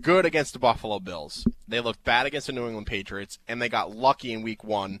looked good against the Buffalo Bills. They looked bad against the New England Patriots, and they got lucky in Week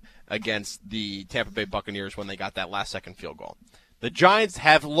 1 against the Tampa Bay Buccaneers when they got that last-second field goal. The Giants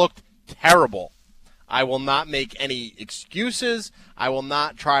have looked terrible. I will not make any excuses. I will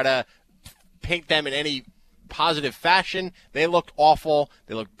not try to paint them in any positive fashion. They looked awful.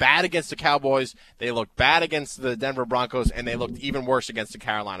 They looked bad against the Cowboys. They looked bad against the Denver Broncos, and they looked even worse against the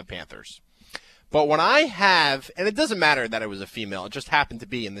Carolina Panthers. But when I have, and it doesn't matter that it was a female, it just happened to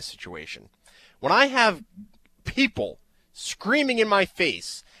be in this situation. When I have people screaming in my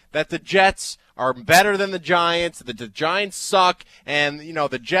face that the Jets are better than the Giants, that the Giants suck, and,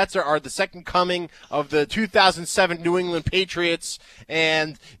 the Jets are the second coming of the 2007 New England Patriots,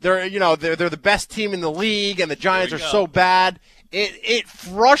 and they're the best team in the league, and the Giants are so bad, it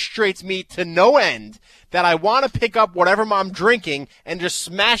frustrates me to no end that I want to pick up whatever I'm drinking and just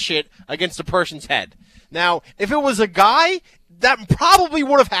smash it against a person's head. Now, if it was a guy, that probably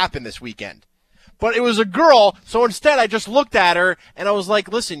would have happened this weekend. But it was a girl, so instead I just looked at her and I was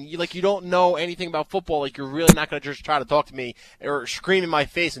like, listen, you don't know anything about football. You're really not going to just try to talk to me or scream in my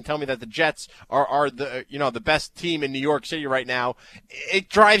face and tell me that the Jets are the best team in New York City right now. It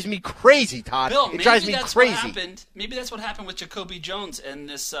drives me crazy, Todd. Bill, it drives me crazy. Maybe that's what happened with Jacoby Jones and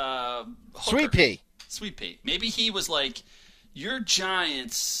this Sweet Pea. Sweet Pea. Maybe he was like, your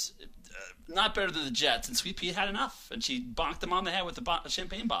Giants not better than the Jets, and Sweet Pea had enough, and she bonked him on the head with a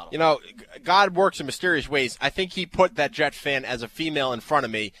champagne bottle. God works in mysterious ways. I think he put that Jet fan as a female in front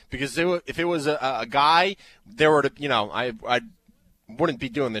of me because if it was a guy, there were I wouldn't be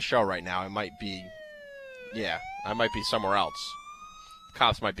doing this show right now. I might be somewhere else.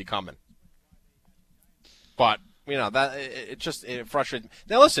 Cops might be coming, but that it frustrates me.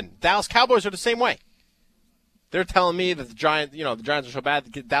 Now listen, Dallas Cowboys are the same way. They're telling me that the Giants are so bad.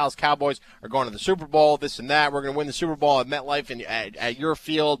 The Dallas Cowboys are going to the Super Bowl, this and that. We're going to win the Super Bowl at MetLife and at your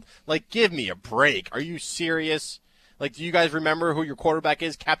field. Like, give me a break. Are you serious? Like, do you guys remember who your quarterback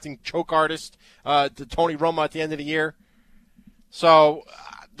is? Captain Choke Artist, to Tony Romo at the end of the year. So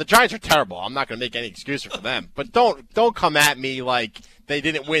the Giants are terrible. I'm not going to make any excuse for them. But don't come at me like they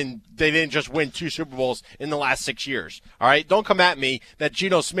didn't just win 2 Super Bowls in the last 6 years. All right? Don't come at me that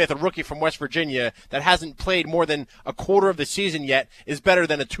Geno Smith, a rookie from West Virginia that hasn't played more than a quarter of the season yet, is better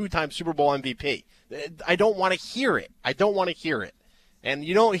than a 2-time Super Bowl MVP. I don't want to hear it. And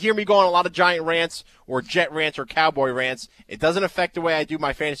you don't hear me go on a lot of Giant rants or Jet rants or Cowboy rants. It doesn't affect the way I do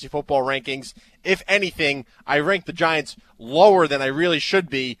my fantasy football rankings. If anything, I rank the Giants lower than I really should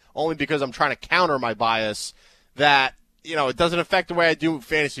be, only because I'm trying to counter my bias that, it doesn't affect the way I do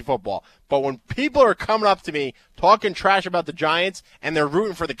fantasy football. But when people are coming up to me talking trash about the Giants and they're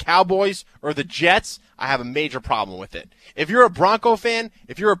rooting for the Cowboys or the Jets, I have a major problem with it. If you're a Bronco fan,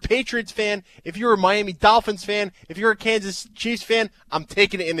 if you're a Patriots fan, if you're a Miami Dolphins fan, if you're a Kansas Chiefs fan, I'm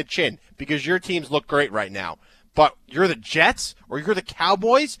taking it in the chin because your teams look great right now. But you're the Jets or you're the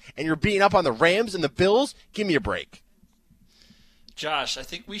Cowboys and you're beating up on the Rams and the Bills, give me a break. Josh, I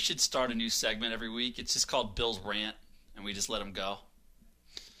think we should start a new segment every week. It's just called Bill's Rant, and we just let him go.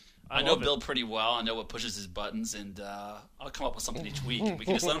 I know Bill pretty well. I know what pushes his buttons, and I'll come up with something each week. We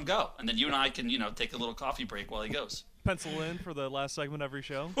can just let him go, and then you and I can, take a little coffee break while he goes. Pencil in for the last segment every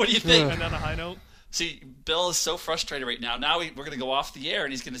show. What do you think? And on a high note. See, Bill is so frustrated right now. Now we're going to go off the air,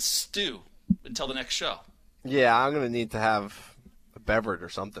 and he's going to stew until the next show. Yeah, I'm going to need to have a beverage or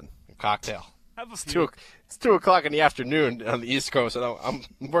something, a cocktail. It's 2 o'clock in the afternoon on the East Coast, and I'm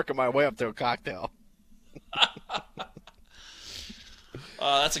working my way up to a cocktail.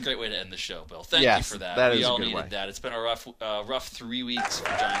 That's a great way to end the show, Bill. Thank you for that. That we is all a good needed way. that. It's been a rough 3 weeks for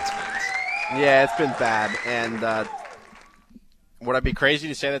Giants fans. Yeah, it's been bad. And would I be crazy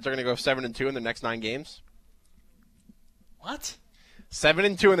to say that they're going to go 7-2 in their next 9 games? What?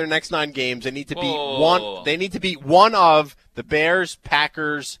 7-2 in their next 9 games. They need to beat one. They need to beat one of the Bears,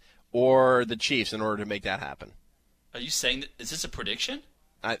 Packers, or the Chiefs in order to make that happen. Are you saying that? Is this a prediction?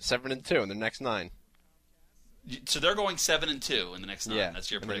 7-2 in their next 9. So they're going 7-2 in the next 9. Yeah,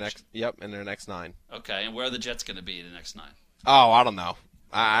 that's your prediction. In their next 9. Okay, and where are the Jets going to be in the next 9? Oh, I don't know.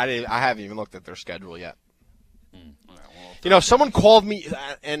 I haven't even looked at their schedule yet. Okay, well, someone called me,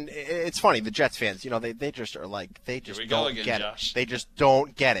 and it's funny. The Jets fans, they just are like, they just don't get Josh. it. They just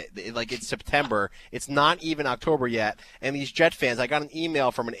don't get it. Like, it's September. It's not even October yet. And these Jet fans, I got an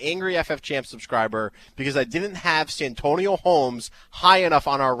email from an angry FF Champ subscriber because I didn't have Santonio Holmes high enough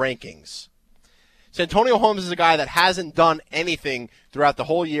on our rankings. Santonio Holmes is a guy that hasn't done anything throughout the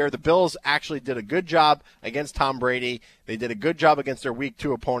whole year. The Bills actually did a good job against Tom Brady. They did a good job against their Week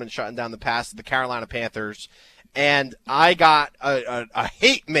 2 opponent, shutting down the pass of the Carolina Panthers. And I got a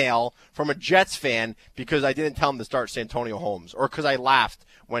hate mail from a Jets fan because I didn't tell him to start Santonio Holmes, or because I laughed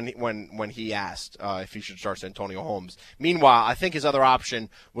when he asked if he should start Santonio Holmes. Meanwhile, I think his other option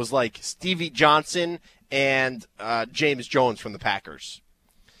was like Stevie Johnson and James Jones from the Packers.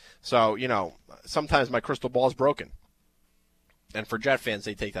 So, sometimes my crystal ball is broken. And for Jet fans,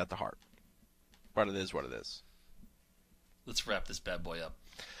 they take that to heart. But it is what it is. Let's wrap this bad boy up.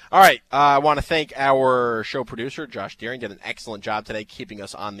 All right. I want to thank our show producer, Josh Deering. Did an excellent job today keeping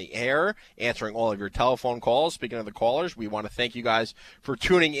us on the air, answering all of your telephone calls. Speaking of the callers, we want to thank you guys for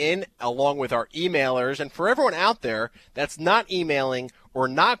tuning in, along with our emailers. And for everyone out there that's not emailing or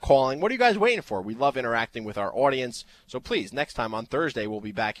not calling, what are you guys waiting for? We love interacting with our audience. So please, next time on Thursday, we'll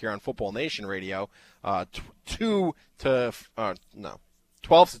be back here on Football Nation Radio, 12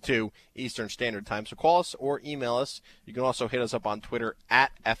 to 2 Eastern Standard Time. So call us or email us. You can also hit us up on Twitter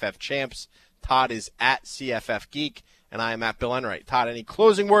at FFChamps. Todd is at CFFGeek, and I am at Bill Enright. Todd, any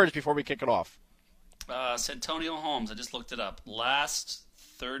closing words before we kick it off? Santonio Holmes, I just looked it up. Last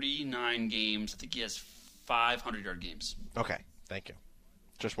 39 games, I think he has 500-yard games. Okay, thank you.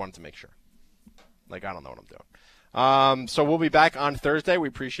 Just wanted to make sure. I don't know what I'm doing. So we'll be back on Thursday. We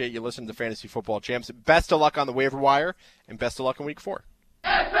appreciate you listening to Fantasy Football Champs. Best of luck on the waiver wire, and best of luck in Week 4.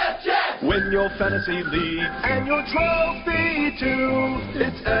 FF Champs! Win your fantasy league and your trophy too.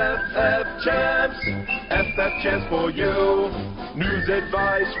 It's FF Champs. FF Champs for you. News,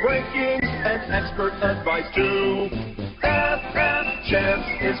 advice, rankings, and expert advice too. FF Champs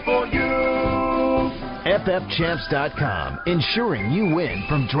is for you. FFChamps.com, ensuring you win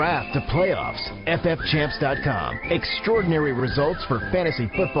from draft to playoffs. FFChamps.com, extraordinary results for fantasy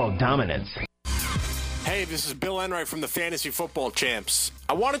football dominance. Hey, this is Bill Enright from the Fantasy Football Champs.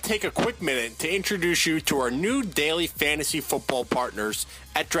 I want to take a quick minute to introduce you to our new daily fantasy football partners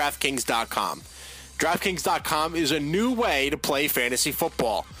at DraftKings.com. DraftKings.com is a new way to play fantasy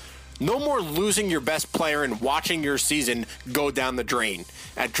football. No more losing your best player and watching your season go down the drain.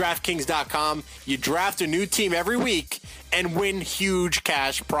 At DraftKings.com, you draft a new team every week and win huge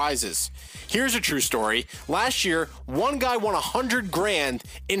cash prizes. Here's a true story. Last year, one guy won $100,000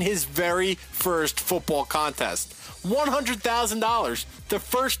 in his very first football contest. $100,000 the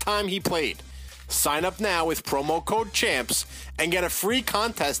first time he played. Sign up now with promo code CHAMPS and get a free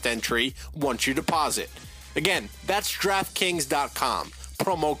contest entry once you deposit. Again, that's DraftKings.com.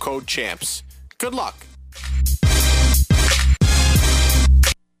 Promo code CHAMPS. Good luck.